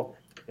McCall.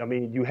 I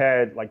mean, you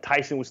had,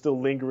 Tyson was still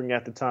lingering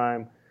at the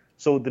time.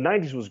 So the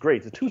 90s was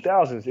great. The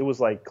 2000s, it was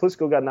like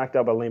Klitschko got knocked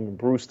out by Layman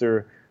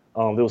Brewster.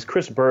 There was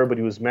Chris Burr, but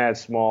he was mad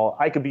small.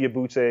 Ike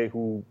Abute,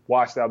 who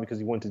washed out because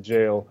he went to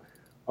jail.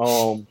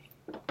 And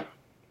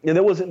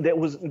there wasn't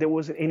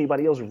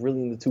anybody else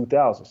really in the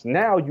 2000s.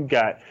 Now you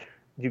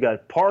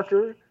got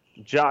Parker,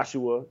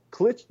 Joshua,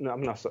 not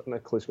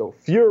Klitschko,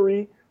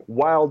 Fury,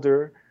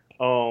 Wilder.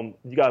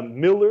 You got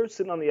Miller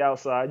sitting on the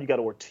outside. You got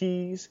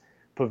Ortiz.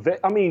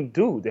 I mean,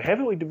 dude, the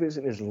heavyweight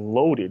division is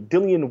loaded.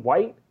 Dillian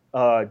White,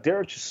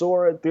 Derek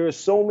Chisora. There's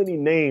so many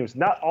names.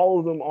 Not all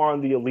of them are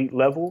on the elite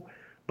level,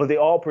 but they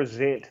all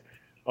present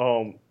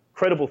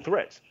credible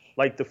threats.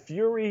 Like the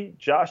Fury,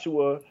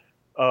 Joshua,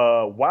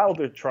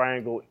 Wilder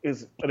triangle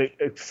is an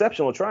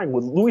exceptional triangle,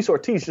 with Luis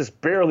Ortiz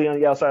just barely on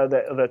the outside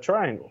of that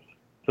triangle.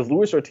 Because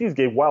Luis Ortiz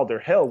gave Wilder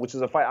hell, which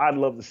is a fight I'd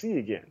love to see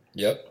again.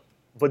 Yep.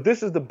 But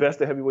this is the best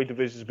the heavyweight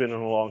division has been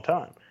in a long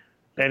time.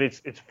 And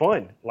it's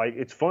fun.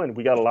 It's fun.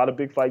 We got a lot of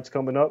big fights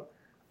coming up.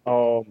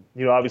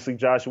 Obviously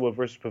Joshua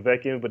versus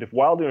Povetkin. But if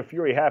Wilder and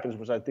Fury happens,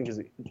 which I think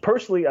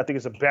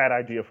it's a bad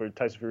idea for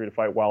Tyson Fury to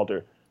fight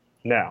Wilder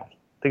now.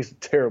 I think it's a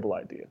terrible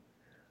idea.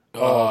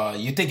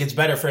 You think it's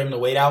better for him to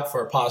wait out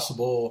for a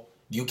possible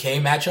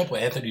UK matchup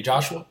with Anthony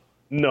Joshua?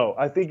 No,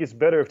 I think it's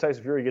better if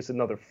Tyson Fury gets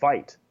another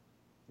fight.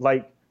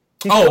 Knock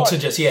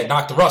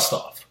the rust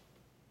off.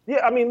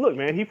 Yeah, I mean, look,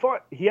 man,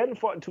 he hadn't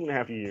fought in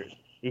 2.5 years.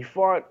 He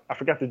fought, I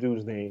forgot the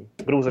dude's name,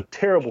 but it was a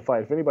terrible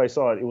fight. If anybody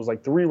saw it, it was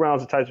like 3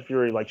 rounds of Tyson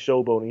Fury,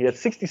 showboating. He had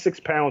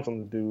 66 pounds on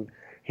the dude.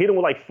 Hit him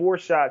with 4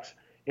 shots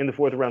in the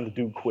 4th round. The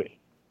dude quit.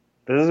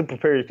 That doesn't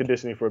prepare your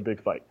conditioning for a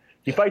big fight.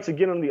 He fights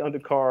again on the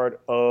undercard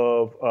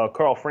of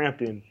Carl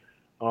Frampton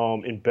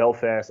in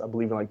Belfast, I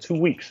believe, in 2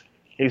 weeks.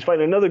 And he's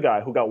fighting another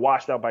guy who got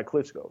washed out by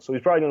Klitschko. So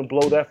he's probably going to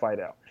blow that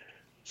fight out.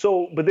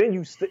 So, but then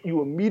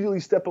you immediately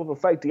step up and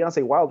fight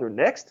Deontay Wilder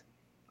next?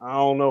 I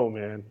don't know,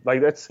 man.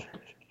 That's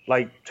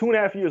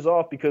 2.5 years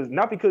off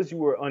not because you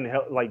were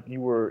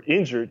you were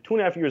injured.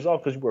 2.5 years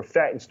off because you were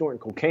fat and snorting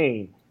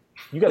cocaine.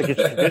 You got to get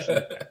your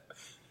conditioning back.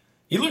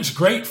 He looks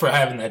great for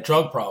having that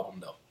drug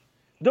problem, though.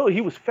 No,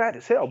 he was fat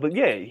as hell, but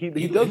yeah, he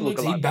does look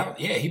a lot.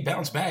 He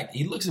bounced back.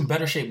 He looks in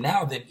better shape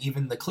now than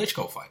even the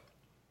Klitschko fight.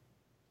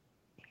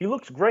 He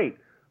looks great,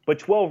 but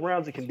 12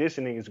 rounds of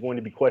conditioning is going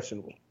to be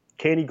questionable.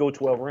 Can he go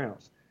 12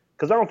 rounds?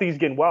 Because I don't think he's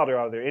getting Wilder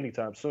out of there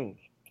anytime soon.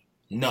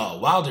 No,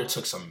 Wilder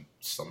took some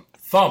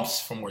thumps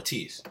from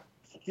Ortiz.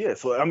 Yeah,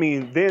 so I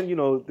mean, then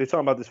they're talking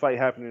about this fight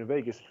happening in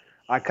Vegas.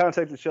 I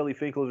contacted Shelly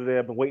Finkel today.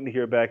 I've been waiting to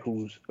hear back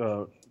who's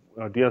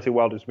Deontay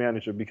Wilder's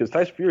manager, because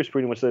Tyson Fury's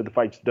pretty much said the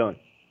fight's done.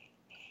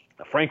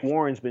 Frank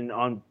Warren's been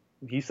on.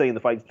 He's saying the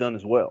fight's done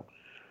as well.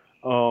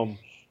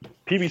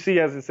 PBC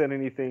hasn't said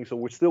anything, so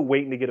we're still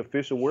waiting to get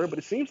official word. But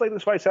it seems like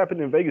this fight's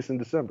happening in Vegas in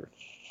December.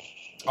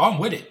 I'm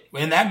with it,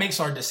 and that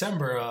makes our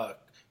December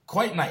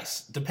quite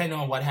nice. Depending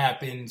on what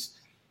happens,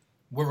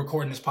 we're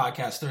recording this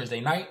podcast Thursday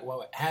night.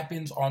 What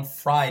happens on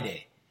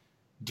Friday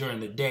during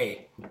the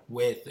day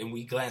and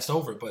we glanced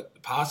over,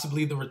 but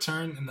possibly the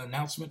return and the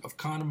announcement of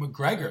Conor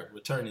McGregor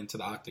returning to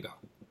the octagon.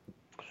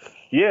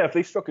 Yeah, if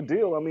they struck a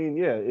deal, I mean,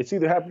 yeah, it's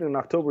either happening in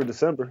October or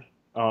December,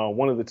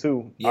 one of the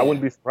two. Yeah. I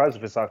wouldn't be surprised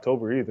if it's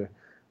October either.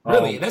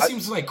 Really? That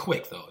seems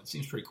quick, though. It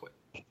seems pretty quick.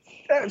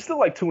 Yeah, it's still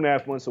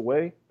 2.5 months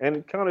away,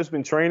 and Conor's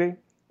been training,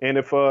 and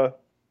if,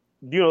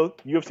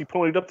 UFC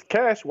ponied up the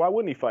cash, why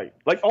wouldn't he fight?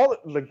 The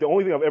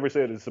only thing I've ever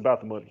said is it's about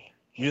the money.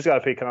 You just got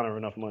to pay Conor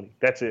enough money.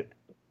 That's it.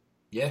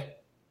 Yeah.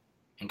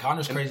 And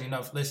Conor's crazy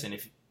enough. Listen,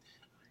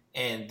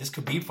 and this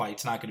Khabib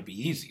fight's not going to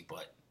be easy,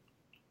 but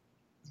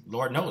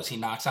Lord knows he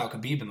knocks out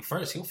Khabib in the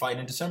first. He'll fight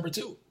in December,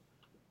 too.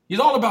 He's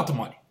all about the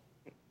money.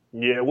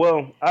 Yeah,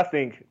 well, I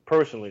think,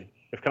 personally,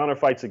 if Conor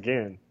fights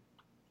again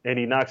and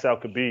he knocks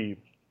out Khabib,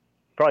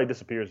 probably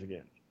disappears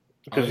again.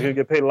 Because he'll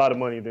get paid a lot of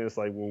money, then it's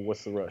well,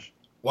 what's the rush?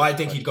 Well, I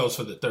think he goes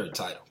for the 3rd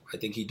title. I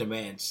think he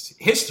demands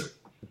history.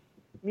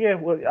 Yeah,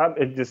 well,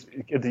 is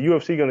the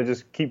UFC going to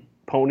just keep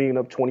ponying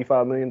up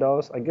 $25 million?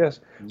 I guess.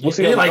 We'll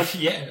see.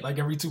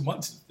 Every 2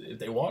 months if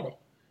they want him.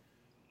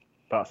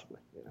 Possibly,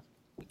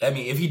 yeah. I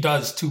mean, if he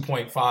does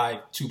 2.5,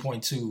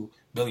 2.2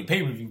 million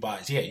pay-per-view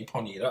buys, yeah, you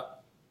pony it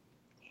up.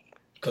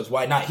 Because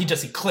why not? He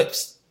just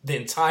eclipsed the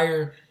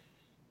entire,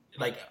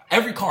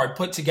 every card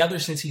put together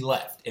since he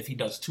left, if he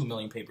does 2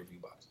 million pay-per-view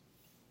buys.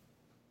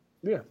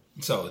 Yeah.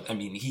 So, I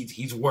mean,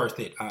 he's worth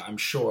it, I'm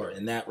sure,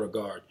 in that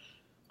regard.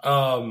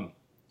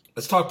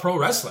 Let's talk pro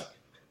wrestling.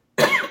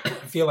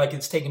 I feel like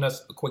it's taken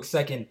us a quick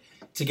second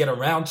to get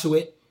around to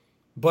it.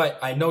 But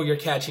I know you're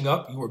catching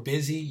up. You were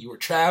busy. You were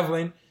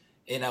traveling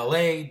in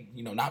LA,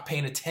 not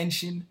paying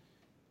attention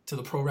to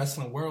the pro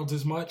wrestling world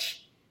as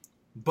much.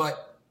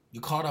 But you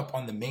caught up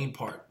on the main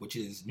part, which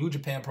is New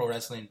Japan Pro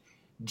Wrestling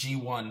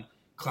G1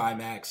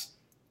 Climax.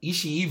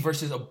 Ishii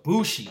versus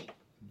Ibushi.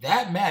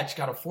 That match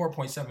got a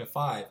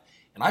 4.75,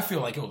 and I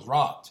feel like it was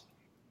robbed.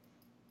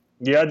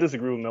 Yeah, I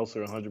disagree with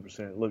Meltzer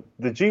 100%. Look,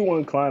 the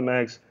G1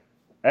 Climax,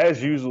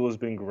 as usual, has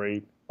been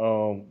great.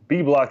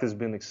 B Block has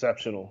been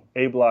exceptional.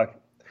 A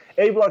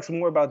Block's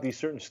more about these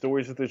certain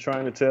stories that they're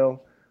trying to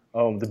tell.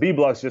 The B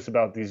Block's just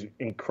about these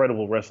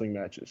incredible wrestling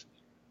matches.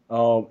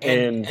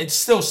 And it's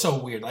still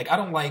so weird. Like I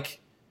don't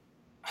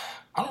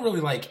really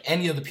like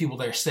any of the people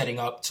that are setting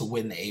up to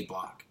win the A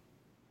Block.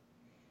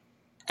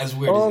 As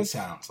weird as it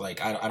sounds,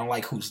 like I don't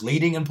like who's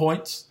leading in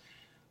points.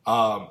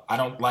 I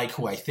don't like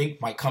who I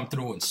think might come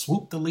through and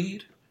swoop the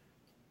lead.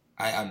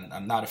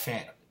 I'm not a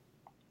fan of it.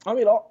 I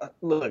mean,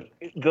 look,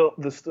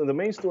 the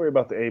main story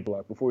about the A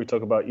Block, before we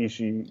talk about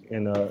Ishii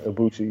and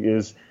Ibushi,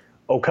 is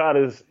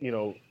Okada's,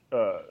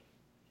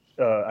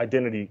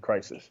 identity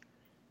crisis.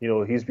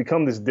 He's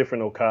become this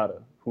different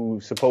Okada who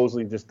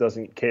supposedly just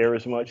doesn't care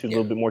as much. He's a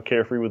little bit more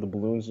carefree with the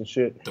balloons and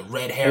shit. The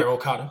red hair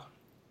Okada.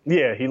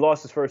 Yeah, he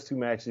lost his first 2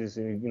 matches,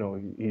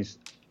 and he's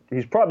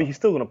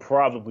still going to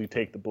probably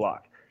take the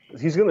block.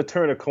 He's going to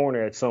turn a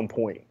corner at some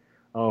point.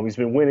 He's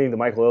been winning the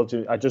Michael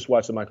Elgin. I just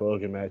watched the Michael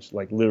Elgin match,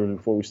 like literally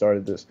before we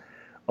started this.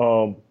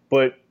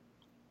 But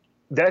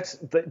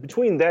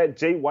between that,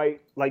 Jay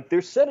White, like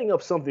they're setting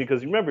up something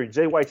because remember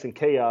Jay White's in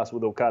chaos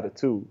with Okada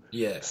too.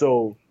 Yeah.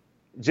 So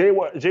Jay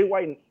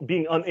White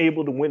being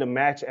unable to win a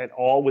match at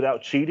all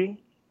without cheating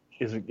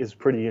is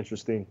pretty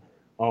interesting.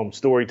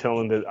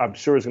 Storytelling that I'm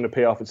sure is going to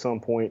pay off at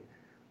some point.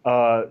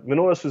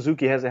 Minoru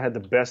Suzuki hasn't had the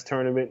best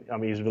tournament. I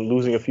mean, he's been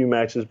losing a few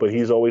matches, but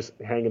he's always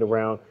hanging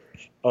around.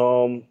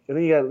 And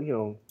then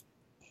you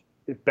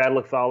got, Bad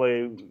Luck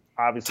Fale,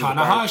 obviously.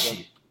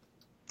 Tanahashi.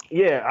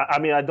 Yeah, I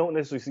mean, I don't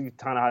necessarily see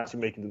Tanahashi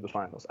making it to the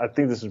finals. I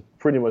think this is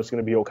pretty much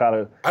going to be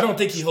Okada. I don't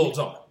think he holds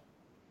on.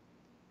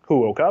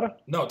 Who, Okada?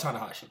 No,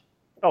 Tanahashi.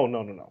 Oh,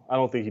 no. I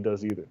don't think he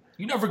does either.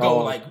 You never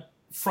go,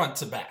 front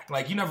to back.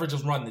 Like, you never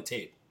just run the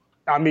tape.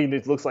 I mean,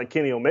 it looks like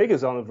Kenny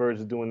Omega's on the verge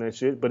of doing that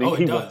shit, but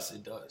it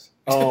does.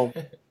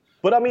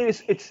 But I mean,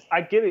 it's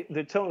I get it.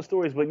 They're telling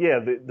stories, but yeah,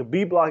 the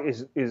B Block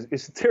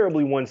is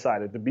terribly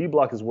one-sided. The B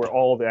Block is where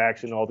all the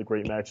action, all the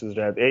great matches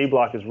are at. The A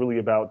Block is really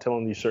about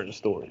telling these certain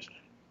stories.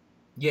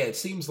 Yeah, it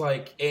seems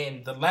like,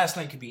 and the last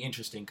night could be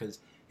interesting because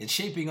it's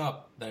shaping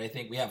up that I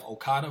think we have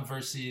Okada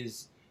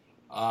versus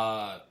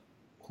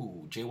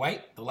Jay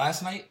White the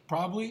last night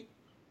probably.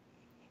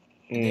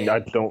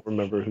 I don't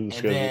remember who's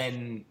scheduled. And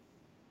then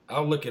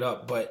I'll look it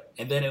up,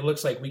 and then it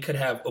looks like we could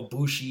have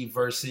Ibushi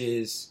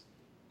versus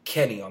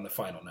Kenny on the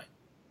final night.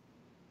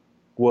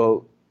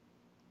 Well,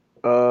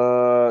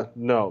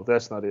 no,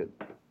 that's not it.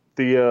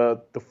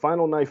 The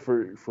final night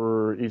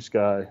for each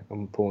guy,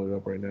 I'm pulling it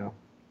up right now.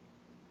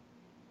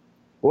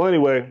 Well,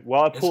 anyway,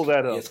 while I pull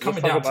that up, it's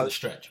coming down to the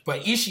stretch.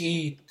 But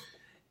Ishii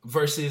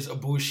versus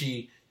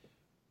Ibushi,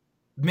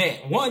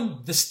 man,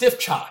 the stiff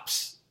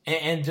chops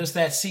and just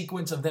that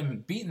sequence of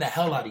them beating the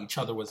hell out of each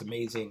other was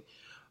amazing.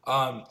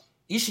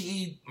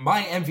 Ishii,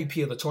 my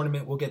MVP of the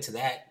tournament, we'll get to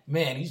that.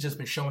 Man, he's just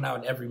been showing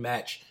out in every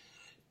match.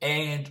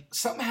 And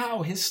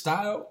somehow his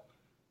style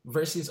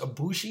versus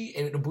Ibushi,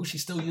 and Ibushi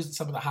still using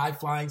some of the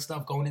high-flying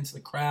stuff going into the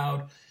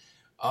crowd,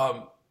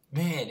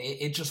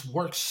 it just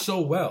works so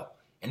well.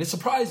 And it's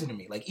surprising to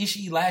me. Like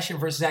Ishii last year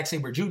versus Zack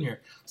Sabre Jr.,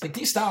 it's like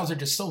these styles are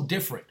just so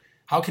different.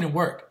 How can it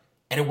work?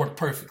 And it worked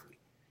perfectly.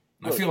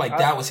 And I feel like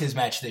that was his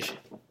match this year.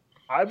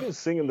 I've been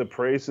singing the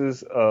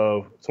praises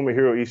of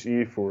Tomohiro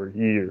Ishii for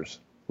years.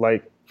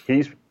 Like,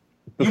 you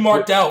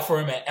marked out for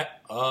him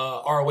at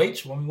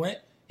ROH when we went,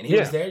 and he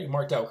was there. You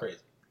marked out crazy.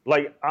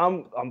 Like,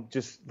 I'm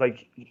just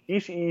like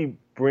Ishii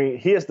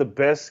he has the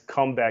best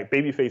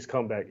babyface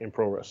comeback in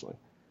pro wrestling.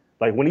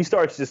 Like when he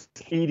starts just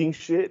eating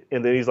shit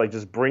and then he's like,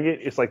 just bring it.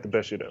 It's like the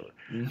best shit ever.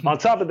 Mm-hmm. On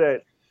top of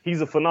that,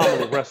 he's a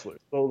phenomenal wrestler.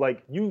 So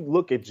like you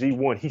look at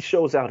G1, he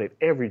shows out at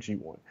every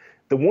G1.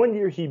 The one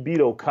year he beat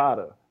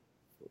Okada,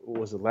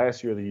 was it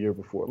last year or the year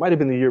before? It might have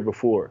been the year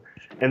before.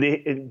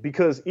 And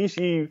because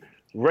Ishii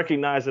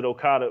recognized that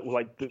Okada,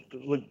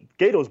 look,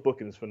 Gato's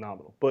booking is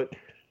phenomenal, but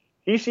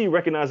Ishii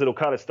recognized that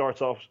Okada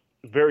starts off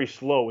very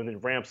slow and then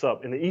ramps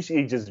up, and the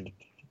Ishii just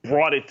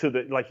brought it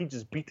he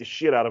just beat the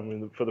shit out of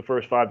him for the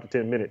first 5 to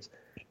 10 minutes.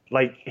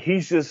 Like,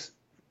 he's just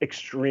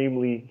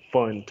extremely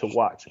fun to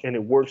watch, and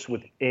it works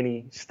with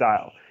any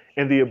style.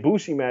 And the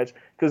Ibushi match,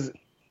 because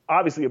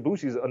obviously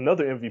Ibushi is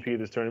another MVP of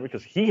this tournament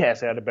because he has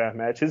had a bad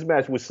match. His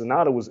match with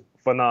Sonata was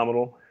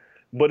phenomenal,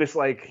 but it's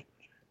like,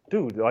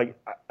 dude, like,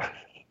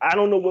 I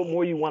don't know what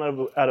more you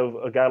want out of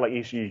a guy like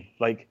Ishii.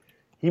 Like,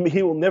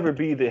 he will never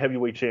be the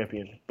heavyweight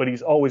champion, but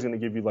he's always going to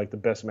give you, like, the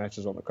best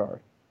matches on the card.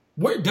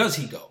 Where does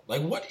he go?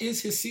 Like, what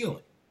is his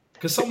ceiling?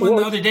 Because someone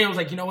the other day was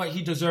like, you know what?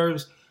 He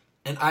deserves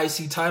an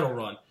IC title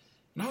run.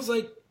 And I was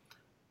like,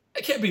 I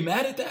can't be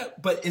mad at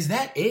that, but is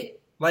that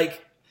it?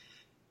 Like,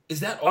 is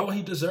that all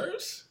he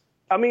deserves?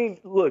 I mean,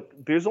 look,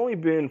 there's only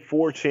been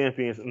 4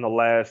 champions in the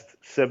last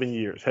 7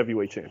 years,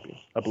 heavyweight champions,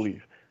 I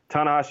believe.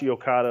 Tanahashi,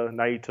 Okada,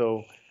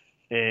 Naito,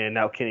 and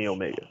now Kenny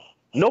Omega.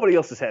 Nobody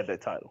else has had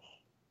that title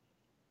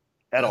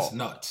at all. That's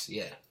nuts,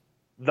 yeah.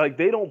 Like,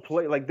 they don't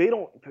play, like,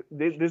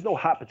 there's no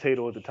hot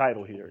potato at the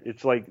title here.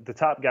 It's like the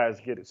top guys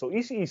get it. So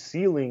Ishii's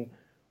ceiling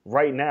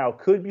right now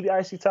could be the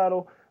IC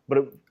title,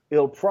 but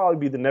it'll probably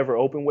be the never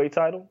open weight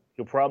title.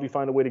 He'll probably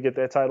find a way to get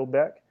that title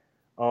back.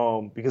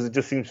 Because it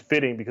just seems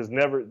fitting because the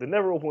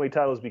never open weight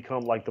title has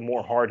become like the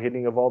more hard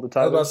hitting of all the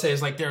titles. I was about to say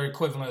it's like their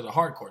equivalent of the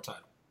hardcore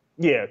title.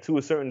 Yeah, to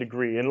a certain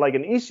degree. And like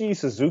an Ishii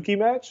Suzuki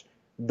match,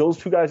 those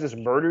two guys just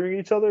murdering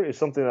each other is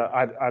something that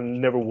I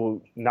never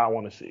will not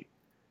want to see.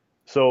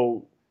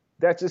 So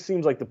that just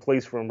seems like the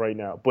place for him right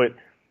now. But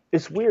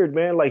it's weird,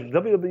 man. Like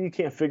WWE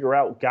can't figure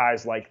out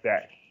guys like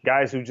that.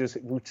 Guys who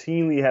just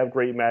routinely have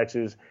great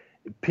matches.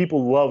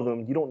 People love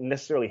them. You don't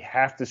necessarily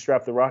have to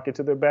strap the rocket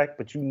to their back,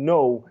 but you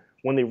know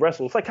when they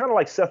wrestle. It's like kind of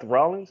like Seth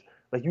Rollins.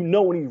 Like, you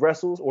know when he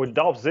wrestles, or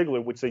Dolph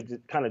Ziggler, which they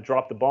just kind of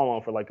dropped the ball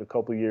on for like a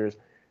couple of years,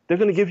 they're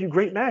going to give you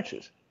great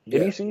matches. Yeah.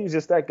 And Ishii is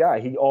just that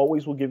guy. He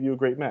always will give you a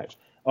great match.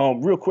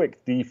 Real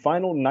quick, the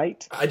final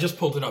night. I just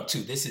pulled it up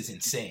too. This is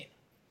insane.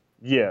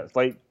 Yeah,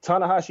 like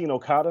Tanahashi and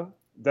Okada,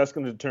 that's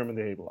going to determine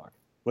the A block.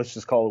 Let's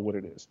just call it what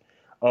it is.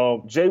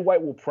 Jay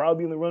White will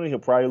probably be in the running. He'll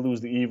probably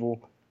lose the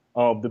Evil.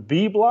 The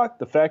B block,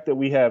 the fact that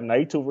we have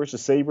Naito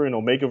versus Sabre and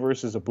Omega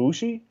versus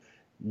Ibushi,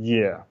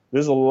 yeah,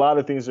 there's a lot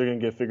of things that are going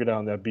to get figured out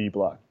in that B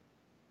block.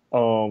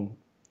 And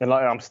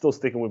I'm still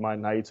sticking with my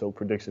Naito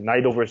prediction.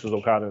 Naito versus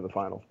Okada in the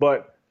finals.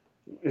 But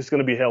it's going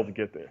to be hell to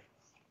get there.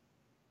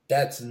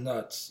 That's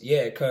nuts.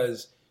 Yeah,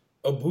 because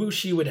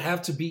Ibushi would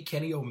have to beat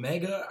Kenny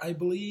Omega, I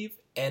believe,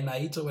 and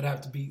Naito would have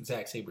to beat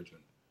Zack Sabre Jr.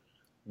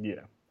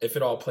 Yeah. If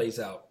it all plays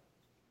out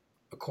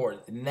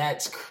according. And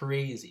that's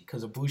crazy,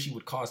 because Ibushi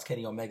would cost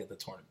Kenny Omega the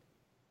tournament.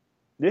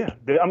 Yeah,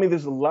 I mean,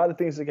 there's a lot of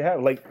things that can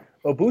happen. Like,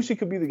 Ibushi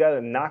could be the guy to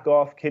knock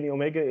off Kenny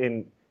Omega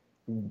and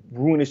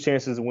ruin his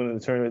chances of winning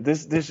the tournament.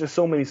 There's just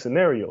so many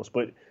scenarios.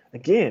 But,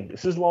 again,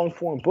 this is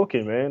long-form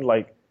booking, man.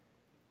 Like,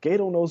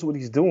 Gato knows what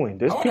he's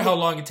doing. I wonder how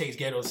long it takes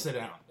Gato to sit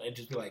down and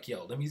just be like,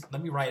 yo, let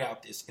me write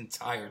out this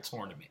entire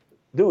tournament.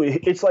 Dude,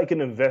 it's like an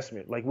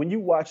investment. Like, when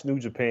you watch New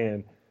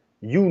Japan,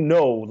 you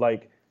know,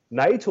 like,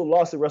 Naito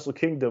lost at Wrestle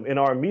Kingdom, and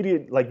our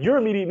immediate, like, your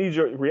immediate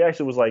knee-jerk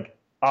reaction was like,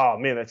 oh,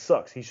 man, that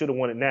sucks. He should have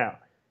won it now.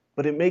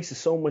 But it makes it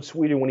so much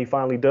sweeter when he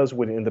finally does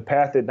win it, and the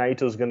path that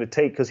Naito's going to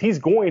take, because he's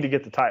going to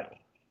get the title.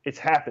 It's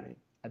happening.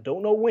 I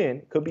don't know when.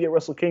 It could be at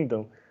Wrestle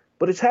Kingdom,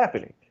 but it's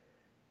happening.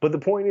 But the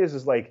point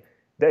is like,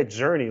 that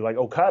journey, like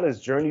Okada's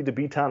journey to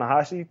beat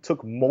Tanahashi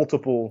took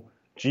multiple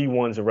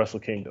G1s at Wrestle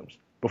Kingdoms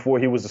before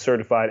he was a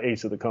certified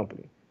ace of the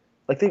company.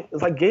 Like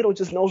Gato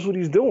just knows what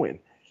he's doing.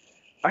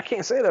 I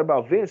can't say that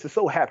about Vince. It's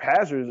so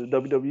haphazard in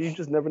the WWE. You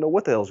just never know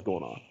what the hell's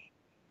going on.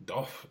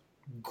 Oh,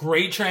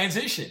 great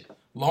transition.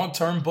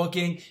 Long-term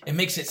booking. It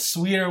makes it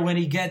sweeter when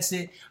he gets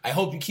it. I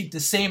hope you keep the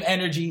same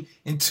energy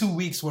in 2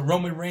 weeks when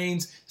Roman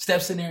Reigns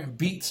steps in there and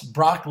beats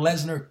Brock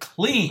Lesnar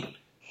clean.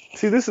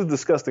 See, this is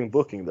disgusting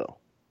booking, though.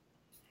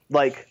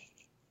 Like,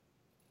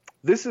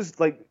 this is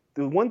like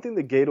the one thing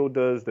that Gato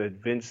does that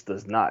Vince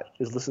does not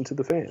is listen to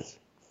the fans.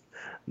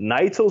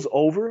 Naito's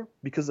over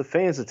because the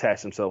fans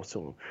attach themselves to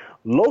him.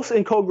 Los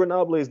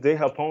Ingobernables de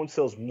Japón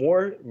sells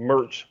more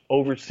merch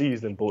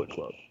overseas than Bullet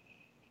Club.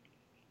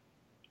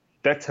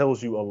 That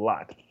tells you a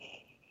lot.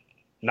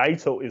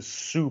 Naito is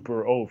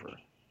super over.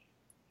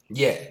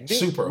 Yeah,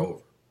 super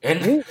over.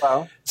 And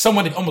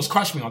someone almost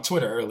crushed me on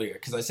Twitter earlier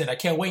because I said, I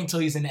can't wait until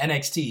he's in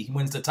NXT. He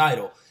wins the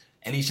title.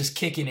 And he's just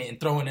kicking it and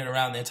throwing it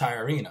around the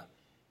entire arena.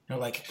 They're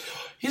like,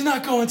 he's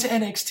not going to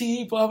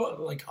NXT, blah, blah.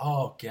 Like,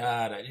 oh,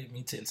 God, I didn't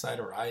mean to incite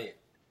a riot.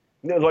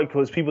 No, like,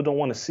 because people don't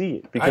want to see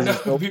it. Because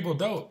I know people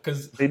don't,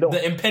 because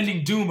the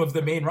impending doom of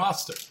the main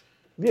roster.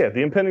 Yeah,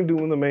 the impending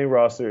doom of the main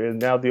roster and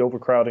now the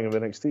overcrowding of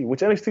NXT,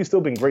 which NXT's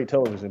still been great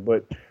television,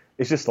 but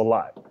it's just a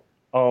lot.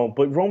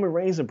 But Roman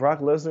Reigns and Brock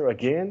Lesnar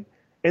again,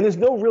 and there's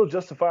no real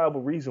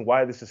justifiable reason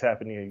why this is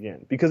happening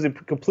again, because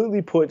it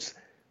completely puts,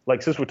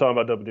 like, since we're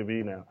talking about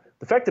WWE now,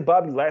 the fact that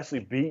Bobby Lashley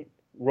beat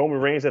Roman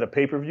Reigns at a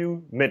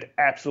pay-per-view meant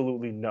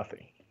absolutely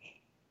nothing.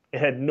 It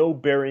had no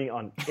bearing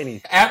on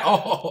anything. At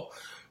all.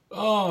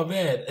 Oh,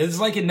 man. It's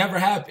like it never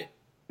happened.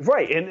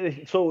 Right.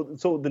 And so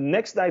the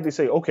next night they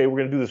say, okay, we're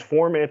going to do this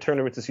 4-man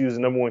tournament to see who's the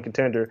number one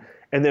contender.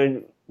 And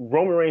then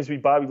Roman Reigns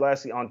beat Bobby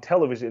Lashley on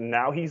television, and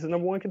now he's the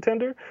number one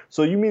contender?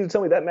 So you mean to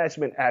tell me that match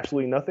meant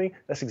absolutely nothing?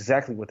 That's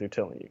exactly what they're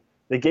telling you.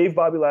 They gave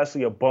Bobby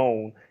Lashley a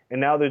bone,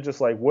 and now they're just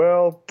like,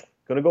 well,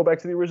 going to go back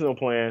to the original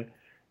plan.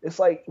 It's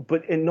like,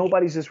 and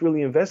nobody's just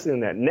really invested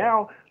in that.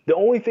 Now, the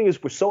only thing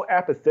is we're so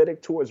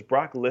apathetic towards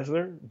Brock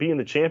Lesnar being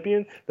the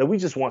champion that we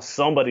just want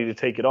somebody to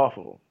take it off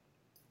of him.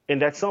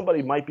 And that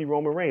somebody might be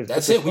Roman Reigns.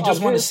 That's it. We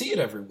just want to see it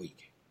every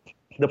week.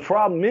 The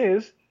problem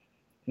is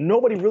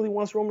nobody really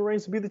wants Roman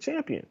Reigns to be the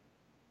champion.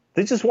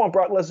 They just want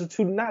Brock Lesnar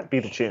to not be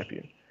the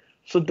champion.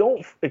 So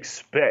don't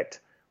expect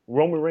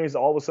Roman Reigns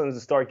all of a sudden to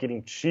start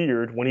getting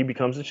cheered when he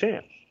becomes a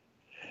champ.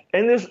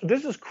 And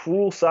there's this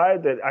cruel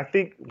side that I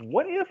think,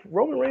 what if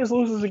Roman Reigns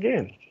loses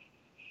again?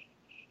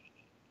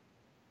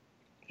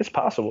 It's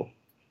possible.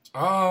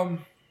 It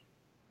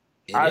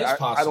is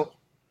possible.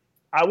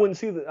 I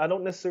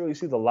don't necessarily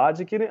see the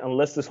logic in it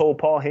unless this whole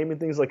Paul Heyman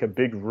thing is like a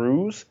big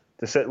ruse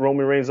to set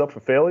Roman Reigns up for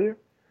failure.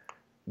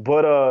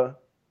 But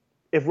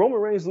if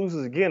Roman Reigns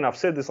loses again, I've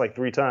said this like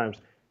 3 times,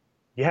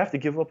 you have to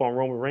give up on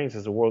Roman Reigns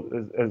as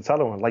a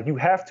title run. Like, you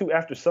have to,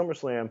 after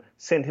SummerSlam,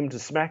 send him to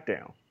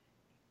SmackDown,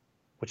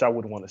 which I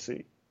wouldn't want to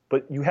see.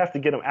 But you have to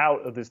get him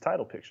out of this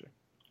title picture.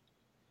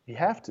 You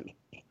have to.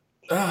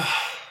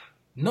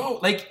 No,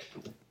 like,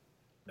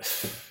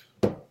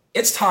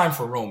 it's time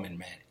for Roman,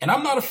 man. And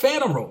I'm not a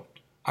fan of Roman.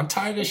 I'm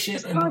tired of this shit.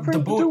 It's time for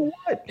him to do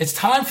what? It's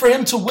time for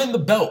him to win the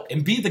belt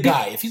and be the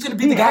guy. If he's going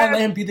to be the guy, let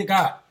him be the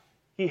guy.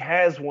 He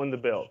has won the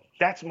belt.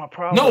 That's my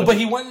problem. No, but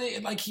he won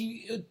it, like,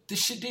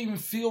 this shit didn't even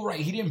feel right.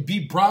 He didn't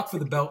beat Brock for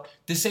the belt.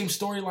 The same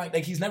storyline,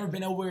 like, he's never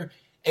been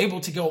able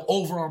to go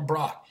over on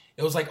Brock.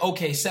 It was like,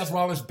 okay, Seth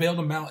Rollins bailed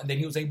him out, and then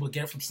he was able to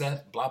get it from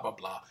Seth, blah, blah,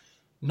 blah.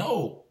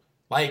 No.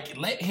 Like,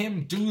 let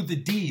him do the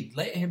deed.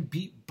 Let him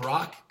beat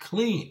Brock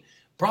clean.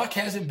 Brock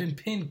hasn't been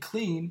pinned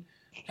clean,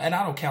 and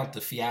I don't count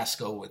the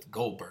fiasco with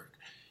Goldberg.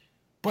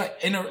 But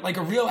in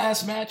a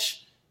real-ass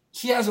match,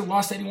 he hasn't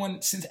lost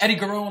anyone since Eddie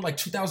Guerrero in, like,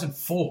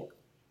 2004.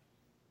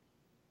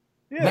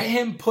 Yeah. Let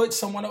him put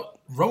someone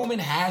up. Roman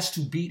has to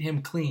beat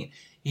him clean.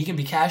 He can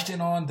be cashed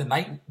in on the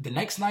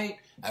next night,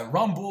 at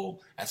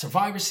Rumble, at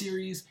Survivor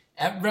Series,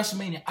 at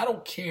WrestleMania. I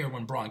don't care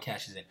when Braun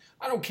cashes in.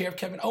 I don't care if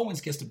Kevin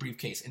Owens gets the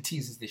briefcase and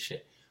teases this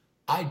shit.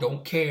 I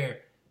don't care.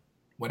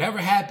 Whatever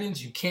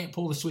happens, you can't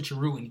pull the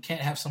switcheroo and you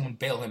can't have someone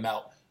bail him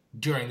out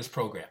during this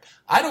program.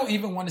 I don't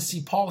even want to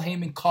see Paul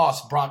Heyman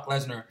cost Brock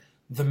Lesnar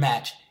the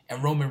match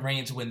and Roman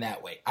Reigns win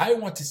that way. I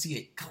want to see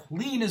it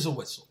clean as a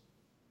whistle.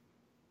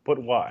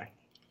 But why?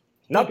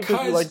 Not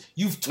because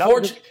you've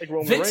tortured...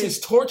 Vince has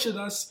tortured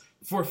us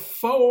for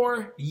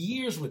 4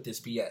 years with this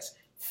BS.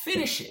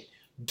 Finish it.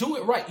 Do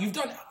it right. You've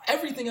done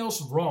everything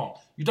else wrong.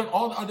 You've done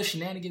all the other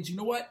shenanigans. You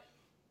know what?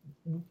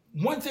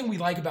 One thing we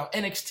like about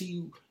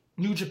NXT,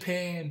 New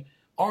Japan,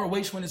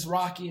 ROH when it's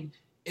rocking,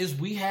 is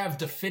we have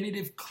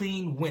definitive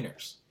clean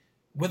winners.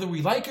 Whether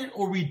we like it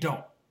or we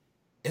don't.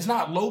 It's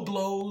not low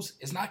blows.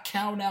 It's not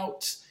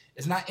count-outs.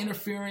 It's not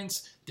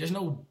interference. There's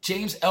no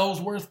James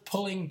Ellsworth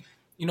pulling...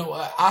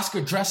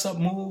 Oscar dress-up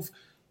move.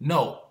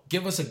 No.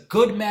 Give us a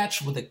good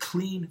match with a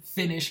clean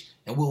finish,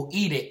 and we'll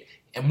eat it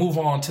and move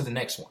on to the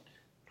next one.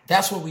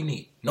 That's what we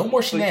need. No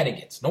more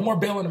shenanigans. No more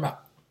bailing them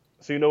out.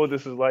 So you know what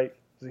this is like?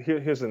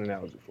 Here's an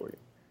analogy for you.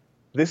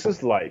 This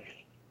is like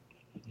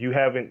you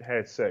haven't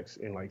had sex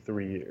in like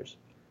 3 years,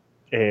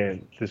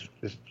 and this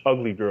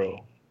ugly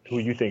girl who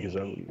you think is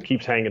ugly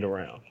keeps hanging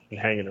around and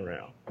hanging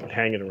around and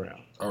hanging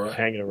around and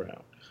hanging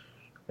around.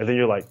 And then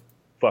you're like,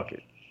 fuck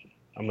it.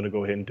 I'm going to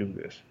go ahead and do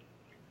this.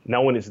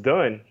 Now, when it's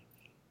done,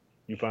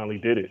 you finally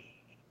did it,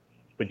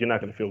 but you're not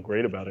going to feel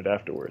great about it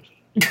afterwards.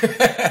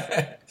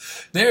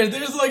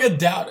 There's like a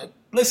doubt.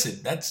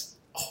 Listen, that's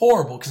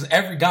horrible because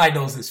every guy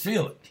knows this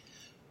feeling.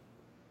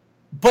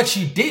 But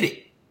you did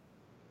it.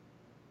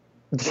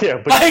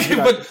 Yeah,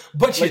 but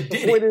but you like,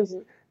 did the point it. Is,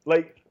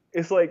 like,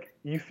 it's like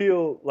you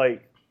feel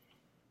like,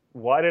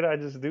 why did I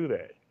just do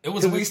that? It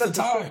was a waste of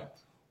time.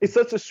 It's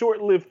such a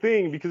short-lived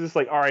thing because it's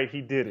like, all right,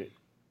 he did it.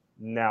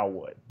 Now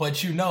what?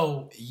 But you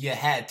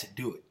had to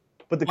do it.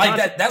 But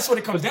that's what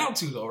it comes down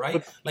to, though, right?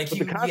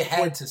 You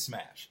had to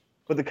smash.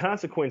 But the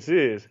consequence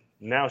is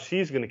now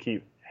she's going to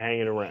keep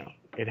hanging around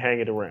and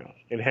hanging around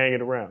and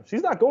hanging around.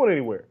 She's not going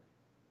anywhere.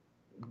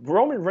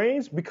 Roman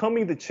Reigns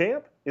becoming the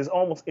champ is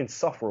almost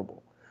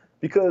insufferable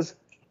because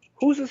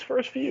who's his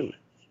first feud?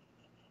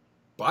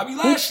 Bobby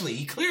Lashley.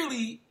 He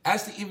clearly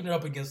has to even it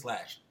up against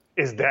Lashley.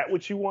 Is that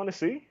what you want to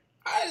see?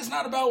 It's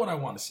not about what I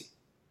want to see.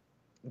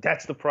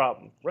 That's the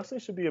problem. Wrestling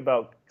should be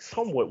about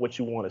somewhat what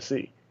you want to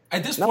see.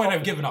 At this point,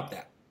 I've given up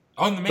that.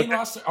 On the main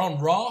roster, on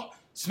Raw,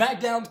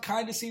 SmackDown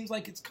kind of seems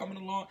like it's coming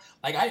along.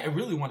 Like, I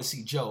really want to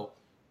see Joe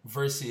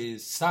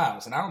versus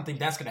Styles, and I don't think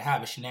that's going to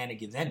have a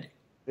shenanigans ending.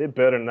 It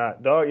better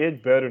not, dog.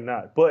 It better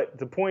not. But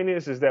the point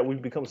is that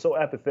we've become so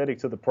apathetic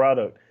to the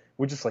product.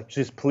 We're just like,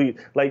 just please.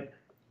 Like,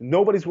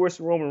 nobody's worse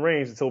than Roman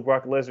Reigns until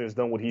Brock Lesnar has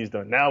done what he's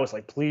done. Now it's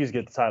like, please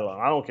get the title on.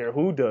 I don't care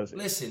who does it.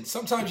 Listen,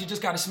 sometimes you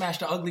just got to smash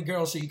the ugly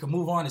girl so you can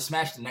move on and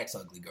smash the next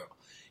ugly girl.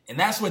 And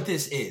that's what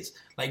this is.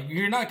 Like,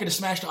 you're not going to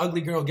smash the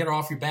ugly girl, get her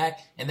off your back,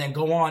 and then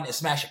go on and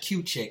smash a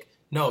cute chick.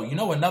 No,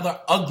 another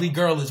ugly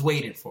girl is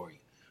waiting for you.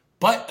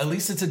 But at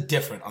least it's a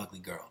different ugly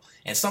girl.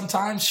 And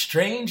sometimes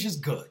strange is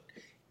good.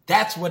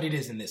 That's what it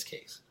is in this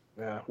case.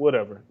 Yeah,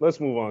 whatever. Let's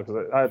move on.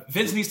 Cause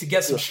Vince needs to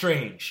get some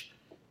strange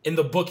in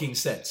the booking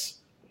sense.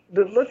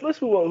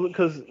 Let's move on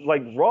because,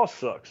 like, Raw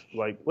sucks.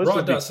 Like,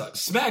 Raw does suck.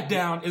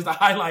 SmackDown is the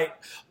highlight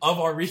of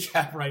our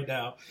recap right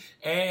now.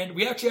 And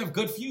we actually have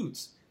good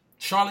feuds.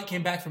 Charlotte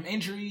came back from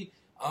injury.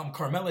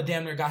 Carmella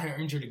damn near got her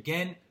injured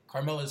again.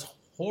 Carmella's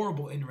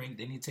horrible in the ring.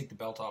 They need to take the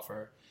belt off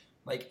her.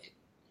 Like,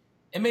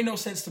 it made no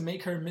sense to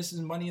make her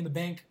Mrs. Money in the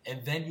Bank,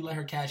 and then you let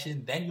her cash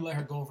in, then you let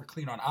her go over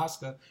clean on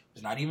Asuka,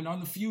 who's not even on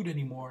the feud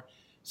anymore.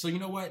 So you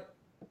know what?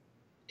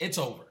 It's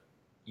over.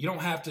 You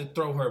don't have to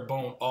throw her a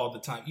bone all the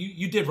time.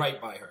 You did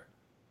right by her.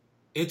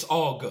 It's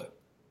all good.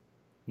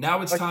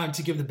 Now it's time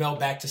to give the belt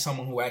back to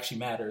someone who actually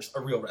matters,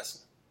 a real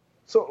wrestler.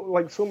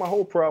 So my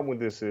whole problem with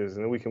this is,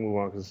 and then we can move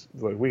on because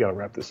we gotta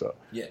wrap this up.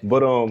 Yeah.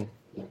 But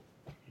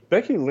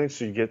Becky Lynch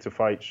should get to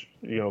fight,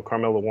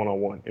 Carmella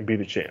 1-on-1 and be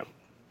the champ.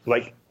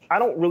 Like, I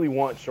don't really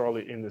want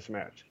Charlotte in this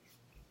match.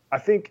 I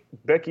think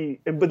Becky,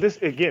 but this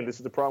is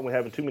the problem with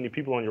having too many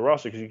people on your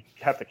roster because you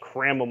have to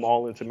cram them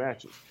all into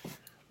matches.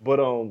 But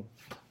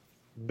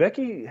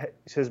Becky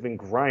has been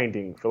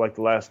grinding for like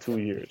the last 2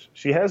 years.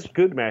 She has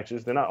good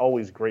matches. They're not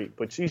always great,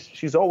 but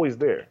she's always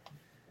there.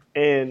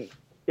 And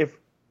if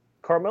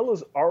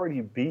Carmella's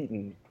already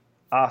beaten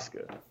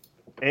Asuka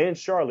and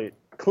Charlotte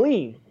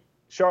clean,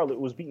 Charlotte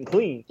was beaten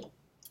clean,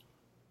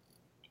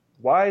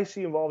 why is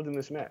she involved in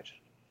this match?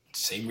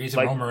 Same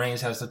reason Roman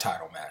Reigns has the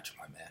title match,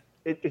 my man.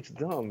 It's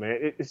dumb,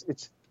 man.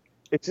 It's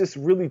just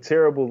really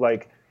terrible.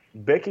 Like,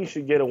 Becky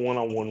should get a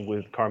one-on-one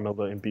with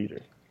Carmella and beat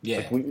her.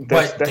 Yeah,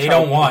 that's they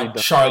don't want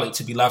Charlotte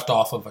to be left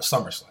off of a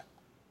SummerSlam.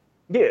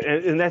 Yeah,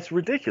 and that's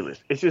ridiculous.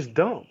 It's just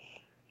dumb.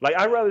 Like,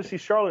 I'd rather see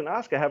Charlotte and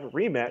Asuka have a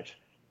rematch,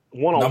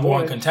 one-on-one. Number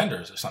one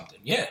contenders or something,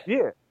 yeah.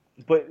 Yeah,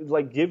 but,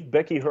 like, give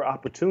Becky her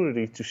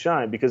opportunity to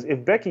shine. Because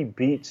if Becky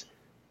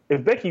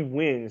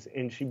wins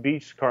and she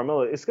beats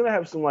Carmella, it's going to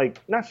have some, like,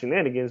 not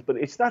shenanigans, but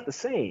it's not the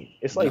same.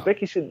 It's like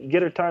Becky should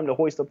get her time to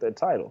hoist up that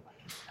title.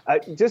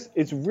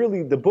 It's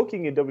really, the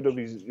booking in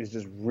WWE is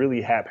just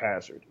really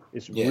haphazard.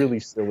 It's really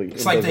silly.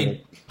 It's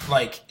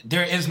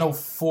there is no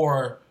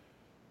forward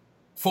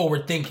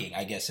thinking,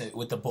 I guess,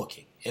 with the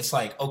booking. It's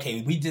like,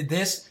 okay, we did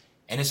this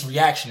and it's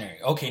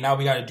reactionary. Okay, now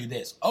we got to do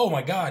this. Oh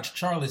my God,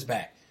 Charlotte's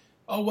back.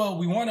 Oh, well,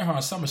 we wanted her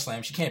on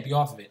SummerSlam. She can't be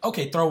off of it.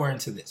 Okay, throw her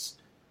into this.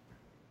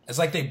 It's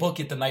like they book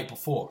it the night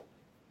before.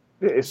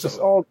 Yeah,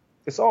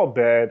 it's all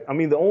bad. I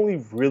mean, the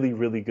only really,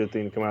 really good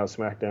thing to come out of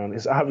SmackDown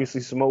is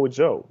obviously Samoa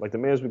Joe. Like, the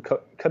man's been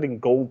cutting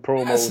gold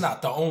promos. That's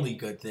not the only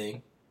good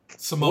thing.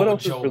 Samoa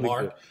Joe, really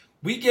Mark. Good?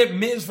 We get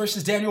Miz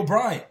versus Daniel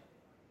Bryan.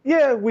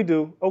 Yeah, we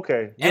do.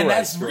 Okay. And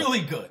that's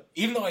really good.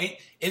 Even though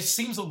it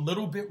seems a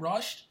little bit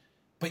rushed,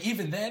 but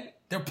even then,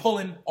 they're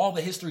pulling all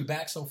the history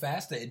back so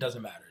fast that it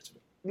doesn't matter to me.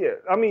 Yeah,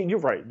 I mean, you're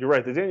right.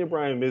 The Daniel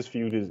Bryan-Miz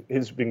feud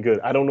has been good.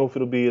 I don't know if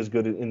it'll be as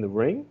good in the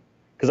ring,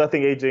 because I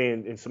think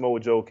AJ and Samoa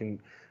Joe can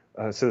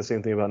say the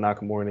same thing about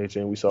Nakamura and AJ,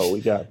 and we saw what we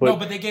got. But, no,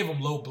 but they gave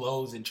him low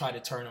blows and tried to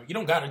turn him. You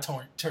don't got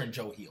to turn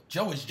Joe heel.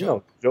 Joe is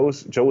Joe. No,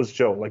 Joe is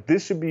Joe. Like, that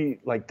should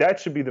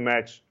be the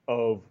match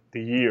of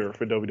the year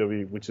for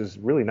WWE, which has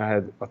really not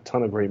had a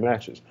ton of great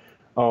matches.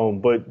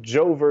 But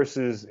Joe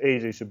versus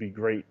AJ should be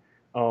great.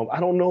 I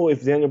don't know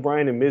if Daniel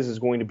Bryan and Miz is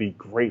going to be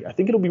great. I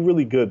think it'll be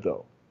really good,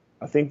 though.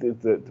 I think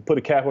that to put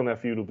a cap on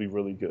that feud will be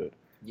really good.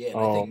 Yeah, and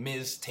I think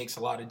Miz takes a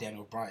lot of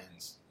Daniel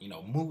Bryan's,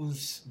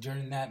 moves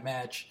during that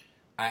match.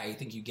 I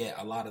think you get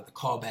a lot of the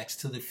callbacks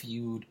to the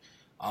feud.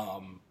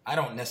 I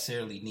don't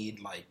necessarily need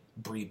like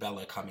Brie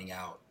Bella coming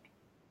out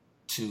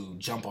to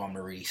jump on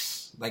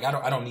Maurice. Like,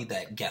 I don't need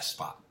that guest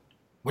spot,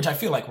 which I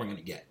feel like we're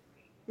gonna get.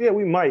 Yeah,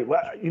 we might. Well,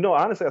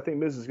 honestly, I think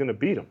Miz is gonna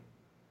beat him.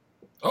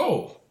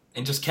 Oh,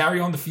 and just carry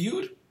on the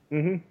feud?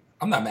 Mm-hmm.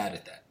 I'm not mad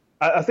at that.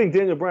 I think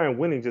Daniel Bryan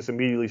winning just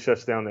immediately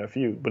shuts down that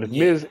feud. But if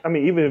Miz,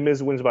 even if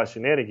Miz wins by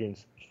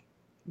shenanigans,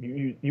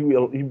 you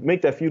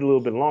make that feud a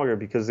little bit longer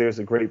because there's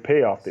a great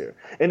payoff there.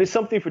 And it's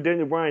something for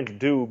Daniel Bryan to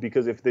do,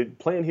 because if the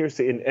plan here is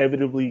to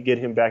inevitably get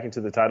him back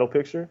into the title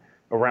picture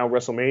around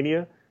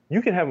WrestleMania,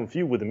 you can have him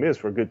feud with The Miz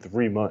for a good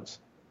 3 months,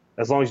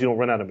 as long as you don't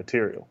run out of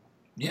material.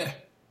 Yeah.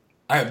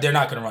 They're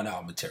not going to run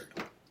out of material.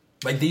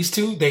 Like, these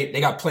two, they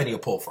got plenty to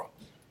pull from.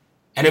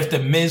 And if The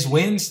Miz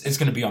wins, it's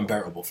going to be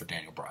unbearable for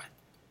Daniel Bryan.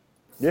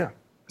 Yeah.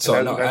 So,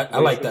 I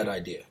like that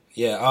idea.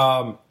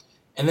 Yeah.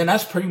 And then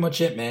that's pretty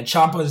much it, man.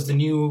 Ciampa is the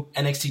new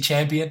NXT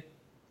champion.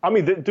 I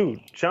mean,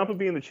 dude, Ciampa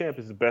being the champ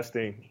is the best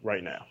thing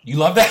right now. You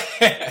love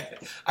that?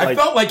 I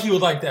felt like you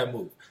would like that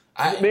move.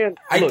 I think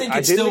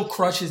it still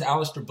crushes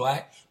Aleister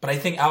Black, but I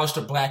think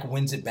Aleister Black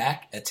wins it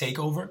back at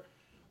TakeOver.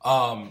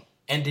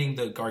 Ending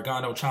the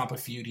Gargano-Ciampa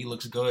feud, he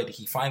looks good.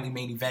 He finally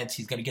main events.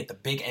 He's going to get the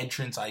big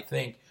entrance, I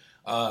think.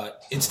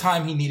 It's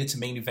time he needed to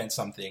main event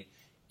something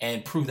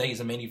and prove that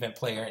he's a main event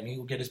player, and he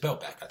will get his belt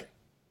back,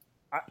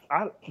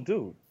 I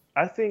think.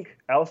 I think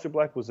Aleister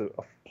Black was a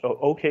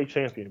okay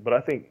champion, but I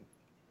think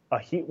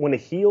when a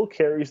heel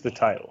carries the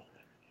title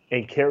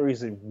and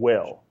carries it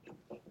well,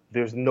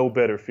 there's no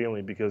better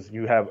feeling, because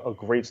you have a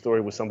great story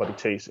with somebody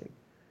chasing.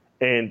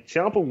 And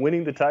Ciampa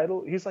winning the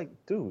title, he's like,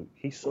 dude,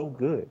 he's so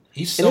good.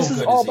 He's so good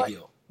as a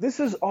heel. This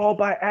is all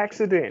by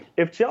accident.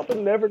 If Ciampa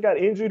never got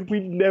injured,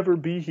 we'd never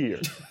be here.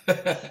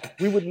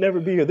 We would never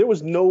be here. There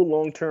was no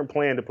long-term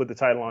plan to put the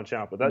title on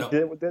Ciampa.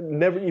 That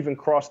never even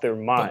crossed their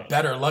mind. But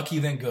better lucky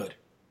than good.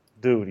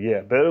 Dude,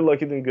 yeah, better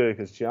lucky than good,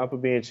 because Ciampa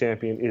being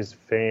champion is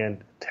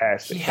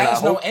fantastic. He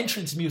has no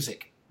entrance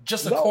music,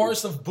 just a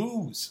chorus of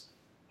boos.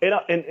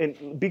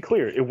 And be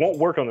clear, it won't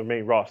work on the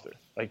main roster.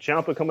 Like,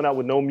 Ciampa coming out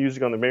with no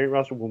music on the main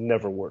roster will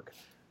never work.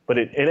 But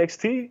at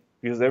NXT,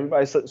 because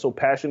everybody's so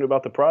passionate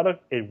about the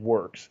product, it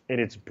works, and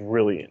it's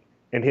brilliant.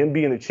 And him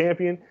being the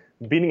champion,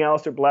 beating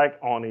Aleister Black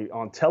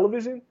on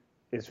television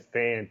is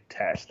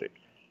fantastic.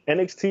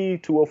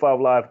 NXT 205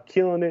 Live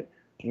killing it.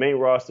 Main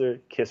roster,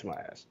 kiss my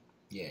ass.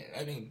 Yeah,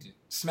 I mean,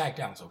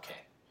 SmackDown's okay.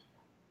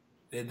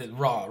 The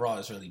Raw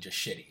is really just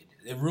shitty.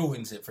 It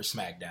ruins it for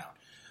SmackDown.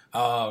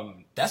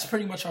 That's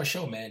pretty much our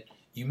show, man.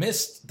 You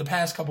missed the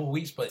past couple of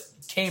weeks, but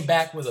came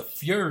back with a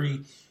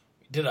fury.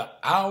 Did an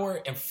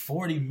hour and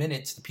 40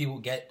 minutes to people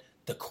get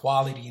the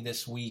quality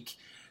this week.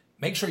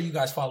 Make sure you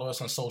guys follow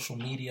us on social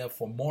media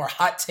for more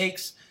hot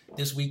takes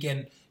this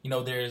weekend. You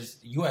know, there's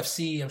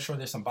UFC. I'm sure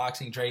there's some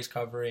boxing Dre's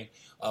covering.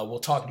 We'll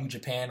talk New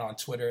Japan on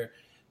Twitter.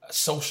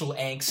 Social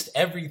angst,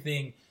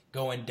 everything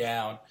going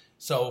down.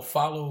 So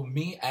follow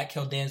me at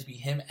Kel Dansby,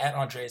 him at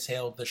Andreas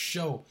Hale, the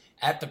show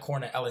at The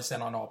Corner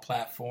LSN on all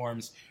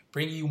platforms.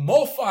 Bringing you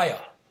more fire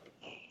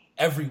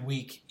every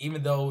week,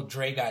 even though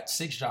Dre got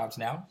 6 jobs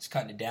now. He's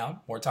cutting it down.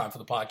 More time for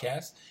the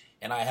podcast.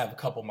 And I have a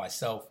couple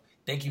myself.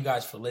 Thank you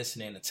guys for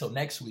listening. Until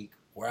next week,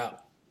 we're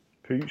out.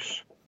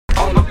 Peace.